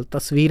ਦੇ ਨਾਲ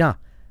ਤਸਵੀਰਾਂ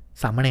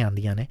ਸਾਹਮਣੇ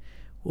ਆਉਂਦੀਆਂ ਨੇ।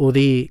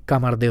 ਉਹਦੀ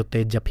ਕਮਰ ਦੇ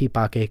ਉੱਤੇ ਜੱਫੀ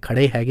ਪਾ ਕੇ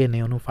ਖੜ੍ਹੇ ਹੈਗੇ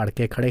ਨੇ, ਉਹਨੂੰ ਫੜ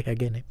ਕੇ ਖੜ੍ਹੇ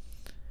ਹੈਗੇ ਨੇ।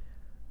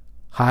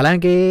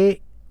 ਹਾਲਾਂਕਿ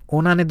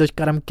ਉਹਨਾਂ ਨੇ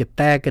ਦੁਸ਼ਕਰਮ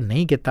ਕੀਤਾ ਹੈ ਕਿ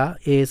ਨਹੀਂ ਕੀਤਾ,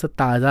 ਇਸ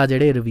ਤਾਜ਼ਾ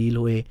ਜਿਹੜੇ ਰਿਵੀਲ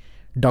ਹੋਏ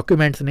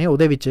ਡਾਕੂਮੈਂਟਸ ਨੇ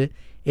ਉਹਦੇ ਵਿੱਚ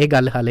ਇਹ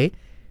ਗੱਲ ਹਾਲੇ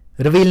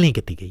ਰਿਵੀਲ ਨਹੀਂ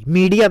ਕੀਤੀ ਗਈ,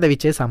 ਮੀਡੀਆ ਦੇ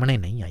ਵਿੱਚ ਇਹ ਸਾਹਮਣੇ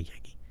ਨਹੀਂ ਆਈ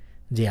ਹੈਗੀ।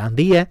 ਜੇ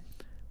ਆਉਂਦੀ ਹੈ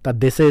ਤਾਂ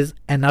this is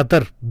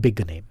another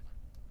big name.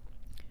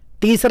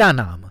 ਤੀਸਰਾ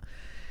ਨਾਮ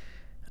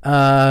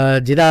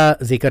ਜਿਹਦਾ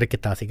ਜ਼ਿਕਰ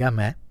ਕੀਤਾ ਸੀਗਾ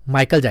ਮੈਂ,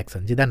 ਮਾਈਕਲ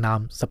ਜੈਕਸਨ, ਜਿਹਦਾ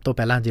ਨਾਮ ਸਭ ਤੋਂ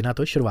ਪਹਿਲਾਂ ਜਿਨ੍ਹਾਂ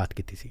ਤੋਂ ਸ਼ੁਰੂਆਤ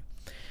ਕੀਤੀ ਸੀ।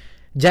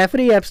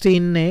 ਜੈਫਰੀ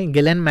ਐਪਸਟੀਨ ਨੇ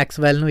ਗਿਲਨ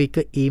ਮੈਕਸਵੈਲ ਨੂੰ ਇੱਕ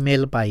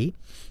ਈਮੇਲ ਪਾਈ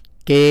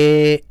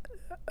ਕਿ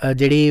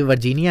ਜਿਹੜੀ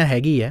ਵਰਜੀਨੀਆ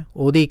ਹੈਗੀ ਹੈ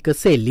ਉਹਦੀ ਇੱਕ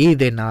ਸਹੇਲੀ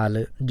ਦੇ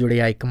ਨਾਲ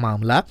ਜੁੜਿਆ ਇੱਕ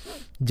ਮਾਮਲਾ,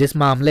 ਜਿਸ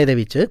ਮਾਮਲੇ ਦੇ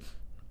ਵਿੱਚ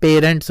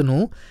ਪੇਰੈਂਟਸ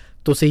ਨੂੰ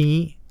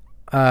ਤੁਸੀਂ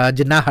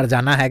ਜਿੰਨਾ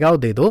ਹਰਜਾਨਾ ਹੈਗਾ ਉਹ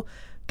ਦੇ ਦਿਓ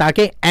ਤਾਂ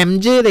ਕਿ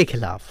MJ ਦੇ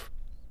ਖਿਲਾਫ,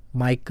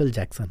 ਮਾਈਕਲ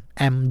ਜੈਕਸਨ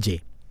MJ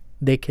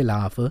ਦੇ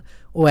ਖਿਲਾਫ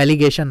ਉਹ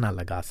ਐਲੀਗੇਸ਼ਨ ਨਾ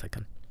ਲਗਾ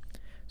ਸਕਣ।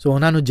 ਸੋ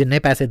ਉਹਨਾਂ ਨੂੰ ਜਿੰਨੇ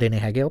ਪੈਸੇ ਦੇਣੇ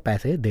ਹੈਗੇ ਉਹ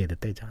ਪੈਸੇ ਦੇ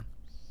ਦਿੱਤੇ ਜਾਣ।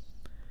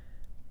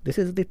 This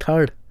is the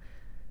third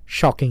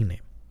shocking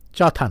name.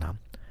 ਚੌਥਾ ਨਾਮ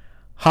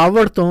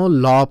ਹਾਰਵਰਡ ਤੋਂ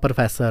law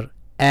professor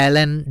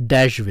Alan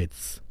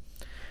Dershowitz.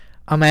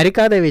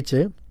 America ਦੇ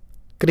ਵਿੱਚ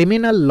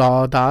ਕ੍ਰਿਮੀਨਲ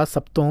ਲਾਅ ਦਾ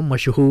ਸਭ ਤੋਂ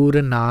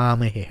ਮਸ਼ਹੂਰ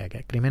ਨਾਮ ਇਹ ਹੈਗਾ।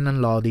 ਕ੍ਰਿਮੀਨਲ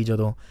ਲਾਅ ਦੀ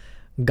ਜਦੋਂ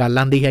ਗੱਲ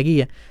ਆਉਂਦੀ ਹੈਗੀ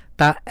ਹੈ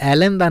ਤਾਂ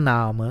ਐਲਨ ਦਾ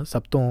ਨਾਮ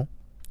ਸਭ ਤੋਂ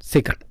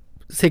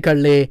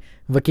ਸਿਕੜਲੇ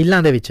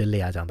ਵਕੀਲਾਂ ਦੇ ਵਿੱਚ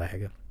ਲਿਆ ਜਾਂਦਾ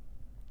ਹੈਗਾ।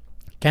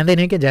 ਕਹਿੰਦੇ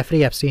ਨੇ ਕਿ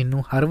ਜੈਫਰੀ ਐਪਸਟੀਨ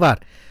ਨੂੰ ਹਰ ਵਾਰ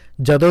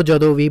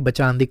ਜਦੋਂ ਵੀ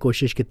ਬਚਾਉਣ ਦੀ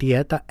ਕੋਸ਼ਿਸ਼ ਕੀਤੀ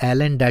ਹੈ ਤਾਂ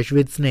ਐਲਨ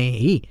ਡੈਸ਼ਵਿਟਸ ਨੇ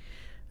ਹੀ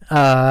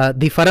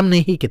ਦੀ ਫਰਮ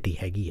ਨੇ ਹੀ ਕੀਤੀ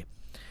ਹੈਗੀ ਹੈ।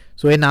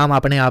 ਸੋ ਇਹ ਨਾਮ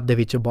ਆਪਣੇ ਆਪ ਦੇ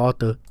ਵਿੱਚ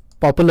ਬਹੁਤ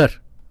ਪੋਪੂਲਰ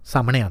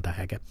ਸਾਹਮਣੇ ਆਉਂਦਾ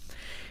ਹੈਗਾ।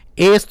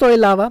 ਇਸ ਤੋਂ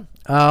ਇਲਾਵਾ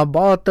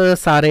ਬਹੁਤ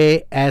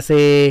ਸਾਰੇ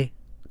ਐਸੇ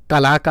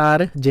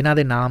ਕਲਾਕਾਰ ਜਿਨ੍ਹਾਂ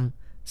ਦੇ ਨਾਮ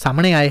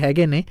ਸਾਹਮਣੇ ਆਏ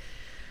ਹੈਗੇ ਨੇ।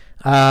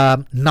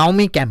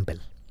 ਨਾਓਮੀ ਕੈਂਪਬੈਲ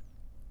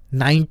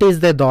 90s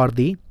ਦੇ ਦੌਰ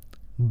ਦੀ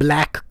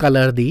ਬਲੈਕ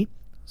ਕਲਰ ਦੀ,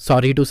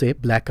 sorry to say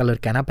black colour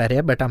ਕਹਿਣਾ ਪੈ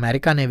ਰਿਹਾ, ਬਟ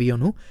ਅਮਰੀਕਾ ਨੇ ਵੀ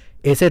ਉਹਨੂੰ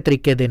ਇਸੇ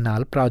ਤਰੀਕੇ ਦੇ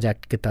ਨਾਲ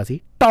ਪ੍ਰੋਜੈਕਟ ਕੀਤਾ ਸੀ।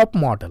 Top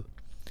model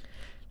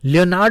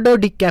Leonardo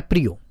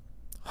DiCaprio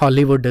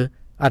Hollywood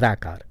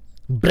ਅਦਾਕਾਰ,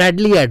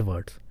 Bradley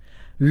Edwards,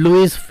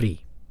 Louis Freeh,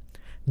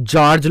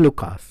 George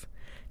Lucas,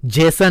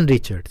 Jason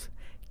Richards,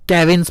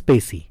 Kevin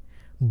Spacey,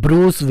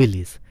 Bruce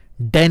Willis,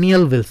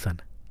 Daniel Wilson,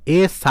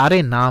 ਇਹ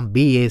ਸਾਰੇ ਨਾਮ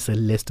ਵੀ ਇਸ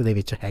ਲਿਸਟ ਦੇ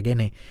ਵਿੱਚ ਹੈਗੇ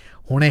ਨੇ।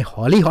 ਹੁਣ ਇਹ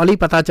ਹੌਲੀ ਹੌਲੀ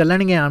ਪਤਾ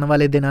ਚੱਲਣਗੇ ਆਉਣ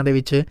ਵਾਲੇ ਦਿਨਾਂ ਦੇ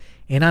ਵਿੱਚ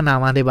ਇਹਨਾਂ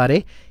ਨਾਵਾਂ ਦੇ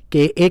ਬਾਰੇ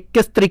ਕਿ ਇਹ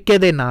ਕਿਸ ਤਰੀਕੇ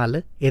ਦੇ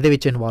ਨਾਲ ਇਹਦੇ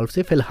ਵਿੱਚ ਇਨਵੋਲਵ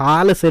ਸੀ।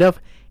 ਫਿਲਹਾਲ ਸਿਰਫ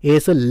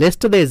ਇਸ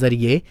ਲਿਸਟ ਦੇ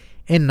ਜ਼ਰੀਏ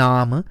ਇਹ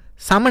ਨਾਮ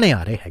ਸਾਹਮਣੇ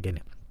ਆ ਰਹੇ ਹੈਗੇ ਨੇ।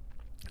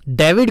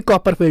 ਡੇਵਿਡ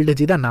ਕਾਪਰਫੀਲਡ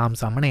ਜਿਹਦਾ ਨਾਮ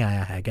ਸਾਹਮਣੇ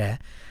ਆਇਆ ਹੈਗਾ,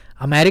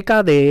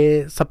 ਅਮਰੀਕਾ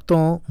ਦੇ ਸਭ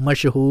ਤੋਂ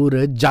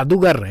ਮਸ਼ਹੂਰ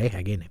ਜਾਦੂਗਰ ਰਹੇ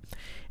ਹੈਗੇ ਨੇ।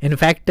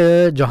 ਇਨਫੈਕਟ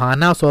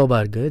ਜੋਹਾਨਾ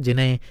ਸੋਬਰਗ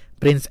ਜਿਹਨੇ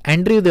ਪ੍ਰਿੰਸ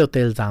ਐਂਡਰਿਊ ਦੇ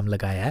ਉੱਤੇ ਇਲਜ਼ਾਮ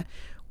ਲਗਾਇਆ,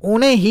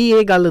 ਉਹਨੇ ਹੀ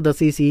ਇਹ ਗੱਲ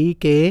ਦੱਸੀ ਸੀ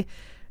ਕਿ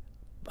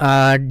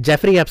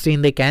ਜੈਫਰੀ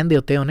ਐਪਸਟੀਨ ਦੇ ਕਹਿਣ ਦੇ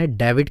ਉੱਤੇ ਉਹਨੇ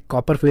ਡੇਵਿਡ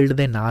ਕਾਪਰਫੀਲਡ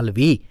ਦੇ ਨਾਲ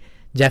ਵੀ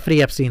ਜੈਫਰੀ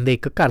ਐਪਸਟੀਨ ਦੇ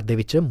ਇੱਕ ਘਰ ਦੇ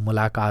ਵਿੱਚ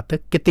ਮੁਲਾਕਾਤ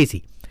ਕੀਤੀ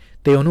ਸੀ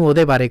ਅਤੇ ਉਹਨੂੰ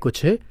ਉਹਦੇ ਬਾਰੇ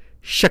ਕੁਛ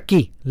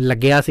ਸ਼ੱਕੀ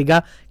ਲੱਗਿਆ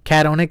ਸੀਗਾ।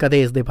 ਖੈਰ ਉਹਨੇ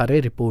ਕਦੇ ਇਸ ਦੇ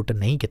ਬਾਰੇ ਰਿਪੋਰਟ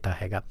ਨਹੀਂ ਕੀਤਾ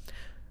ਹੈਗਾ।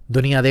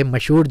 ਦੁਨੀਆ ਦੇ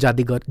ਮਸ਼ਹੂਰ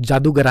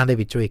ਜਾਦੂਗਰਾਂ ਦੇ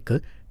ਵਿੱਚੋਂ ਇੱਕ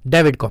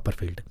David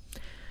Copperfield.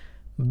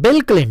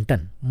 Bill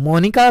Clinton,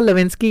 Monica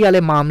Lewinsky ਵਾਲੇ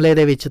ਮਾਮਲੇ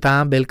ਦੇ ਵਿੱਚ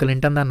ਤਾਂ ਬਿਲ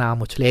ਕਲਿੰਟਨ ਦਾ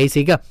ਨਾਮ ਉਛਲਿਆ ਹੀ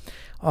ਸੀਗਾ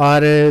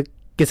ਔਰ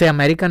ਕਿਸੇ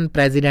ਅਮਰੀਕਨ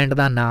ਪ੍ਰੈਜ਼ੀਡੈਂਟ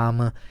ਦਾ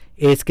ਨਾਮ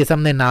ਇਸ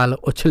ਕਿਸਮ ਦੇ ਨਾਲ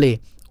ਉਛਲੇ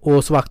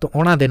ਉਸ ਵਕਤ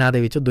ਉਹਨਾਂ ਦਿਨਾਂ ਦੇ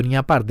ਵਿੱਚ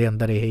ਦੁਨੀਆ ਭਰ ਦੇ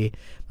ਅੰਦਰ ਇਹ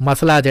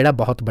ਮਸਲਾ ਜਿਹੜਾ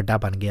ਬਹੁਤ ਵੱਡਾ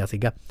ਬਣ ਗਿਆ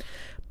ਸੀਗਾ।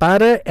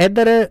 ਪਰ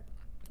ਇੱਧਰ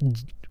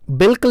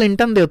ਬਿਲ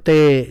ਕਲਿੰਟਨ ਦੇ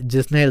ਉੱਤੇ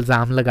ਜਿਸ ਨੇ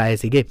ਇਲਜ਼ਾਮ ਲਗਾਏ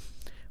ਸੀਗੇ,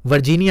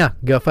 ਵਰਜੀਨੀਆ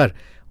ਗਫਰ,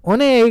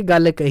 ਉਹਨੇ ਇਹ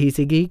ਗੱਲ ਕਹੀ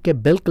ਸੀਗੀ ਕਿ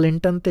ਬਿਲ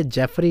ਕਲਿੰਟਨ ਅਤੇ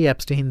ਜੈਫਰੀ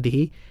ਐਪਸਟੀਨ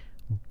ਦੀ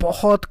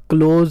ਬਹੁਤ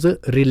ਕਲੋਜ਼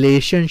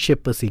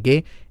ਰਿਲੇਸ਼ਨਸ਼ਿਪ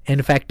ਸੀਗੇ।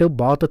 ਇਨਫੈਕਟ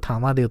ਬਹੁਤ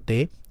ਥਾਵਾਂ ਦੇ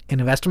ਉੱਤੇ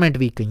ਇਨਵੈਸਟਮੈਂਟ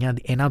ਵੀ ਕਈਆਂ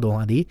ਦੀ ਇਹਨਾਂ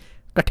ਦੋਹਾਂ ਦੀ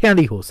ਇਕੱਠਿਆਂ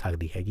ਦੀ ਹੋ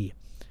ਸਕਦੀ ਹੈਗੀ ਹੈ।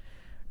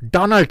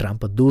 ਡੋਨਾਲਡ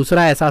ਟਰੰਪ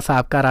ਦੂਸਰਾ ਐਸਾ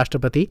ਸਾਬਕਾ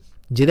ਰਾਸ਼ਟਰਪਤੀ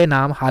ਜਿਹਦੇ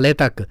ਨਾਮ ਹਾਲੇ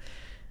ਤੱਕ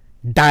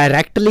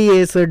ਡਾਇਰੈਕਟਲੀ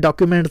ਇਸ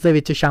ਡਾਕੂਮੈਂਟਸ ਦੇ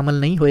ਵਿੱਚ ਸ਼ਾਮਲ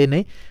ਨਹੀਂ ਹੋਏ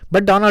ਨੇ,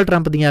 ਬਟ ਡੋਨਾਲਡ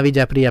ਟਰੰਪ ਦੀਆਂ ਵੀ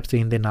ਜੈਫਰੀ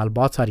ਐਪਸਟੀਨ ਦੇ ਨਾਲ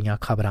ਬਹੁਤ ਸਾਰੀਆਂ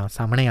ਖਬਰਾਂ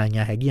ਸਾਹਮਣੇ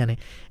ਆਈਆਂ ਹੈਗੀਆਂ ਨੇ।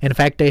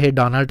 ਇਨਫੈਕਟ ਇਹ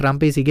ਡੋਨਾਲਡ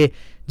ਟਰੰਪ ਹੀ ਸੀਗੇ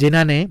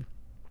ਜਿਨ੍ਹਾਂ ਨੇ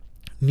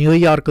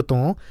ਨਿਊਯਾਰਕ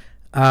ਤੋਂ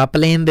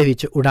ਪਲੇਨ ਦੇ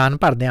ਵਿੱਚ ਉਡਾਨ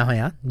ਭਰਦਿਆਂ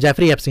ਹੋਇਆਂ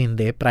ਜੈਫਰੀ ਐਪਸਟੀਨ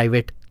ਦੇ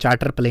ਪ੍ਰਾਈਵੇਟ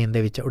ਚਾਰਟਰ ਪਲੇਨ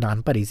ਦੇ ਵਿੱਚ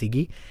ਉਡਾਨ ਭਰੀ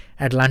ਸੀਗੀ,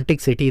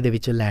 ਐਟਲਾਂਟਿਕ ਸਿਟੀ ਦੇ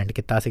ਵਿੱਚ ਲੈਂਡ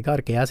ਕੀਤਾ ਸੀਗਾ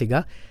ਔਰ ਕਿਹਾ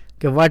ਸੀਗਾ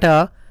ਕਿ ਵਾਟ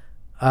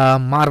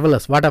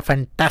marvellous, what a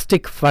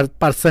fantastic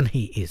person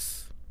he is,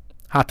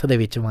 ਹੱਥ ਦੇ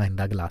ਵਿੱਚ ਵਾਈਨ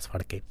ਦਾ ਗਲਾਸ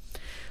ਫੜ ਕੇ।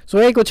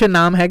 ਸੋ ਇਹ ਕੁਛ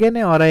ਨਾਮ ਹੈਗੇ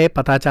ਨੇ ਔਰ ਇਹ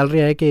ਪਤਾ ਚੱਲ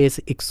ਰਿਹਾ ਹੈ ਕਿ ਇਸ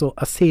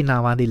 180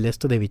 ਨਾਵਾਂ ਦੀ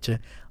ਲਿਸਟ ਦੇ ਵਿੱਚ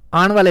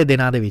ਆਉਣ ਵਾਲੇ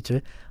ਦਿਨਾਂ ਦੇ ਵਿੱਚ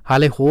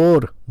ਹਾਲੇ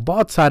ਹੋਰ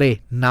ਬਹੁਤ ਸਾਰੇ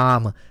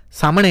ਨਾਮ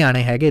ਸਾਹਮਣੇ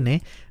ਆਣੇ ਹੈਗੇ ਨੇ।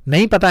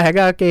 ਨਹੀਂ ਪਤਾ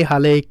ਹੈਗਾ ਕਿ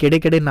ਹਾਲੇ ਕਿਹੜੇ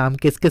ਕਿਹੜੇ ਨਾਮ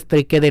ਕਿਸ ਕਿਸ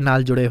ਤਰੀਕੇ ਦੇ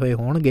ਨਾਲ ਜੁੜੇ ਹੋਏ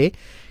ਹੋਣਗੇ,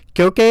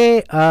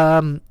 ਕਿਉਂਕਿ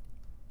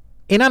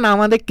ਇਹਨਾਂ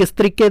ਨਾਵਾਂ ਦੇ ਕਿਸ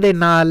ਤਰੀਕੇ ਦੇ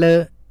ਨਾਲ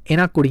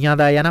ਇਹਨਾਂ ਕੁੜੀਆਂ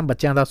ਦਾ ਜਾਂ ਨਾ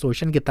ਬੱਚਿਆਂ ਦਾ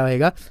ਸ਼ੋਸ਼ਣ ਕੀਤਾ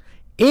ਹੋਏਗਾ,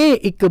 ਇਹ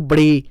ਇੱਕ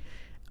ਬੜੀ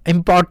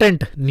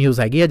ਇੰਪੋਰਟੈਂਟ ਨਿਊਜ਼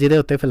ਹੈਗੀ ਆ ਜਿਹਦੇ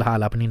ਉੱਤੇ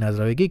ਫਿਲਹਾਲ ਆਪਣੀ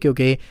ਨਜ਼ਰ ਹੋਏਗੀ,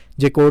 ਕਿਉਂਕਿ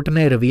ਜੇ ਕੋਰਟ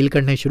ਨੇ ਰਿਵੀਲ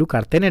ਕਰਨੇ ਸ਼ੁਰੂ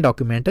ਕਰਤੇ ਨੇ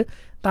ਡਾਕੂਮੈਂਟ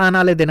ਤਾਂ ਆਉਣ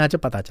ਵਾਲੇ ਦਿਨਾਂ 'ਚ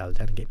ਪਤਾ ਚੱਲ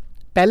ਜਾਣਗੇ।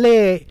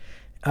 ਪਹਿਲੇ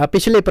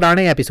ਪਿਛਲੇ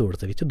ਪੁਰਾਣੇ ਐਪੀਸੋਡਸ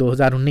ਦੇ ਵਿੱਚ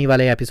 2019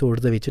 ਵਾਲੇ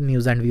ਐਪੀਸੋਡਸ ਦੇ ਵਿੱਚ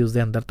ਨਿਊਜ਼ ਐਂਡ ਵਿਊਜ਼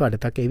ਦੇ ਅੰਦਰ ਤੁਹਾਡੇ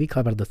ਤੱਕ ਇਹ ਵੀ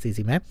ਖਬਰ ਦੱਸੀ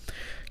ਸੀ ਮੈਂ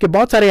ਕਿ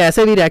ਬਹੁਤ ਸਾਰੇ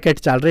ਐਸੇ ਵੀ ਰੈਕਟ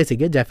ਚੱਲ ਰਹੇ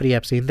ਸੀਗੇ ਜੈਫਰੀ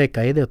ਐਪਸਟੀਨ ਦੇ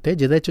ਕਹੇ ਦੇ ਉੱਤੇ,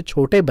 ਜਿਹਦੇ 'ਚ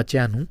ਛੋਟੇ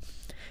ਬੱਚਿਆਂ ਨੂੰ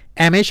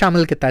ਐਵੇਂ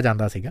ਸ਼ਾਮਿਲ ਕੀਤਾ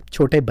ਜਾਂਦਾ ਸੀਗਾ,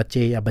 ਛੋਟੇ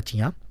ਬੱਚੇ ਜਾਂ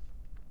ਬੱਚੀਆਂ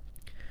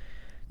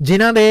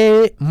ਜਿਨ੍ਹਾਂ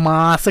ਦੇ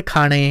ਮਾਸ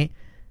ਖਾਣੇ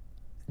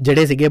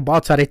ਜਿਹੜੇ ਸੀਗੇ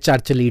ਬਹੁਤ ਸਾਰੇ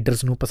ਚਰਚ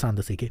ਲੀਡਰਸ ਨੂੰ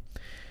ਪਸੰਦ ਸੀਗੇ।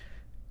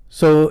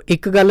 ਸੋ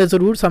ਇੱਕ ਗੱਲ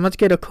ਜ਼ਰੂਰ ਸਮਝ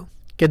ਕੇ ਰੱਖੋ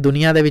ਕਿ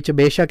ਦੁਨੀਆ ਦੇ ਵਿੱਚ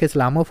ਬੇਸ਼ੱਕ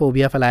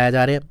ਇਸਲਾਮੋਫੋਬੀਆ ਫੈਲਾਇਆ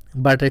ਜਾ ਰਿਹਾ,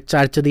 ਬਟ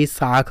ਚਰਚ ਦੀ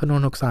ਸਾਖ ਨੂੰ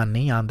ਨੁਕਸਾਨ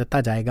ਨਹੀਂ ਆਉਣ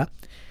ਦਿੱਤਾ ਜਾਏਗਾ।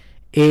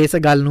 ਇਸ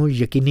ਗੱਲ ਨੂੰ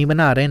ਯਕੀਨੀ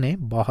ਬਣਾ ਰਹੇ ਨੇ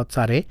ਬਹੁਤ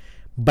ਸਾਰੇ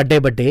ਵੱਡੇ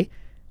ਵੱਡੇ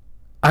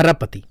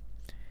ਅਰਬਪਤੀ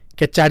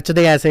ਕਿ ਚਰਚ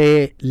ਦੇ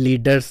ਐਸੇ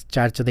ਲੀਡਰਸ,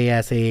 ਚਰਚ ਦੇ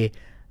ਐਸੇ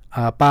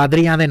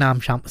ਪਾਦਰੀਆਂ ਦੇ ਨਾਮ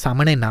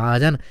ਸਾਹਮਣੇ ਨਾ ਆ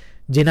ਜਾਣ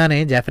ਜਿਨ੍ਹਾਂ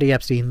ਨੇ ਜੈਫਰੀ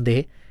ਐਪਸਟੀਨ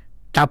ਦੇ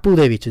ਟਾਪੂ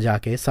ਦੇ ਵਿੱਚ ਜਾ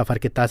ਕੇ ਸਫ਼ਰ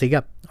ਕੀਤਾ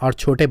ਸੀਗਾ ਔਰ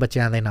ਛੋਟੇ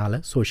ਬੱਚਿਆਂ ਦੇ ਨਾਲ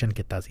ਸ਼ੋਸ਼ਣ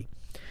ਕੀਤਾ ਸੀ।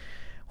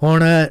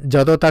 ਹੁਣ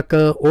ਜਦੋਂ ਤੱਕ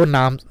ਉਹ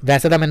ਨਾਮ,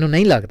 ਵੈਸੇ ਤਾਂ ਮੈਨੂੰ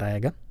ਨਹੀਂ ਲੱਗਦਾ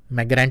ਹੈਗਾ,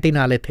 ਮੈਂ ਗਰੰਟੀ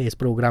ਨਾਲ ਇੱਥੇ ਇਸ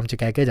ਪ੍ਰੋਗਰਾਮ 'ਚ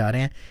ਕਹਿ ਕੇ ਜਾ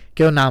ਰਿਹਾ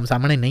ਕਿ ਉਹ ਨਾਮ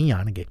ਸਾਹਮਣੇ ਨਹੀਂ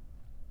ਆਉਣਗੇ,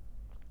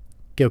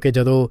 ਕਿਉਂਕਿ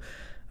ਜਦੋਂ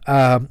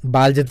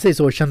ਬਾਲ ਜਿਨਸੀ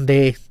ਸ਼ੋਸ਼ਣ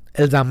ਦੇ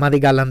ਇਲਜ਼ਾਮਾਂ ਦੀ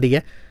ਗੱਲ ਆਉਂਦੀ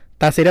ਹੈ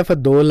ਤਾਂ ਸਿਰਫ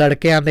 2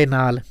 ਲੜਕਿਆਂ ਦੇ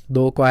ਨਾਲ,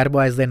 2 ਕੁਆਇਰ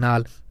ਬॉयਜ਼ ਦੇ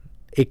ਨਾਲ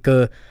ਇੱਕ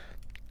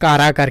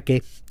ਕਾਰਾ ਕਰਕੇ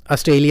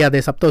ਆਸਟ੍ਰੇਲੀਆ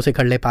ਦੇ ਸਭ ਤੋਂ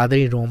ਸਿਖਰਲੇ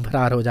ਪਾਦਰੀ ਰੋਮ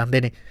ਫਰਾਰ ਹੋ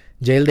ਜਾਂਦੇ ਨੇ,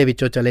 ਜੇਲ੍ਹ ਦੇ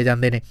ਵਿੱਚੋਂ ਚਲੇ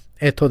ਜਾਂਦੇ ਨੇ।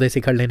 ਇੱਥੋਂ ਦੇ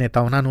ਸਿਖਰਲੇ ਨੇ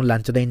ਤਾਂ ਉਹਨਾਂ ਨੂੰ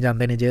ਲੰਚ ਦੇਣ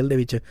ਜਾਂਦੇ ਨੇ ਜੇਲ੍ਹ ਦੇ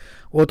ਵਿੱਚ,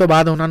 ਉਹ ਤੋਂ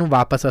ਬਾਅਦ ਉਹਨਾਂ ਨੂੰ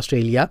ਵਾਪਸ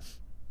ਆਸਟ੍ਰੇਲੀਆ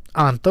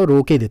ਆਉਣ ਤੋਂ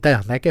ਰੋਕ ਹੀ ਦਿੱਤਾ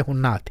ਜਾਂਦਾ ਹੈ ਕਿ ਹੁਣ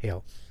ਨਾ ਇੱਥੇ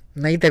ਆਓ,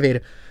 ਨਹੀਂ ਤਾਂ ਫਿਰ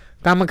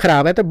ਕੰਮ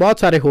ਖਰਾਬ ਹੈ ਤੇ ਬਹੁਤ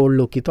ਸਾਰੇ ਹੋਰ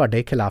ਲੋਕ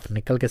ਤੁਹਾਡੇ ਖਿਲਾਫ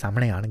ਨਿਕਲ ਕੇ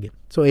ਸਾਹਮਣੇ ਆਉਣਗੇ।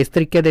 ਸੋ ਇਸ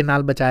ਤਰੀਕੇ ਦੇ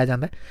ਨਾਲ ਬਚਾਇਆ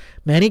ਜਾਂਦਾ।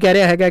 ਮੈਂ ਨਹੀਂ ਕਹਿ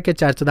ਰਿਹਾ ਹੈਗਾ ਕਿ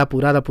ਚਰਚ ਦਾ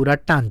ਪੂਰਾ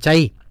ਢਾਂਚਾ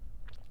ਹੀ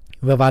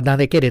ਵਿਵਾਦਾਂ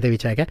ਦੇ ਘੇਰੇ ਦੇ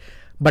ਵਿੱਚ ਹੈਗਾ,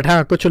 ਬਟ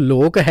ਹਾਂ ਕੁਛ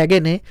ਲੋਕ ਹੈਗੇ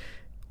ਨੇ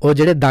ਉਹ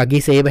ਜਿਹੜੇ ਦਾਗੀ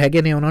ਸੇਬ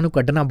ਹੈਗੇ ਨੇ, ਉਹਨਾਂ ਨੂੰ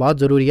ਕੱਢਣਾ ਬਹੁਤ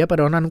ਜ਼ਰੂਰੀ ਹੈ, ਪਰ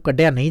ਉਹਨਾਂ ਨੂੰ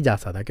ਕੱਢਿਆ ਨਹੀਂ ਜਾ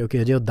ਸਕਦਾ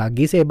ਕਿਉਂਕਿ ਜੇ ਉਹ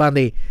ਦਾਗੀ ਸੇਬਾਂ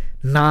ਦੇ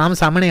ਨਾਮ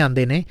ਸਾਹਮਣੇ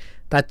ਆਉਂਦੇ ਨੇ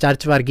ਤਾਂ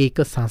ਚਰਚ ਵਰਗੀ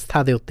ਇੱਕ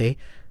ਸੰਸਥਾ ਦੇ ਉੱਤੇ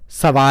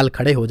ਸਵਾਲ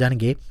ਖੜੇ ਹੋ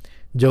ਜਾਣਗੇ,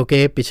 ਜੋ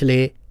ਕਿ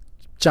ਪਿਛਲੇ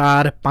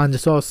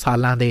 400-500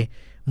 ਸਾਲਾਂ ਦੇ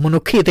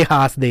ਮਨੁੱਖੀ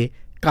ਇਤਿਹਾਸ ਦੇ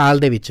ਕਾਲ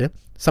ਦੇ ਵਿੱਚ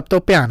ਸਭ ਤੋਂ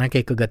ਭਿਆਨਕ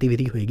ਇੱਕ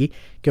ਗਤੀਵਿਧੀ ਹੋਏਗੀ,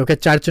 ਕਿਉਂਕਿ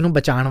ਚਰਚ ਨੂੰ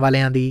ਬਚਾਉਣ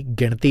ਵਾਲਿਆਂ ਦੀ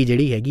ਗਿਣਤੀ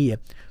ਜਿਹੜੀ ਹੈਗੀ ਹੈ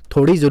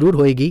ਥੋੜ੍ਹੀ ਜ਼ਰੂਰ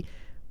ਹੋਏਗੀ,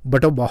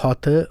 ਬਟ ਉਹ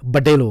ਬਹੁਤ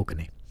ਵੱਡੇ ਲੋਕ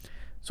ਨੇ।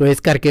 ਸੋ ਇਸ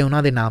ਕਰਕੇ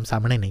ਉਹਨਾਂ ਦੇ ਨਾਮ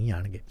ਸਾਹਮਣੇ ਨਹੀਂ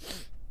ਆਉਣਗੇ।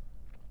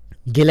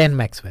 ਗਿਲੈਨ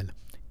ਮੈਕਸਵੈਲ,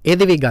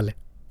 ਇਹਦੀ ਵੀ ਗੱਲ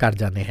ਕਰ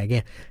ਜਾਂਦੇ ਹੈਗੇ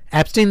ਆ।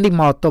 ਐਪਸਟੀਨ ਦੀ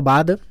ਮੌਤ ਤੋਂ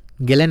ਬਾਅਦ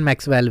ਗਿਲੈਨ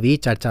ਮੈਕਸਵੈਲ ਵੀ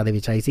ਚਰਚਾ ਦੇ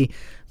ਵਿੱਚ ਆਈ ਸੀ।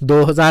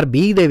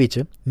 2020 ਦੇ ਵਿੱਚ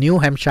ਨਿਊ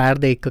ਹੈਮਸ਼ਾਇਰ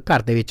ਦੇ ਇੱਕ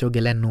ਘਰ ਦੇ ਵਿੱਚੋਂ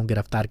ਗਿਲੈਨ ਨੂੰ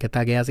ਗ੍ਰਿਫਤਾਰ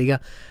ਕੀਤਾ ਗਿਆ ਸੀਗਾ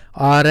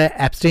ਔਰ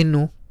ਐਪਸਟੀਨ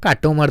ਨੂੰ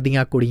ਘੱਟ ਉਮਰ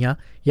ਦੀਆਂ ਕੁੜੀਆਂ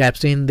ਜਾਂ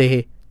ਐਪਸਟੀਨ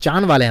ਦੇ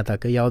ਚਾਹਣ ਵਾਲਿਆਂ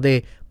ਤੱਕ ਜਾਂ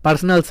ਉਹਦੇ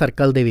ਪਰਸਨਲ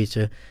ਸਰਕਲ ਦੇ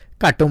ਵਿੱਚ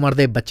ਘੱਟ ਉਮਰ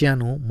ਦੇ ਬੱਚਿਆਂ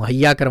ਨੂੰ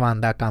ਮੁਹੱਈਆ ਕਰਵਾਉਣ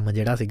ਦਾ ਕੰਮ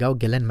ਜਿਹੜਾ ਸੀਗਾ ਉਹ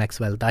ਗਿਲੈਨ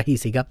ਮੈਕਸਵੈਲ ਦਾ ਹੀ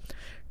ਸੀਗਾ।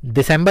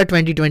 ਦਸੰਬਰ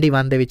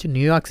 2021 ਦੇ ਵਿੱਚ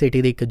ਨਿਊਯਾਰਕ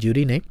ਸਿਟੀ ਦੀ ਇੱਕ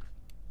ਜਿਊਰੀ ਨੇ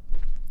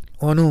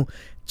ਉਹਨੂੰ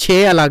 6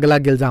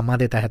 ਅਲੱਗ-ਅਲੱਗ ਇਲਜ਼ਾਮਾਂ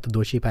ਦੇ ਤਹਿਤ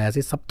ਦੋਸ਼ੀ ਪਾਇਆ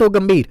ਸੀ। ਸਭ ਤੋਂ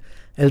ਗੰਭੀਰ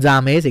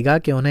ਇਲਜ਼ਾਮ ਇਹ ਸੀਗਾ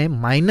ਕਿ ਉਹਨੇ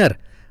ਮਾਈਨਰ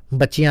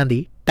ਬੱਚਿਆਂ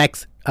ਦੀ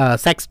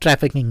ਸੈਕਸ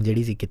ਟ੍ਰੈਫਿਕਿੰਗ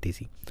ਜਿਹੜੀ ਸੀ ਕੀਤੀ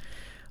ਸੀ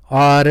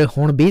ਔਰ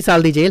ਹੁਣ 20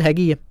 ਸਾਲ ਦੀ ਜੇਲ੍ਹ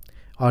ਹੈਗੀ ਹੈ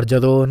ਔਰ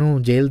ਜਦੋਂ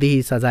ਉਹਨੂੰ ਜੇਲ੍ਹ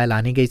ਦੀ ਸਜ਼ਾ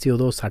ਐਲਾਨੀ ਗਈ ਸੀ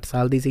ਉਦੋਂ 60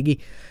 ਸਾਲ ਦੀ ਸੀਗੀ।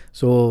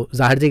 ਸੋ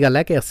ਜ਼ਾਹਿਰ ਜੀ ਗੱਲ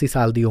ਹੈ ਕਿ 80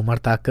 ਸਾਲ ਦੀ ਉਮਰ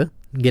ਤੱਕ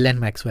ਗਿਲੈਨ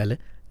ਮੈਕਸਵੈਲ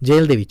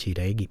ਜੇਲ੍ਹ ਦੇ ਵਿੱਚ ਹੀ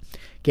ਰਹੇਗੀ।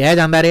 ਕਿਹਾ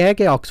ਜਾਂਦਾ ਰਿਹਾ ਹੈ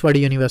ਕਿ ਆਕਸਫੋਰਡ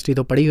ਯੂਨੀਵਰਸਿਟੀ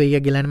ਤੋਂ ਪੜ੍ਹੀ ਹੋਈ ਹੈ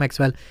ਗਿਲੈਨ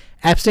ਮੈਕਸਵੈਲ,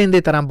 ਐਪਸਟੀਨ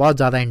ਦੀ ਤਰ੍ਹਾਂ ਬਹੁਤ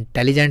ਜ਼ਿਆਦਾ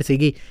ਇੰਟੈਲੀਜੈਂਟ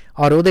ਸੀਗੀ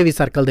ਔਰ ਉਹਦੇ ਵੀ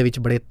ਸਰਕਲ ਦੇ ਵਿੱਚ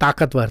ਬੜੇ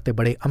ਤਾਕਤਵਰ ਅਤੇ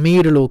ਬੜੇ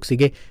ਅਮੀਰ ਲੋਕ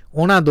ਸੀਗੇ।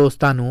 ਉਹਨਾਂ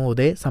ਦੋਸਤਾਂ ਨੂੰ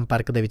ਉਹਦੇ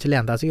ਸੰਪਰਕ ਦੇ ਵਿੱਚ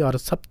ਲਿਆਂਦਾ ਸੀ ਔਰ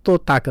ਸਭ ਤੋਂ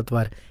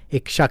ਤਾਕਤਵਰ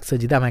ਇੱਕ ਸ਼ਖਸ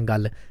ਜਿਹਦਾ ਮੈਂ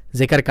ਗੱਲ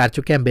ਜ਼ਿਕਰ ਕਰ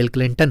ਚੁੱਕਿਆ, ਬਿਲ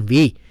ਕਲਿੰਟਨ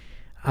ਵੀ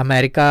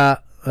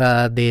ਅਮਰੀਕਾ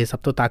ਦੇ ਸਭ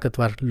ਤੋਂ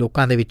ਤਾਕਤਵਰ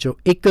ਲੋਕਾਂ ਦੇ ਵਿੱਚੋਂ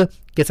ਇੱਕ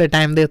ਕਿਸੇ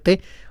ਟਾਈਮ ਦੇ ਉੱਤੇ,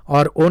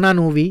 ਔਰ ਉਹਨਾਂ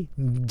ਨੂੰ ਵੀ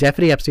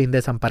ਜੈਫਰੀ ਐਪਸਟੀਨ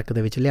ਦੇ ਸੰਪਰਕ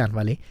ਦੇ ਵਿੱਚ ਲਿਆਉਣ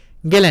ਵਾਲੀ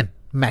ਗਿਲੈਨ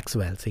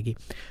ਮੈਕਸਵੈਲ ਸੀਗੀ।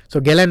 ਸੋ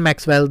ਗਿਲੈਨ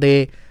ਮੈਕਸਵੈਲ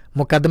ਦੇ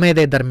ਮੁਕੱਦਮੇ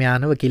ਦੇ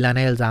ਦਰਮਿਆਨ ਵਕੀਲਾਂ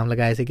ਨੇ ਇਲਜ਼ਾਮ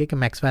ਲਗਾਏ ਸੀਗੇ ਕਿ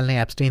ਮੈਕਸਵੈਲ ਨੇ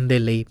ਐਪਸਟੀਨ ਦੇ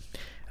ਲਈ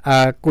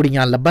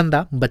ਕੁੜੀਆਂ ਲੱਭਣ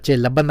ਦਾ, ਬੱਚੇ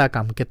ਲੱਭਣ ਦਾ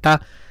ਕੰਮ ਕੀਤਾ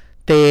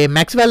ਅਤੇ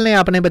ਮੈਕਸਵੈਲ ਨੇ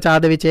ਆਪਣੇ ਬਚਾਅ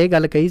ਦੇ ਵਿੱਚ ਇਹ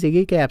ਗੱਲ ਕਹੀ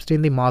ਸੀਗੀ ਕਿ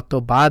ਐਪਸਟੀਨ ਦੀ ਮੌਤ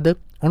ਤੋਂ ਬਾਅਦ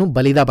ਉਹਨੂੰ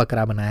ਬਲੀ ਦਾ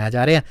ਬੱਕਰਾ ਬਣਾਇਆ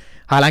ਜਾ ਰਿਹਾ।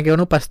 ਹਾਲਾਂਕਿ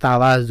ਉਹਨੂੰ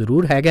ਪਛਤਾਵਾ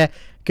ਜ਼ਰੂਰ ਹੈਗਾ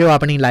ਕਿ ਉਹ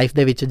ਆਪਣੀ ਲਾਈਫ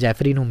ਦੇ ਵਿੱਚ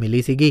ਜੈਫਰੀ ਨੂੰ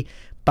ਮਿਲੀ ਸੀਗੀ,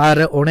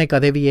 ਪਰ ਉਹਨੇ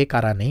ਕਦੇ ਵੀ ਇਹ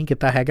ਕਾਰਾ ਨਹੀਂ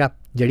ਕੀਤਾ ਹੈਗਾ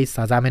ਜਿਹੜੀ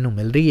ਸਜ਼ਾ ਮੈਨੂੰ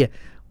ਮਿਲ ਰਹੀ ਹੈ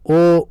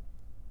ਉਹ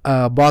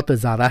ਬਹੁਤ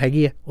ਜ਼ਿਆਦਾ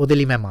ਹੈਗੀ ਹੈ, ਉਹਦੇ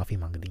ਲਈ ਮੈਂ ਮਾफ़ੀ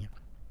ਮੰਗਦੀ ਹਾਂ।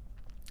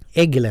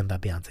 ਇਹ ਗਿਲੈਨ ਦਾ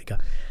ਬਿਆਨ ਸੀਗਾ।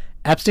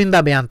 ਐਪਸਟੀਨ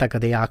ਦਾ ਬਿਆਨ ਤਾਂ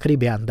ਕਦੇ ਆਖਰੀ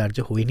ਬਿਆਨ ਦਰਜ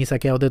ਹੋ ਹੀ ਨਹੀਂ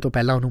ਸਕਿਆ। ਉਹਦੇ ਤੋਂ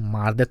ਪਹਿਲਾਂ ਉਹਨੂੰ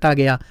ਮਾਰ ਦਿੱਤਾ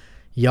ਗਿਆ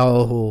ਜਾਂ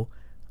ਉਹ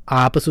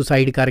ਆਪ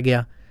ਸੁਸਾਈਡ ਕਰ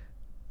ਗਿਆ।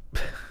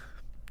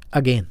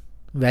 Again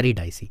very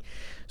ਡਾਈਸੀ।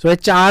 ਸੋ ਇਹ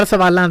 4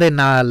 ਸਵਾਲਾਂ ਦੇ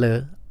ਨਾਲ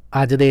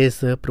ਅੱਜ ਦੇ ਇਸ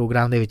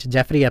ਪ੍ਰੋਗਰਾਮ ਦੇ ਵਿੱਚ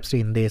ਜੈਫਰੀ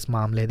ਐਪਸਟੀਨ ਦੇ ਇਸ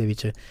ਮਾਮਲੇ ਦੇ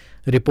ਵਿੱਚ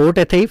ਰਿਪੋਰਟ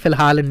ਇੱਥੇ ਹੀ।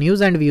 ਫਿਲਹਾਲ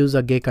ਨਿਊਜ਼ ਐਂਡ ਵਿਊਜ਼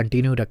ਅੱਗੇ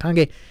ਕੰਟੀਨਿਊ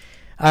ਰੱਖਾਂਗੇ।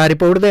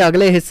 ਰਿਪੋਰਟ ਦੇ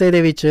ਅਗਲੇ ਹਿੱਸੇ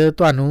ਦੇ ਵਿੱਚ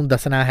ਤੁਹਾਨੂੰ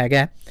ਦੱਸਣਾ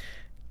ਹੈਗਾ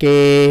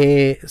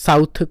ਕਿ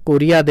ਸਾਊਥ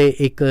ਕੋਰੀਆ ਦੇ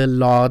ਇੱਕ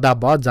ਲਾਅ ਦਾ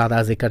ਬਹੁਤ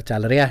ਜ਼ਿਆਦਾ ਜ਼ਿਕਰ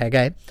ਚੱਲ ਰਿਹਾ ਹੈਗਾ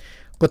ਹੈ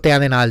ਕੁੱਤਿਆਂ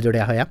ਦੇ ਨਾਲ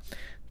ਜੁੜਿਆ ਹੋਇਆ,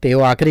 ਅਤੇ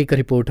ਉਹ ਆਖਰੀ ਇੱਕ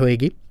ਰਿਪੋਰਟ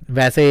ਹੋਏਗੀ।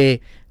 ਵੈਸੇ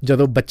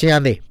ਜਦੋਂ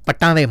ਬੱਚਿਆਂ ਦੇ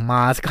ਪੱਟਾਂ ਦੇ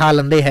ਮਾਸ ਖਾ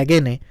ਲੈਂਦੇ ਹੈਗੇ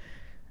ਨੇ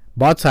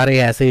ਬਹੁਤ ਸਾਰੇ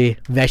ਐਸੇ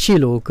ਵੈਸ਼ੀ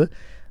ਲੋਕ,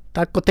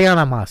 ਤਾਂ ਕੁੱਤਿਆਂ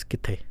ਦਾ ਮਾਸ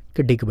ਕਿੱਥੇ,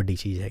 ਕਿੱਡੀ ਕੁ ਵੱਡੀ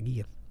ਚੀਜ਼ ਹੈਗੀ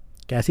ਆ।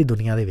 ਕੈਸੀ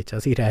ਦੁਨੀਆ ਦੇ ਵਿੱਚ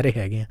ਅਸੀਂ ਰਹਿ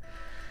ਰਹੇ ਹੈਗੇ ਹਾਂ।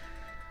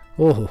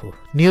 ਓਹੋ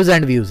ਨਿਊਜ਼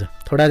ਐਂਡ ਵਿਊਜ਼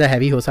ਥੋੜ੍ਹਾ ਜਿਹਾ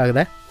ਹੈਵੀ ਹੋ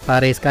ਸਕਦਾ,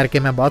 ਪਰ ਇਸ ਕਰਕੇ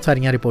ਮੈਂ ਬਹੁਤ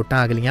ਸਾਰੀਆਂ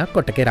ਰਿਪੋਰਟਾਂ ਅਗਲੀਆਂ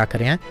ਘੁੱਟ ਕੇ ਰੱਖ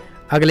ਰਿਹਾ।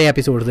 ਅਗਲੇ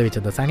ਐਪੀਸੋਡ ਦੇ ਵਿੱਚ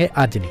ਦੱਸਾਂਗੇ,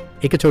 ਅੱਜ ਨਹੀਂ।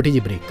 ਇੱਕ ਛੋਟੀ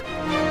ਜਿਹੀ ਬ੍ਰੇਕ।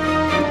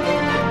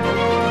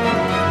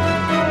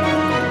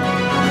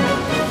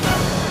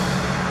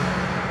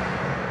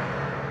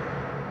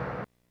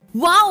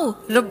 ਵਾਓ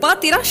ਰੱਬਾ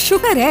ਤੇਰਾ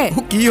ਸ਼ੁਕਰ ਹੈ।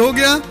 ਕੀ ਹੋ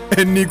ਗਿਆ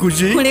ਇੰਨੀ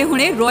ਖੁਸ਼ੀ?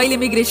 ਹੁਣੇ ਰਾਇਲ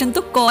ਇਮੀਗ੍ਰੇਸ਼ਨ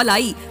ਤੋਂ ਕਾਲ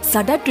ਆਈ,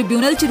 ਸਾਡਾ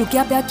ਟ੍ਰਿਬਿਊਨਲ 'ਚ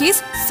ਰੁਕਿਆ ਪਿਆ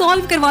ਕੇਸ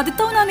ਸੋਲਵ ਕਰਵਾ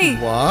ਦਿੱਤਾ ਉਹਨਾਂ ਨੇ।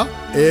 ਵਾਹ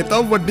ਇਹ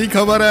ਤਾਂ ਵੱਡੀ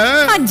ਖਬਰ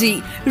ਹੈ।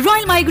 ਹਾਂਜੀ,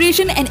 royal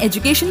migration and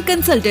education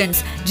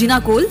consultants,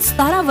 ਜਿਨ੍ਹਾਂ ਕੋਲ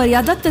 17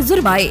 ਵਰ੍ਹਿਆਂ ਦਾ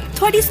ਤਜਰਬਾ ਹੈ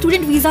ਤੁਹਾਡੀ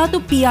ਸਟੂਡੈਂਟ ਵੀਜ਼ਾ ਤੋਂ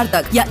PR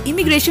ਤੱਕ ਜਾਂ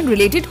ਇਮੀਗ੍ਰੇਸ਼ਨ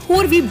ਰਿਲੇਟਡ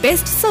ਹੋਰ ਵੀ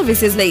ਬੈਸਟ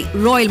ਸਰਵਿਸਿਜ਼ ਲਈ।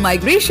 Royal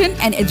migration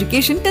and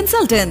education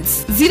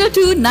consultants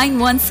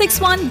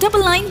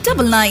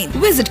 0291619999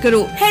 visit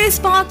ਕਰੋ ਹੈਰਿਸ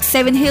ਪਾਰਕ,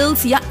 7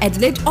 ਹਿਲਸ ਜਾਂ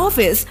ਐਡਲੇਡ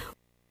ਆਫਿਸ।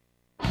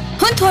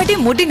 ਹੁਣ ਤੁਹਾਡੇ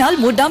ਮੋਢੇ ਨਾਲ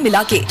ਮੋਢਾ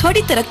ਮਿਲਾ ਕੇ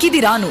ਤੁਹਾਡੀ ਤਰੱਕੀ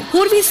ਦੀ ਰਾਹ ਨੂੰ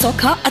ਹੋਰ ਵੀ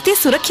ਸੌਖਾ ਅਤੇ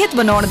ਸੁਰੱਖਿਅਤ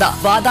ਬਣਾਉਣ ਦਾ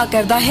ਵਾਅਦਾ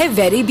ਕਰਦਾ ਹੈ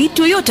ਵੈਰੀਬੀ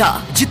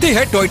ਟੋਯੋਟਾ, ਜਿੱਥੇ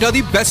ਹੈ ਟੋਯੋਟਾ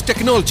ਦੀ best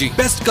technology,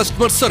 best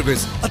customer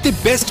service ਅਤੇ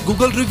ਬੈਸਟ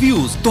ਗੂਗਲ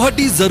ਰਿਵਿਊਜ਼।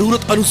 ਤੁਹਾਡੀ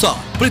ਜ਼ਰੂਰਤ ਅਨੁਸਾਰ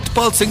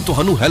ਪ੍ਰਿਤਪਾਲ ਸਿੰਘ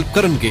ਤੁਹਾਨੂੰ ਹੈਲਪ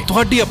ਕਰਨਗੇ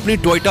ਤੁਹਾਡੀ ਆਪਣੀ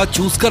ਟੋਯੋਟਾ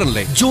ਚੂਜ਼ ਕਰਨ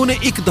ਲਈ, ਜੋ ਨੇ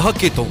ਇੱਕ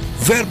ਦਹਾਕੇ ਤੋਂ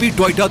ਵੈਰਬੀ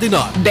ਟੋਯੋਟਾ ਦੇ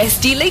ਨਾਲ।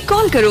 ਬੈਸਟ ਡੀਲ ਲਈ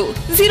ਕਾਲ ਕਰੋ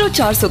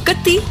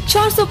 0431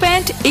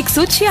 465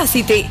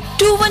 186 ਤੇ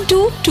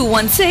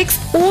 212216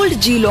 ਓਲਡ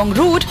ਜੀਲੋਂਗ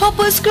ਰੋਡ,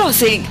 ਹੌਪਰਸ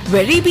ਕ੍ਰਾਸਿੰਗ।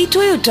 ਵੈਰੀਬੀ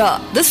ਟੋਯੋਟਾ,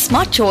 ਦ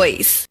ਸਮਾਰਟ ਚੋਇਸ।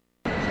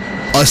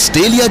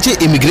 ਆਸਟ੍ਰੇਲੀਆ 'ਚ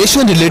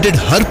ਇਮੀਗ੍ਰੇਸ਼ਨ ਰਿਲੇਟਡ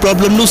ਹਰ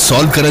ਪ੍ਰੋਬਲਮ ਨੂੰ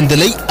ਸੋਲਵ ਕਰਨ ਦੇ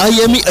ਲਈ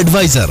IME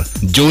ਐਡਵਾਈਜ਼ਰ,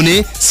 ਜੋ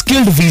ਨੇ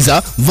ਸਕਿਲਡ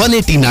ਵੀਜ਼ਾ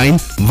 189,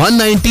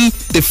 190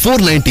 ਤੇ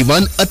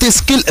 491 ਅਤੇ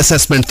ਸਕਿਲ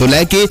ਅਸੈਸਮੈਂਟ ਤੋਂ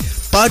ਲੈ ਕੇ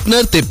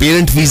ਪਾਰਟਨਰ ਤੇ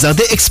ਪੇਰੈਂਟ ਵੀਜ਼ਾ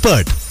ਦੇ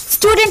ਐਕਸਪਰਟ।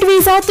 ਸਟੂਡੈਂਟ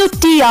ਵੀਜ਼ਾ ਤੋਂ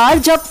TR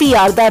ਜਾਂ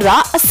PR ਦਾ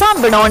ਰਾਹ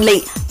ਆਸਾਨ ਬਣਾਉਣ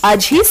ਲਈ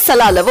ਅੱਜ ਹੀ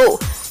ਸਲਾਹ ਲਵੋ।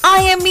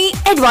 IME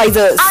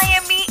advisers,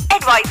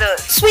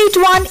 Suite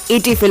 1,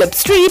 80 Phillip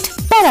Street,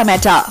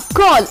 Parramatta.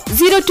 Call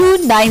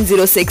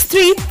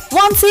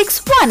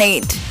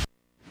 0290631618.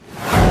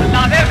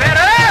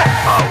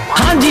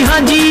 ਹਾਂਜੀ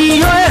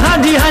ਹਾਂਜੀ ਓਏ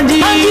ਹਾਂਜੀ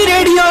ਹਾਂਜੀ ਹਾਂਜੀ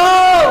radio.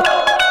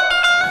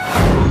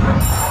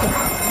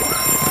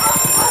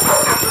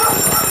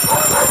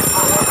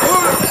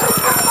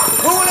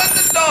 Who let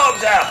the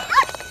dogs out?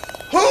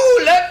 Who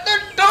let the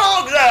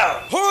dogs out?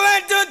 Who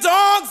let the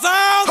dogs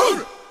out?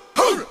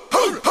 Who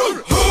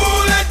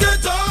let the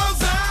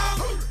dogs out?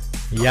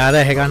 ਯਾਦ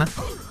ਹੈਗਾ ਨਾ,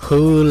 Who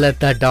let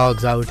the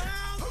dogs out?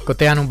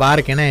 ਕੁੱਤਿਆਂ ਨੂੰ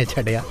ਬਾਹਰ ਕਿਹਨੇ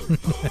ਛੱਡਿਆ।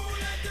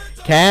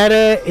 ਖੈਰ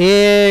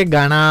ਇਹ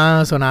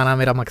ਗਾਣਾ ਸੁਣਾਉਣਾ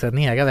ਮੇਰਾ ਮਕਸਦ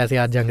ਨਹੀਂ ਹੈਗਾ।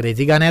 ਵੈਸੇ ਅੱਜ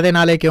ਅੰਗਰੇਜ਼ੀ ਗਾਣਿਆਂ ਦੇ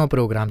ਨਾਲ ਇਹ ਕਿਉਂ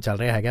ਪ੍ਰੋਗਰਾਮ ਚੱਲ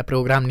ਰਿਹਾ ਹੈਗਾ।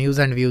 ਪ੍ਰੋਗਰਾਮ ਨਿਊਜ਼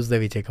ਐਂਡ ਵਿਊਜ਼ ਦੇ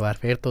ਵਿੱਚ ਇੱਕ ਵਾਰ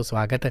ਫਿਰ ਤੋਂ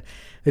ਸਵਾਗਤ।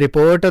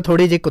 ਰਿਪੋਰਟ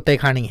ਥੋੜ੍ਹੀ ਜਿਹੀ ਕੁੱਤੇ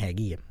ਖਾਣੀ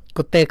ਹੈਗੀ ਹੈ,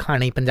 ਕੁੱਤੇ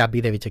ਖਾਣੀ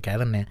ਪੰਜਾਬੀ ਦੇ ਵਿੱਚ ਕਹਿ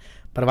ਦਿੰਦੇ ਹਾਂ,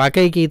 ਪਰ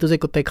ਵਾਕਈ ਕੀ ਤੁਸੀਂ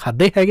ਕੁੱਤੇ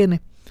ਖਾਧੇ ਹੈਗੇ ਨੇ?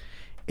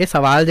 ਇਹ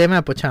ਸਵਾਲ ਜੇ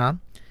ਮੈਂ ਪੁੱਛਾਂ,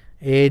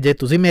 ਇਹ ਜੇ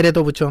ਤੁਸੀਂ ਮੇਰੇ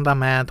ਤੋਂ ਪੁੱਛੋ ਤਾਂ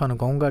ਮੈਂ ਤੁਹਾਨੂੰ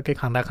ਕਹੂੰਗਾ ਕਿ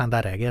ਖਾਂਦਾ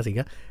ਖਾਂਦਾ ਰਹਿ ਗਿਆ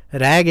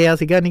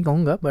ਸੀਗਾ ਨਹੀਂ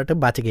ਕਹੂੰਗਾ, ਬਟ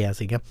ਬਚ ਗਿਆ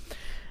ਸੀਗਾ।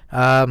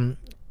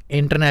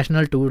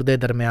 ਇੰਟਰਨੈਸ਼ਨਲ ਟੂਰ ਦੇ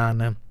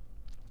ਦਰਮਿਆਨ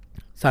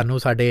ਸਾਨੂੰ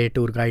ਸਾਡੇ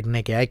ਟੂਰ ਗਾਈਡ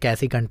ਨੇ ਕਿਹਾ, ਇੱਕ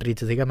ਐਸੀ ਕੰਟਰੀ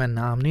 'ਚ ਸੀਗਾ, ਮੈਂ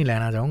ਨਾਮ ਨਹੀਂ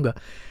ਲੈਣਾ ਚਾਹੂੰਗਾ,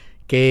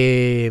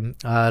 ਕਿ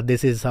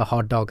this is a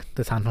hot dog.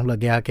 ਅਤੇ ਸਾਨੂੰ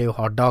ਲੱਗਿਆ ਕਿ ਉਹ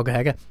ਹੌਟ ਡੌਗ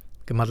ਹੈਗਾ,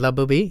 ਕਿ ਮਤਲਬ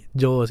ਵੀ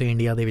ਜੋ ਅਸੀਂ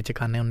ਇੰਡੀਆ ਦੇ ਵਿੱਚ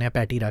ਖਾਂਦੇ ਹੁੰਦੇ ਹਾਂ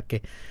ਪੈਟੀ ਰੱਖ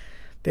ਕੇ,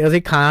 ਅਤੇ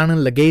ਅਸੀਂ ਖਾਣ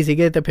ਲੱਗੇ ਹੀ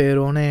ਸੀਗੇ। ਅਤੇ ਫਿਰ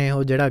ਉਹਨੇ,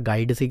 ਉਹ ਜਿਹੜਾ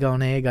ਗਾਈਡ ਸੀਗਾ,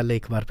 ਉਹਨੇ ਇਹ ਗੱਲ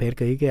ਇੱਕ ਵਾਰ ਫਿਰ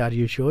ਕਹੀ ਕਿ ਆਰ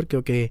ਯੂ ਸ਼ੋਰ,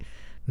 ਕਿਉਂਕਿ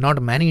ਨਾਟ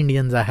ਮੈਨੀ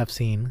ਇੰਡੀਅਨਸ ਆਈ ਹੈਵ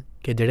ਸੀਨ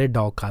ਕਿ ਜਿਹੜੇ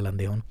ਡੌਗ ਖਾ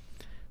ਲੈਂਦੇ ਹੋਣ।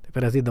 ਅਤੇ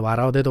ਫਿਰ ਅਸੀਂ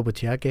ਦੁਬਾਰਾ ਉਹਦੇ ਤੋਂ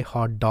ਪੁੱਛਿਆ ਕਿ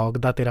ਹੌਟ ਡੌਗ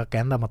ਦਾ ਤੇਰਾ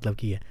ਕਹਿਣ ਦਾ ਮਤਲਬ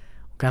ਕੀ ਹੈ?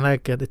 ਉਹ ਕਹਿੰਦਾ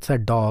ਕਿ it's a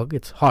dog,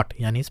 it's hot,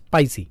 ਯਾਨੀ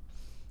ਸਪਾਈਸੀ।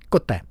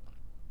 ਕੁੱਤਾ ਹੈ।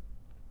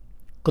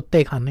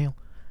 ਕੁੱਤੇ ਖਾਂਦੇ ਹੋ?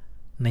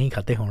 ਨਹੀਂ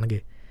ਖਾਧੇ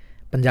ਹੋਣਗੇ।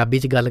 ਪੰਜਾਬੀ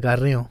 'ਚ ਗੱਲ ਕਰ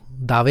ਰਹੇ ਹੋ,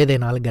 ਦਾਅਵੇ ਦੇ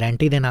ਨਾਲ,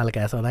 ਗਰੰਟੀ ਦੇ ਨਾਲ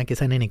ਕਹਿ ਸਕਦਾ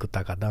ਕਿਸੇ ਨੇ ਨਹੀਂ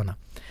ਕੁੱਤਾ ਖਾਧਾ ਹੋਣਾ।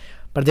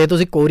 ਪਰ ਜੇ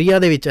ਤੁਸੀਂ ਕੋਰੀਆ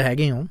ਦੇ ਵਿੱਚ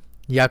ਹੈਗੇ ਹੋ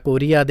ਜਾਂ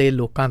ਕੋਰੀਆ ਦੇ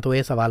ਲੋਕਾਂ ਤੋਂ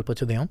ਇਹ ਸਵਾਲ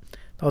ਪੁੱਛਦੇ ਹੋ,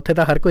 ਤਾਂ ਉੱਥੇ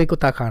ਤਾਂ ਹਰ ਕੋਈ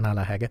ਕੁੱਤਾ ਖਾਣ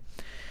ਵਾਲਾ ਹੈਗਾ।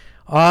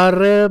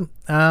 ਔਰ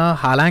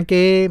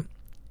ਹਾਲਾਂਕਿ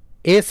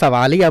ਇਹ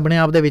ਸਵਾਲ ਹੀ ਆਪਣੇ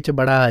ਆਪ ਦੇ ਵਿੱਚ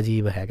ਬੜਾ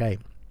ਅਜੀਬ ਹੈਗਾ ਹੈ।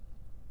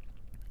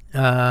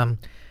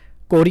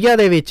 ਕੋਰੀਆ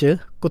ਦੇ ਵਿੱਚ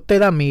ਕੁੱਤੇ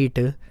ਦਾ ਮੀਟ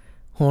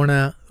ਹੁਣ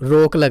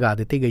ਰੋਕ ਲਗਾ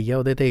ਦਿੱਤੀ ਗਈ ਹੈ,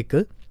 ਉਹਦੇ 'ਤੇ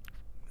ਇੱਕ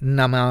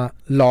ਨਵਾਂ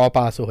ਲਾਅ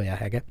ਪਾਸ ਹੋਇਆ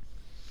ਹੈਗਾ।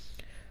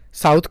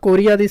 ਸਾਊਥ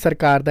ਕੋਰੀਆ ਦੀ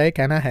ਸਰਕਾਰ ਦਾ ਇਹ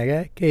ਕਹਿਣਾ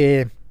ਹੈਗਾ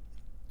ਕਿ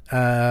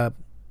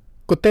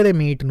ਕੁੱਤੇ ਦੇ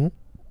ਮੀਟ ਨੂੰ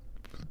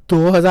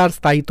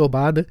 2027 ਤੋਂ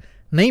ਬਾਅਦ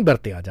ਨਹੀਂ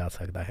ਵਰਤਿਆ ਜਾ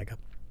ਸਕਦਾ ਹੈਗਾ।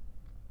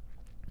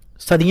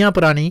 ਸਦੀਆਂ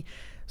ਪੁਰਾਣੀ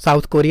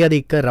ਸਾਊਥ ਕੋਰੀਆ ਦੀ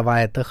ਇੱਕ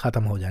ਰਵਾਇਤ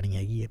ਖ਼ਤਮ ਹੋ ਜਾਣੀ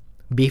ਹੈਗੀ ਹੈ।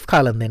 ਬੀਫ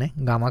ਖਾ ਲੈਂਦੇ ਨੇ,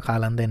 ਗਾਵਾਂ ਖਾ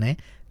ਲੈਂਦੇ ਨੇ,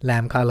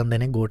 ਲੈਮ ਖਾ ਲੈਂਦੇ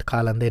ਨੇ, ਗੋਟ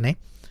ਖਾ ਲੈਂਦੇ ਨੇ।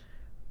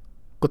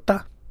 ਕੁੱਤਾ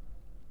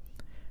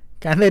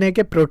ਕਹਿੰਦੇ ਨੇ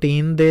ਕਿ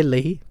ਪ੍ਰੋਟੀਨ ਦੇ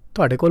ਲਈ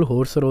ਤੁਹਾਡੇ ਕੋਲ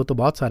ਹੋਰ ਸਰੋਤ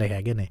ਬਹੁਤ ਸਾਰੇ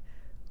ਹੈਗੇ ਨੇ,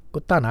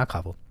 ਕੁੱਤਾ ਨਾ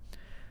ਖਾਵੋ।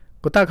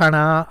 ਕੁੱਤਾ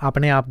ਖਾਣਾ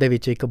ਆਪਣੇ ਆਪ ਦੇ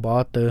ਵਿੱਚ ਇੱਕ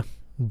ਬਹੁਤ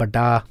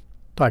ਵੱਡਾ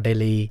ਤੁਹਾਡੇ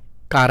ਲਈ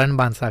ਕਾਰਨ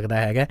ਬਣ ਸਕਦਾ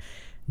ਹੈਗਾ,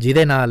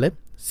 ਜਿਹਦੇ ਨਾਲ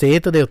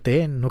ਸਿਹਤ ਦੇ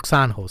ਉੱਤੇ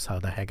ਨੁਕਸਾਨ ਹੋ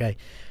ਸਕਦਾ ਹੈਗਾ।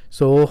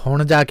 ਸੋ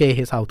ਹੁਣ ਜਾ ਕੇ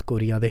ਇਹ ਸਾਊਥ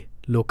ਕੋਰੀਆ ਦੇ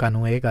ਲੋਕਾਂ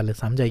ਨੂੰ ਇਹ ਗੱਲ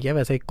ਸਮਝ ਆਈ ਹੈ।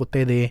 ਵੈਸੇ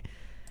ਕੁੱਤੇ ਦੇ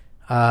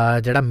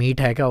ਜਿਹੜਾ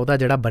ਮੀਟ ਹੈਗਾ, ਉਹਦਾ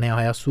ਜਿਹੜਾ ਬਣਿਆ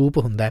ਹੋਇਆ ਸੂਪ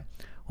ਹੁੰਦਾ,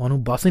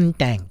 ਉਹਨੂੰ ਬਸਿਨ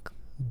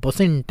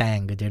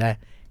ਟੈਂਗ ਜਿਹੜਾ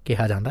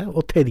ਕਿਹਾ ਜਾਂਦਾ,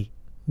 ਉੱਥੇ ਦੀ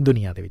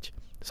ਦੁਨੀਆ ਦੇ ਵਿੱਚ।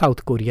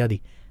 ਸਾਊਥ ਕੋਰੀਆ ਦੀ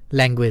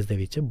ਲੈਂਗੁਏਜ ਦੇ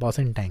ਵਿੱਚ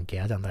ਬੋਸਨਟੈਂਗ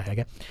ਕਿਹਾ ਜਾਂਦਾ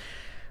ਹੈਗਾ।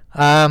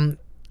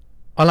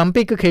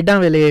 ਓਲੰਪਿਕ ਖੇਡਾਂ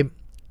ਵੇਲੇ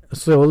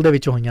ਸਿਓਲ ਦੇ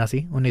ਵਿੱਚ ਹੋਈਆਂ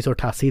ਸੀ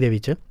 1988 ਦੇ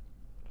ਵਿੱਚ।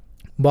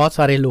 ਬਹੁਤ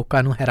ਸਾਰੇ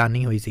ਲੋਕਾਂ ਨੂੰ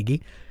ਹੈਰਾਨੀ ਹੋਈ ਸੀਗੀ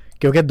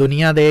ਕਿਉਂਕਿ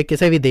ਦੁਨੀਆ ਦੇ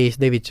ਕਿਸੇ ਵੀ ਦੇਸ਼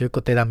ਦੇ ਵਿੱਚ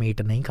ਕੁੱਤੇ ਦਾ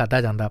ਮੀਟ ਨਹੀਂ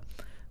ਖਾਧਾ ਜਾਂਦਾ,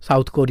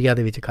 ਸਾਊਥ ਕੋਰੀਆ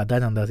ਦੇ ਵਿੱਚ ਖਾਧਾ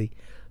ਜਾਂਦਾ ਸੀ।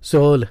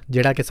 ਸਿਓਲ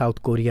ਜਿਹੜਾ ਕਿ ਸਾਊਥ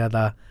ਕੋਰੀਆ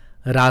ਦਾ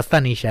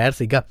ਰਾਜਧਾਨੀ ਸ਼ਹਿਰ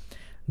ਸੀਗਾ,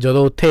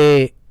 ਜਦੋਂ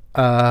ਉੱਥੇ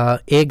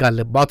ਇਹ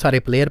ਗੱਲ ਬਹੁਤ ਸਾਰੇ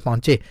ਪਲੇਅਰ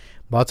ਪਹੁੰਚੇ,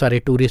 ਬਹੁਤ ਸਾਰੇ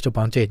ਟੂਰਿਸਟ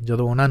ਪਹੁੰਚੇ,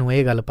 ਜਦੋਂ ਉਹਨਾਂ ਨੂੰ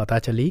ਇਹ ਗੱਲ ਪਤਾ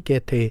ਚੱਲੀ ਕਿ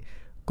ਇੱਥੇ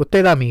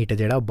ਕੁੱਤੇ ਦਾ ਮੀਟ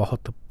ਜਿਹੜਾ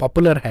ਬਹੁਤ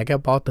ਪੋਪੂਲਰ ਹੈਗਾ,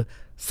 ਬਹੁਤ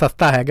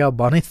ਸਸਤਾ ਹੈਗਾ,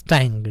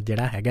 ਬੋਨਸਟੈਂਗ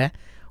ਜਿਹੜਾ ਹੈਗਾ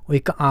ਉਹ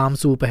ਇੱਕ ਆਮ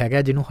ਸੂਪ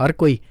ਹੈਗਾ ਜਿਹਨੂੰ ਹਰ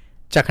ਕੋਈ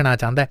ਚਖਣਾ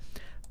ਚਾਹੁੰਦਾ,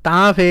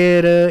 ਤਾਂ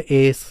ਫਿਰ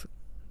ਇਸ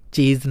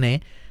ਚੀਜ਼ ਨੇ,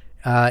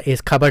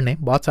 ਇਸ ਖਬਰ ਨੇ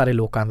ਬਹੁਤ ਸਾਰੇ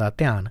ਲੋਕਾਂ ਦਾ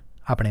ਧਿਆਨ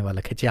ਆਪਣੇ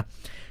ਵੱਲ ਖਿੱਚਿਆ।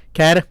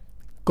 ਖੈਰ,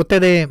 ਕੁੱਤੇ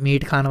ਦੇ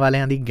ਮੀਟ ਖਾਣ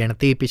ਵਾਲਿਆਂ ਦੀ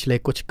ਗਿਣਤੀ ਪਿਛਲੇ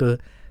ਕੁਛ ਕੁ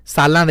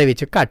ਸਾਲਾਂ ਦੇ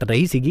ਵਿੱਚ ਘਟ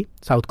ਰਹੀ ਸੀਗੀ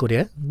ਸਾਊਥ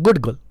ਕੋਰੀਆ।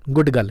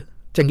 ਗੁੱਡ ਗੱਲ,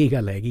 ਚੰਗੀ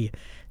ਗੱਲ ਹੈਗੀ ਹੈ,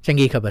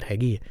 ਚੰਗੀ ਖਬਰ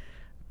ਹੈਗੀ ਹੈ।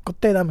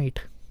 ਕੁੱਤੇ ਦਾ ਮੀਟ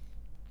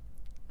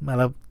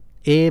ਮਤਲਬ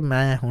ਇਹ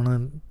ਮੈਂ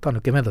ਹੁਣ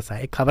ਤੁਹਾਨੂੰ ਕਿਵੇਂ ਦੱਸਾਂ,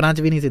 ਇਹ ਖਬਰਾਂ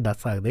 'ਚ ਵੀ ਨਹੀਂ ਸੀ ਦੱਸ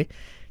ਸਕਦੇ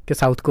ਕਿ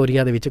ਸਾਊਥ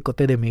ਕੋਰੀਆ ਦੇ ਵਿੱਚ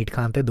ਕੁੱਤੇ ਦੇ ਮੀਟ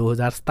ਖਾਣ 'ਤੇ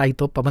 2027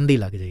 ਤੋਂ ਪਾਬੰਦੀ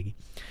ਲੱਗ ਜਾਏਗੀ।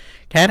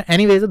 ਖੈਰ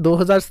ਐਨੀਵੇਜ਼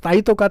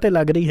 2027 ਤੋਂ ਕਾਹਤੇ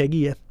ਲੱਗ ਰਹੀ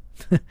ਹੈਗੀ ਹੈ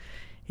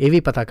ਇਹ ਵੀ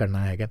ਪਤਾ ਕਰਨਾ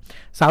ਹੈਗਾ।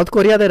 ਸਾਊਥ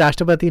ਕੋਰੀਆ ਦੇ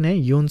ਰਾਸ਼ਟਰਪਤੀ ਨੇ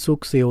ਯੂਨ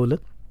ਸੁਕ ਸਿਓਲ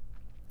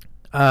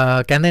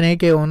ਕਹਿੰਦੇ ਨੇ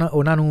ਕਿ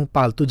ਉਹਨਾਂ ਨੂੰ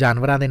ਪਾਲਤੂ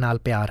ਜਾਨਵਰਾਂ ਦੇ ਨਾਲ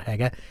ਪਿਆਰ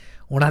ਹੈਗਾ।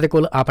 ਉਹਨਾਂ ਦੇ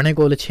ਕੋਲ ਆਪਣੇ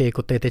ਕੋਲ 6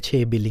 ਕੁੱਤੇ ਅਤੇ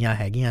 6 ਬਿੱਲੀਆਂ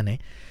ਹੈਗੀਆਂ ਨੇ।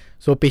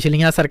 ਸੋ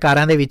ਪਿਛਲੀਆਂ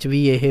ਸਰਕਾਰਾਂ ਦੇ ਵਿੱਚ ਵੀ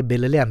ਇਹ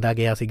ਬਿੱਲ ਲਿਆਂਦਾ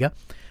ਗਿਆ ਸੀਗਾ,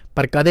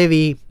 ਪਰ ਕਦੇ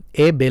ਵੀ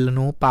ਇਹ ਬਿੱਲ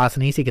ਨੂੰ ਪਾਸ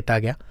ਨਹੀਂ ਸੀ ਕੀਤਾ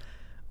ਗਿਆ।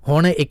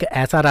 ਹੁਣ ਇੱਕ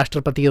ਐਸਾ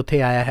ਰਾਸ਼ਟਰਪਤੀ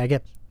ਉੱਥੇ ਆਇਆ ਹੈਗਾ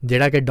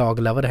ਜਿਹੜਾ ਕਿ ਡੌਗ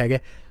ਲਵਰ ਹੈਗਾ।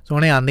 ਸੋ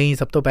ਉਹਨੇ ਆਉਂਦੇ ਹੀ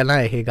ਸਭ ਤੋਂ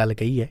ਪਹਿਲਾਂ ਇਹ ਗੱਲ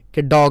ਕਹੀ ਹੈ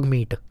ਕਿ ਡੌਗ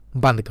ਮੀਟ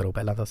ਬੰਦ ਕਰੋ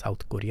ਪਹਿਲਾਂ ਤਾਂ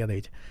ਸਾਊਥ ਕੋਰੀਆ ਦੇ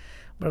ਵਿੱਚ।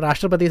 ਪਰ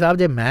ਰਾਸ਼ਟਰਪਤੀ ਸਾਹਿਬ,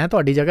 ਜੇ ਮੈਂ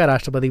ਤੁਹਾਡੀ ਜਗ੍ਹਾ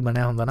ਰਾਸ਼ਟਰਪਤੀ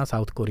ਬਣਿਆ ਹੁੰਦਾ ਨਾ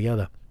ਸਾਊਥ ਕੋਰੀਆ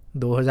ਦਾ,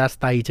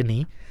 2027 'ਚ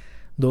ਨਹੀਂ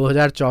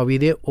 2024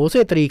 ਦੇ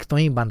ਉਸੇ ਤਰੀਕ ਤੋਂ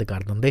ਹੀ ਬੰਦ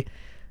ਕਰ ਦਿੰਦੇ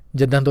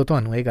ਜਿੱਦਾਂ ਤੋਂ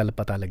ਤੁਹਾਨੂੰ ਇਹ ਗੱਲ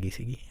ਪਤਾ ਲੱਗੀ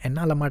ਸੀਗੀ।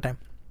 ਇੰਨਾ ਲੰਮਾ ਟਾਈਮ।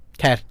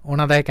 ਖੈਰ,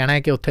 ਉਹਨਾਂ ਦਾ ਇਹ ਕਹਿਣਾ ਹੈ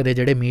ਕਿ ਉੱਥੇ ਦੇ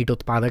ਜਿਹੜੇ ਮੀਟ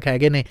ਉਤਪਾਦਕ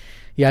ਹੈਗੇ ਨੇ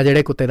ਜਾਂ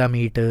ਜਿਹੜੇ ਕੁੱਤੇ ਦਾ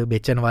ਮੀਟ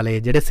ਵੇਚਣ ਵਾਲੇ,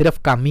 ਜਿਹੜੇ ਸਿਰਫ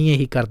ਕੰਮ ਹੀ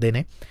ਇਹੀ ਕਰਦੇ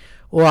ਨੇ,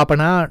 ਉਹ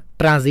ਆਪਣਾ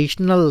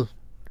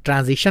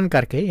ਟ੍ਰਾਂਜ਼ੀਸ਼ਨ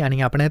ਕਰਕੇ,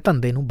 ਯਾਨੀ ਆਪਣੇ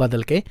ਧੰਦੇ ਨੂੰ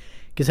ਬਦਲ ਕੇ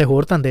ਕਿਸੇ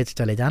ਹੋਰ ਧੰਦੇ 'ਚ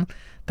ਚਲੇ ਜਾਣ,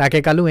 ਤਾਂ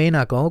ਕਿ ਕੱਲ੍ਹ ਨੂੰ ਇਹ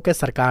ਨਾ ਕਹੋ ਕਿ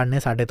ਸਰਕਾਰ ਨੇ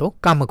ਸਾਡੇ ਤੋਂ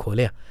ਕੰਮ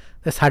ਖੋਲ੍ਹਿਆ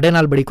ਅਤੇ ਸਾਡੇ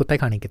ਨਾਲ ਬੜੀ ਕੁੱਤੇ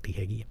ਖਾਣੀ ਕੀਤੀ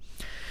ਹੈਗੀ ਹੈ।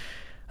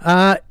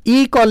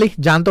 ਈ ਕੋਲੀ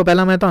ਜਾਣ ਤੋਂ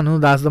ਪਹਿਲਾਂ ਮੈਂ ਤੁਹਾਨੂੰ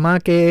ਦੱਸ ਦੇਵਾਂ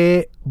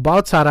ਕਿ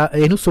ਬਹੁਤ ਸਾਰਾ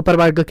ਇਹਨੂੰ ਸੁਪਰ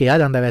ਬਰਗ ਕਿਹਾ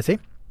ਜਾਂਦਾ, ਵੈਸੇ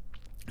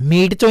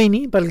ਮੀਟ 'ਚੋਂ ਹੀ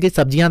ਨਹੀਂ ਬਲਕਿ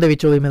ਸਬਜ਼ੀਆਂ ਦੇ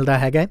ਵਿੱਚੋਂ ਵੀ ਮਿਲਦਾ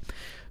ਹੈਗਾ।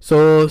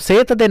 ਸੋ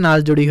ਸਿਹਤ ਦੇ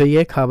ਨਾਲ ਜੁੜੀ ਹੋਈ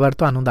ਇਹ ਖਬਰ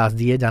ਤੁਹਾਨੂੰ ਦੱਸ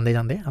ਦਈਏ ਜਾਂਦੇ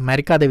ਜਾਂਦੇ।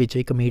 ਅਮਰੀਕਾ ਦੇ ਵਿੱਚ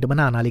ਇੱਕ ਮੀਟ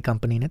ਬਣਾਉਣ ਵਾਲੀ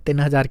ਕੰਪਨੀ ਨੇ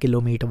 3000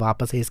 ਕਿਲੋ ਮੀਟ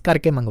ਵਾਪਸ ਇਸ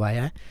ਕਰਕੇ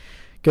ਮੰਗਵਾਇਆ ਹੈ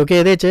ਕਿਉਂਕਿ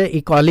ਇਹਦੇ 'ਚ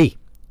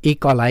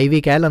ਈਕੋਲਾਈ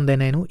ਵੀ ਕਹਿ ਲੈਂਦੇ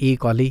ਨੇ ਇਹਨੂੰ,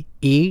 E.coli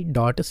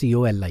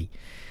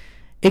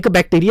ਇੱਕ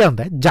ਬੈਕਟੀਰੀਆ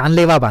ਹੁੰਦਾ,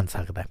 ਜਾਨਲੇਵਾ ਬਣ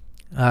ਸਕਦਾ।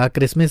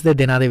 ਕ੍ਰਿਸਮਸ ਦੇ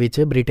ਦਿਨਾਂ ਦੇ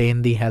ਵਿੱਚ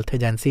ਬ੍ਰਿਟੇਨ ਦੀ ਹੈਲਥ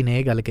ਏਜੰਸੀ ਨੇ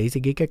ਇਹ ਗੱਲ ਕਹੀ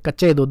ਸੀਗੀ ਕਿ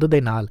ਕੱਚੇ ਦੁੱਧ ਦੇ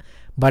ਨਾਲ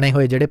ਬਣੇ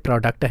ਹੋਏ ਜਿਹੜੇ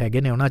ਪ੍ਰੋਡਕਟ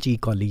ਹੈਗੇ ਨੇ ਉਹਨਾਂ 'ਚ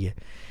ਈਕੋਲੀ ਹੈ।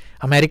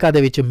 ਅਮਰੀਕਾ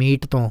ਦੇ ਵਿੱਚ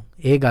ਮੀਟ ਤੋਂ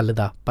ਇਹ ਗੱਲ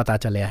ਦਾ ਪਤਾ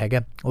ਚੱਲਿਆ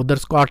ਹੈਗਾ। ਉੱਧਰ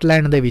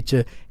ਸਕਾਟਲੈਂਡ ਦੇ ਵਿੱਚ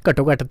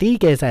ਘੱਟੋ ਘੱਟ 30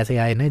 ਕੇਸ ਐਸੇ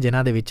ਆਏ ਨੇ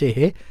ਜਿਨ੍ਹਾਂ ਦੇ ਵਿੱਚ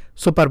ਇਹ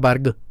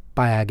ਸੁਪਰਬਰਗ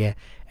ਪਾਇਆ ਗਿਆ।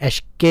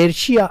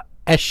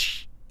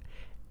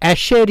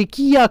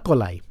 ਐਸ਼ੇਰਿਕੀਆ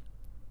ਕੋਲਾਈ,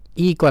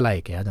 ਈ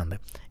ਕੋਲਾਈ ਕਿਹਾ ਜਾਂਦਾ।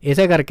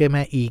 ਇਸੇ ਕਰਕੇ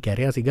ਮੈਂ ਈ ਕਹਿ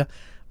ਰਿਹਾ ਸੀਗਾ,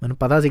 ਮੈਨੂੰ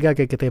ਪਤਾ ਸੀਗਾ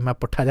ਕਿ ਕਿਤੇ ਮੈਂ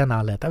ਪੁੱਠਾ ਜਿਹਾ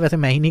ਨਾਂ ਲੈਤਾ। ਵੈਸੇ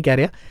ਮੈਂ ਹੀ ਨਹੀਂ ਕਹਿ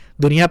ਰਿਹਾ,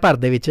 ਦੁਨੀਆ ਭਰ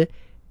ਦੇ ਵਿੱਚ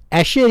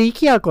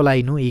ਐਸ਼ੇਰਿਕੀਆ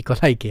ਕੋਲਾਈ ਨੂੰ ਈ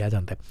ਕੋਲਾਈ ਕਿਹਾ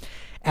ਜਾਂਦਾ।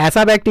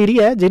 ਐਸਾ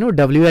ਬੈਕਟੀਰੀਆ ਹੈ ਜਿਹਨੂੰ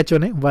WHO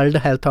ਨੇ, ਵਰਲਡ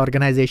ਹੈਲਥ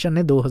ਆਰਗੇਨਾਈਜੇਸ਼ਨ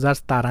ਨੇ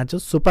 2017 'ਚ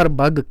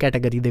ਸੁਪਰਬਗ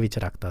ਕੈਟਾਗਰੀ ਦੇ ਵਿੱਚ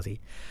ਰੱਖਤਾ ਸੀ।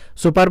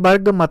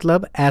 ਸੁਪਰਬਗ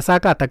ਮਤਲਬ ਐਸਾ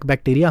ਘਾਤਕ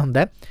ਬੈਕਟੀਰੀਆ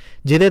ਹੁੰਦਾ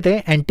ਜਿਹਦੇ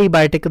 'ਤੇ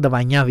ਐਂਟੀਬਾਇਓਟਿਕ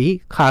ਦਵਾਈਆਂ ਵੀ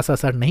ਖਾਸ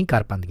ਅਸਰ ਨਹੀਂ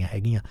ਕਰ ਪਾਉਂਦੀਆਂ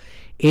ਹੈਗੀਆਂ।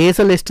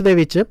 ਇਸ ਲਿਸਟ ਦੇ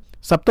ਵਿੱਚ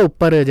ਸਭ ਤੋਂ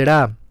ਉੱਪਰ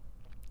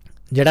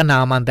ਜਿਹੜਾ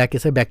ਨਾਮ ਆਉਂਦਾ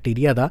ਕਿਸੇ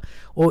ਬੈਕਟੀਰੀਆ ਦਾ,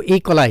 ਉਹ ਈ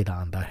ਕੋਲਾਈ ਦਾ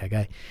ਆਉਂਦਾ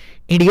ਹੈਗਾ।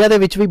 ਇੰਡੀਆ ਦੇ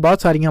ਵਿੱਚ ਵੀ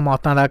ਬਹੁਤ ਸਾਰੀਆਂ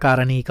ਮੌਤਾਂ ਦਾ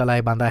ਕਾਰਨ ਈ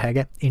ਕੋਲਾਈ ਬਣਦਾ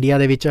ਹੈਗਾ। ਇੰਡੀਆ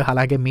ਦੇ ਵਿੱਚ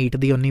ਹਾਲਾਂਕਿ ਮੀਟ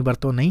ਦੀ ਉਨੀ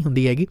ਵਰਤੋਂ ਨਹੀਂ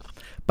ਹੁੰਦੀ ਹੈਗੀ,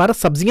 ਪਰ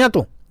ਸਬਜ਼ੀਆਂ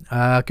ਤੋਂ,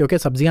 ਕਿਉਂਕਿ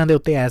ਸਬਜ਼ੀਆਂ ਦੇ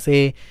ਉੱਤੇ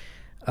ਐਸੇ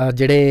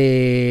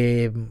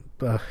ਜਿਹੜੇ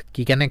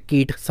ਕੀ ਕਹਿੰਦੇ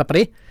ਕੀਟ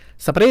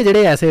ਸਪਰੇ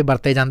ਜਿਹੜੇ ਐਸੇ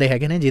ਵਰਤੇ ਜਾਂਦੇ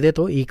ਹੈਗੇ ਨੇ ਜਿਹਦੇ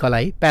ਤੋਂ ਈ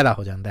ਕੋਲਾਈ ਪੈਦਾ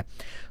ਹੋ ਜਾਂਦਾ।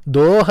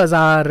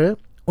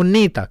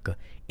 2019 ਤੱਕ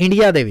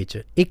ਇੰਡੀਆ ਦੇ ਵਿੱਚ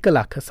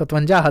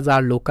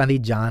 1,57,000 ਲੋਕਾਂ ਦੀ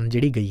ਜਾਨ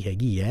ਜਿਹੜੀ ਗਈ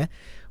ਹੈਗੀ ਹੈ,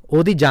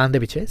 ਉਹਦੀ ਜਾਨ ਦੇ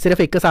ਵਿੱਚ ਸਿਰਫ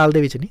ਇੱਕ ਸਾਲ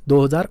ਦੇ ਵਿੱਚ ਨਹੀਂ,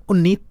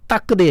 2019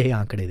 ਤੱਕ ਦੇ ਇਹ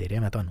ਆંકੜੇ ਦੇ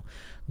ਰਿਹਾ ਮੈਂ ਤੁਹਾਨੂੰ।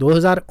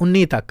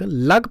 2019 ਤੱਕ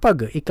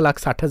ਲਗਭਗ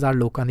 1,60,000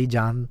 ਲੋਕਾਂ ਦੀ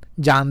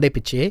ਜਾਨ ਦੇ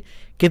ਪਿੱਛੇ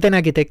ਕਿਤੇ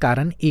ਨਾ ਕਿਤੇ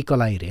ਕਾਰਨ ਈ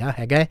ਕੋਲਾਈ ਰਿਹਾ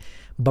ਹੈਗਾ।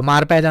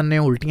 ਬਿਮਾਰ ਪੈ ਜਾਂਦੇ,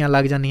 ਉਲਟੀਆਂ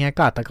ਲੱਗ ਜਾਂਦੀਆਂ,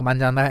 ਘਾਤਕ ਬਣ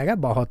ਜਾਂਦਾ ਹੈਗਾ।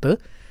 ਬਹੁਤ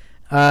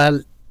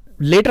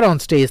ਲੇਟਰ ਔਨ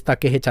ਸਟੇਜ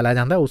ਤੱਕ ਇਹ ਚਲਾ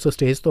ਜਾਂਦਾ। ਉਸ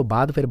ਸਟੇਜ ਤੋਂ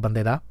ਬਾਅਦ ਫਿਰ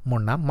ਬੰਦੇ ਦਾ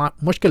ਮੁੜਨਾ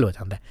ਮੁਸ਼ਕਿਲ ਹੋ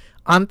ਜਾਂਦਾ।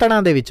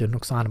 ਆਂਤੜਾਂ ਦੇ ਵਿੱਚ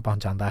ਨੁਕਸਾਨ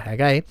ਪਹੁੰਚਾਉਂਦਾ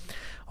ਹੈਗਾ ਇਹ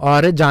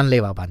ਔਰ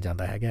ਜਾਨਲੇਵਾ ਬਣ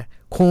ਜਾਂਦਾ ਹੈਗਾ।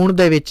 ਖੂਨ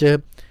ਦੇ ਵਿੱਚ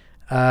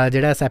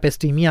ਜਿਹੜਾ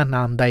ਸੈਪੇਸਟੀਮੀਆ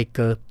ਨਾਮ ਦਾ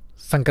ਇੱਕ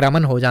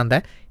ਸੰਕਰਮਣ ਹੋ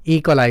ਜਾਂਦਾ ਈ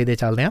ਕੋਲਾਈ ਦੇ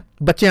ਚੱਲਦਿਆਂ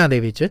ਬੱਚਿਆਂ ਦੇ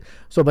ਵਿੱਚ।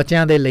 ਸੋ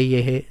ਬੱਚਿਆਂ ਦੇ ਲਈ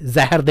ਇਹ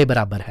ਜ਼ਹਿਰ ਦੇ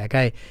ਬਰਾਬਰ ਹੈਗਾ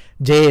ਹੈ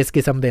ਜੇ ਇਸ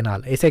ਕਿਸਮ ਦੇ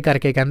ਨਾਲ। ਇਸੇ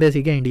ਕਰਕੇ ਕਹਿੰਦੇ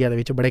ਸੀਗੇ ਇੰਡੀਆ ਦੇ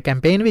ਵਿੱਚ ਬੜੇ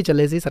ਕੈਂਪੇਨ ਵੀ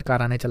ਚੱਲੇ ਸੀ,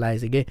 ਸਰਕਾਰਾਂ ਨੇ ਚਲਾਏ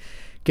ਸੀਗੇ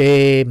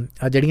ਕਿ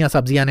ਜਿਹੜੀਆਂ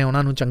ਸਬਜ਼ੀਆਂ ਨੇ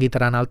ਉਹਨਾਂ ਨੂੰ ਚੰਗੀ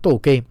ਤਰ੍ਹਾਂ ਨਾਲ ਧੋ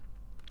ਕੇ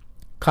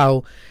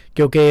ਖਾਓ,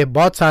 ਕਿਉਂਕਿ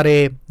ਬਹੁਤ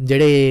ਸਾਰੇ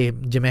ਜਿਹੜੇ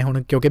ਜਿਵੇਂ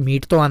ਹੁਣ ਕਿਉਂਕਿ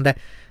ਮੀਟ ਤੋਂ ਆਉਂਦਾ,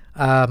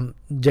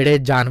 ਜਿਹੜੇ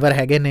ਜਾਨਵਰ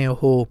ਹੈਗੇ ਨੇ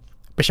ਉਹ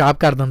ਪਿਸ਼ਾਬ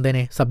ਕਰ ਦਿੰਦੇ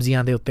ਨੇ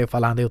ਸਬਜ਼ੀਆਂ ਦੇ ਉੱਤੇ,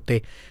 ਫਲਾਂ ਦੇ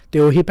ਉੱਤੇ, ਅਤੇ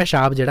ਉਹੀ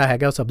ਪਿਸ਼ਾਬ ਜਿਹੜਾ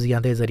ਹੈਗਾ ਉਹ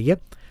ਸਬਜ਼ੀਆਂ ਦੇ ਜ਼ਰੀਏ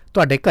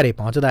ਤੁਹਾਡੇ ਘਰੇ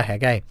ਪਹੁੰਚਦਾ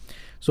ਹੈਗਾ ਹੈ।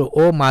 ਸੋ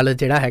ਉਹ ਮਲ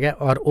ਜਿਹੜਾ ਹੈਗਾ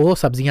ਔਰ ਉਹ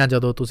ਸਬਜ਼ੀਆਂ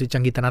ਜਦੋਂ ਤੁਸੀਂ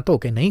ਚੰਗੀ ਤਰ੍ਹਾਂ ਧੋ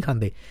ਕੇ ਨਹੀਂ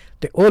ਖਾਂਦੇ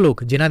ਅਤੇ ਉਹ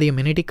ਲੋਕ ਜਿਨ੍ਹਾਂ ਦੀ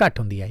ਇਮਿਊਨਿਟੀ ਘੱਟ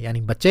ਹੁੰਦੀ ਹੈ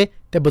ਯਾਨੀ ਬੱਚੇ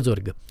ਅਤੇ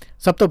ਬਜ਼ੁਰਗ,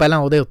 ਸਭ ਤੋਂ ਪਹਿਲਾਂ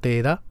ਉਹਦੇ ਉੱਤੇ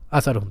ਇਹਦਾ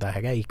ਅਸਰ ਹੁੰਦਾ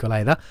ਹੈਗਾ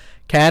ਈਕੋਲਾਈ ਦਾ।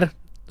 ਖੈਰ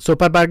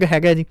ਸੁਪਰਬਰਗ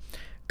ਹੈਗਾ ਜੀ।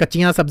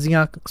 ਕੱਚੀਆਂ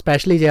ਸਬਜ਼ੀਆਂ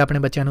ਸਪੈਸ਼ਲੀ ਜੇ ਆਪਣੇ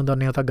ਬੱਚਿਆਂ ਨੂੰ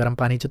ਦਿੰਦੇ ਹੋ ਤਾਂ ਗਰਮ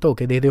ਪਾਣੀ 'ਚ ਧੋ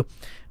ਕੇ ਦੇ ਦਿਓ,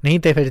 ਨਹੀਂ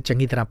ਤਾਂ ਫਿਰ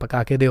ਚੰਗੀ ਤਰ੍ਹਾਂ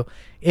ਪਕਾ ਕੇ ਦਿਓ।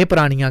 ਇਹ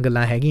ਪੁਰਾਣੀਆਂ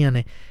ਗੱਲਾਂ ਹੈਗੀਆਂ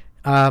ਨੇ।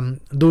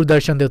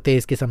 ਦੂਰਦਰਸ਼ਨ ਦੇ ਉੱਤੇ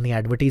ਇਸ ਕਿਸਮ ਦੀਆਂ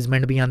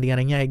ਐਡਵਰਟੀਜ਼ਮੈਂਟ ਵੀ ਆਉਂਦੀਆਂ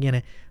ਰਹੀਆਂ ਹੈਗੀਆਂ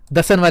ਨੇ।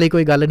 ਦੱਸਣ ਵਾਲੀ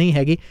ਕੋਈ ਗੱਲ ਨਹੀਂ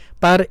ਹੈਗੀ,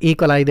 ਪਰ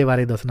ਈਕੋਲਾਈ ਦੇ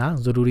ਬਾਰੇ ਦੱਸਣਾ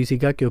ਜ਼ਰੂਰੀ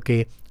ਸੀਗਾ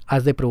ਕਿਉਂਕਿ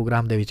ਅੱਜ ਦੇ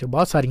ਪ੍ਰੋਗਰਾਮ ਦੇ ਵਿੱਚ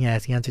ਬਹੁਤ ਸਾਰੀਆਂ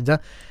ਐਸੀਆਂ ਚੀਜ਼ਾਂ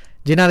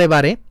ਜਿਨ੍ਹਾਂ ਦੇ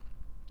ਬਾਰੇ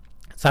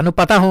ਸਾਨੂੰ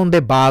ਪਤਾ ਹੋਣ ਦੇ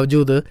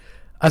ਬਾਵਜੂਦ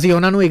ਅਸੀਂ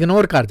ਉਹਨਾਂ ਨੂੰ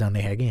ਇਗਨੋਰ ਕਰ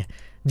ਜਾਂਦੇ ਹੈਗੇ ਹਾਂ।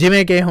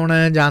 ਜਿਵੇਂ ਕਿ ਹੁਣ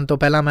ਜਾਣ ਤੋਂ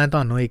ਪਹਿਲਾਂ ਮੈਂ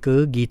ਤੁਹਾਨੂੰ ਇੱਕ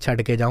ਗੀਤ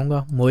ਛੱਡ ਕੇ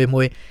ਜਾਊਂਗਾ, ਮੋਏ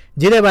ਮੋਏ,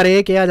 ਜਿਹਦੇ ਬਾਰੇ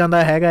ਇਹ ਕਿਹਾ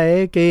ਜਾਂਦਾ ਹੈਗਾ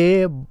ਹੈ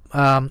ਕਿ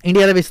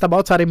ਇੰਡੀਆ ਦੇ ਵਿੱਚ ਤਾਂ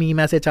ਬਹੁਤ ਸਾਰੇ ਮੀਮ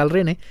ਐਸੇ ਚੱਲ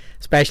ਰਹੇ ਨੇ,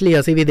 ਸਪੈਸ਼ਲੀ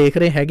ਅਸੀਂ ਵੀ ਦੇਖ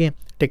ਰਹੇ ਹੈਗੇ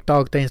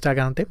ਟਿਕਟੋਕ ਅਤੇ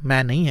ਇੰਸਟਾਗ੍ਰਾਮ 'ਤੇ।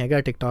 ਮੈਂ ਨਹੀਂ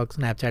ਹੈਗਾ ਟਿਕਟੋਕ,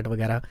 ਸਨੈਪਚੈਟ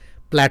ਵਗੈਰਾ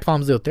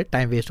ਪਲੇਟਫਾਰਮਸ ਦੇ ਉੱਤੇ,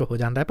 ਟਾਈਮ ਵੇਸਟ ਹੋ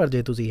ਜਾਂਦਾ। ਪਰ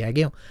ਜੇ ਤੁਸੀਂ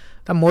ਹੈਗੇ ਹੋ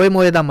ਤਾਂ ਮੋਏ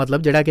ਮੋਏ ਦਾ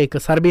ਮਤਲਬ ਜਿਹੜਾ ਕਿ ਇੱਕ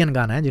ਸਰਬੀਅਨ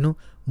ਗਾਣਾ ਹੈ ਜਿਹਨੂੰ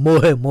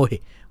ਮੋਹੇ ਮੋਹੇ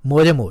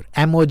ਮੋਜੇ ਮੋਰ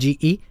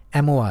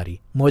MOGEMORE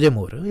ਮੋਜੇ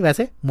ਮੋਰ,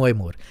 ਵੈਸੇ ਮੋਏ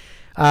ਮੋਰ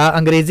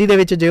ਅੰਗਰੇਜ਼ੀ ਦੇ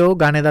ਵਿੱਚ ਜੇ ਉਹ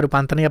ਗਾਣੇ ਦਾ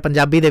ਰੂਪਾਂਤਰ ਜਾਂ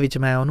ਪੰਜਾਬੀ ਦੇ ਵਿੱਚ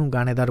ਮੈਂ ਉਹਨੂੰ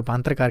ਗਾਣੇ ਦਾ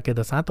ਰੂਪਾਂਤਰ ਕਰਕੇ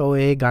ਦੱਸਾਂ ਤਾਂ ਉਹ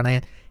ਇਹ ਗਾਣਾ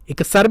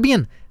ਇੱਕ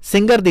ਸਰਬੀਅਨ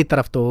ਸਿੰਗਰ ਦੀ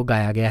ਤਰਫ ਤੋਂ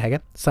ਗਾਇਆ ਗਿਆ ਹੈਗਾ,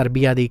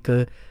 ਸਰਬੀਆ ਦੀ ਇੱਕ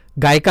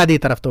ਗਾਇਕਾ ਦੀ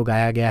ਤਰਫ ਤੋਂ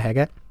ਗਾਇਆ ਗਿਆ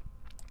ਹੈਗਾ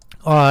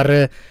ਔਰ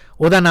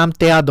ਉਹਦਾ ਨਾਮ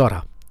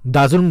ਤਿਆਦੋਰਾ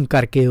ਦਾਜ਼ੁਲਮ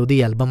ਕਰਕੇ ਉਹਦੀ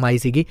ਐਲਬਮ ਆਈ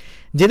ਸੀਗੀ,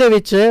 ਜਿਹਦੇ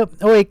ਵਿੱਚ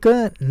ਉਹ ਇੱਕ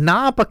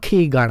ਨਾ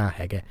ਪੱਖੀ ਗਾਣਾ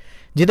ਹੈਗਾ,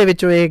 ਜਿਹਦੇ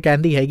ਵਿੱਚ ਉਹ ਇਹ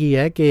ਕਹਿੰਦੀ ਹੈਗੀ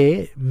ਹੈ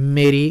ਕਿ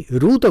ਮੇਰੀ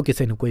ਰੂਹ ਤੋਂ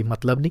ਕਿਸੇ ਨੂੰ ਕੋਈ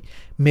ਮਤਲਬ ਨਹੀਂ,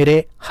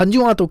 ਮੇਰੇ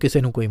ਹੰਝੂਆਂ ਤੋਂ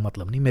ਕਿਸੇ ਨੂੰ ਕੋਈ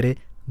ਮਤਲਬ ਨਹੀਂ, ਮੇਰੇ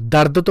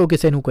ਦਰਦ ਤੋਂ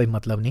ਕਿਸੇ ਨੂੰ ਕੋਈ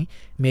ਮਤਲਬ ਨਹੀਂ,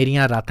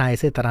 ਮੇਰੀਆਂ ਰਾਤਾਂ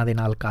ਇਸੇ ਤਰ੍ਹਾਂ ਦੇ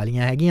ਨਾਲ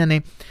ਕਾਲੀਆਂ ਹੈਗੀਆਂ ਨੇ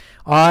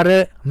ਔਰ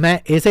ਮੈਂ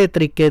ਇਸੇ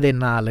ਤਰੀਕੇ ਦੇ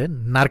ਨਾਲ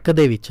ਨਰਕ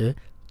ਦੇ ਵਿੱਚ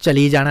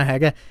ਚਲੀ ਜਾਣਾ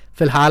ਹੈਗਾ।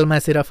 ਫਿਲਹਾਲ ਮੈਂ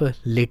ਸਿਰਫ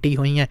ਲੇਟੀ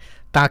ਹੋਈ ਹਾਂ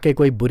ਤਾਂ ਕਿ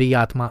ਕੋਈ ਬੁਰੀ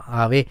ਆਤਮਾ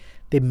ਆਵੇ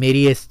ਅਤੇ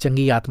ਮੇਰੀ ਇਸ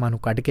ਚੰਗੀ ਆਤਮਾ ਨੂੰ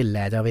ਕੱਢ ਕੇ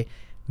ਲੈ ਜਾਵੇ।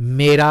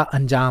 ਮੇਰਾ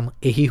ਅੰਜਾਮ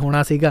ਇਹੀ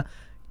ਹੋਣਾ ਸੀਗਾ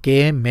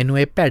ਕਿ ਮੈਨੂੰ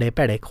ਇਹ ਭੈੜੇ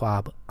ਭੈੜੇ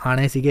ਖੁਆਬ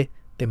ਆਉਣੇ ਸੀਗੇ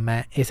ਅਤੇ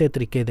ਮੈਂ ਇਸੇ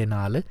ਤਰੀਕੇ ਦੇ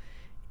ਨਾਲ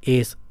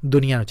ਇਸ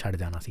ਦੁਨੀਆ ਨੂੰ ਛੱਡ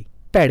ਜਾਣਾ ਸੀ।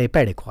 ਭੈੜੇ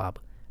ਭੈੜੇ ਖੁਆਬ,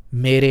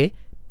 ਮੇਰੇ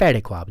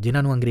ਭੈੜੇ ਖੁਆਬ,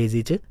 ਜਿਨ੍ਹਾਂ ਨੂੰ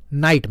ਅੰਗਰੇਜ਼ੀ 'ਚ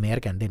ਨਾਈਟਮੇਅਰ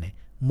ਕਹਿੰਦੇ ਨੇ,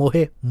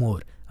 ਮੋਹੇ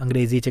ਮੋਰ,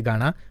 ਅੰਗਰੇਜ਼ੀ 'ਚ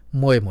ਗਾਣਾ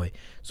ਮੋਏ ਮੋਏ।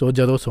 ਸੋ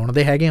ਜਦੋਂ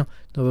ਸੁਣਦੇ ਹੈਗੇ ਹੋ,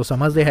 ਜਦੋਂ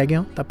ਸਮਝਦੇ ਹੈਗੇ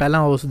ਹੋ ਤਾਂ ਪਹਿਲਾਂ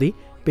ਉਸ ਦੀ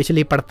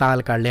ਪਿਛਲੀ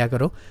ਪੜਤਾਲ ਕਰ ਲਿਆ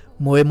ਕਰੋ,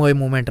 ਮੋਏ ਮੋਏ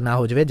ਮੂਵਮੈਂਟ ਨਾ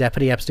ਹੋ ਜਾਵੇ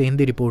ਜੈਫਰੀ ਐਪਸਟੀਨ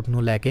ਦੀ ਰਿਪੋਰਟ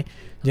ਨੂੰ ਲੈ ਕੇ,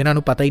 ਜਿਨ੍ਹਾਂ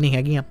ਨੂੰ ਪਤਾ ਹੀ ਨਹੀਂ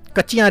ਹੈਗੀਆਂ।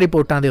 ਕੱਚੀਆਂ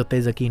ਰਿਪੋਰਟਾਂ ਦੇ ਉੱਤੇ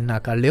ਯਕੀਨ ਨਾ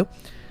ਕਰ ਲਿਓ।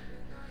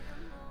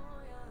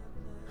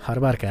 ਹਰ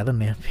ਵਾਰ ਕਹਿ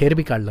ਦਿੰਦੇ ਹਾਂ, ਫਿਰ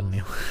ਵੀ ਕਰ ਲੈਂਦੇ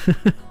ਹੋ।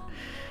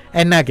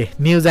 ਇੰਨਾ ਕਿ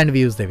ਨਿਊਜ਼ ਐਂਡ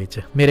ਵਿਊਜ਼ ਦੇ ਵਿੱਚ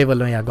ਮੇਰੇ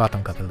ਵੱਲੋਂ ਜਾਂ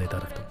ਗੌਤਮ ਕਪਿਲ ਦੀ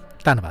ਤਰਫ ਤੋਂ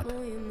ਧੰਨਵਾਦ।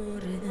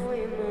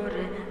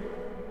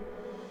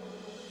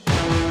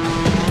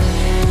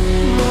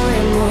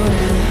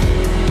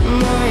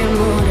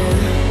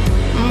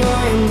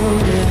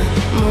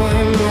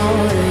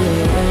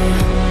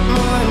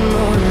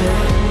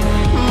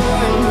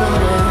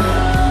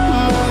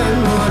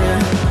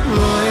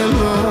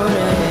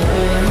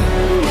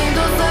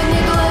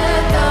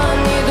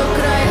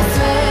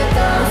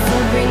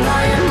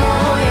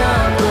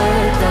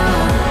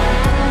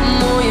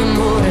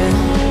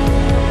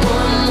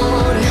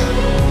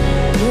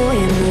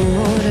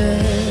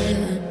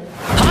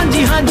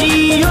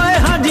 ਹਾਂਜੀ ਓਏ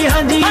ਹਾਂਜੀ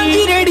ਹਾਂਜੀ,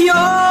 ਹਾਂਜੀ ਰੇਡੀਓ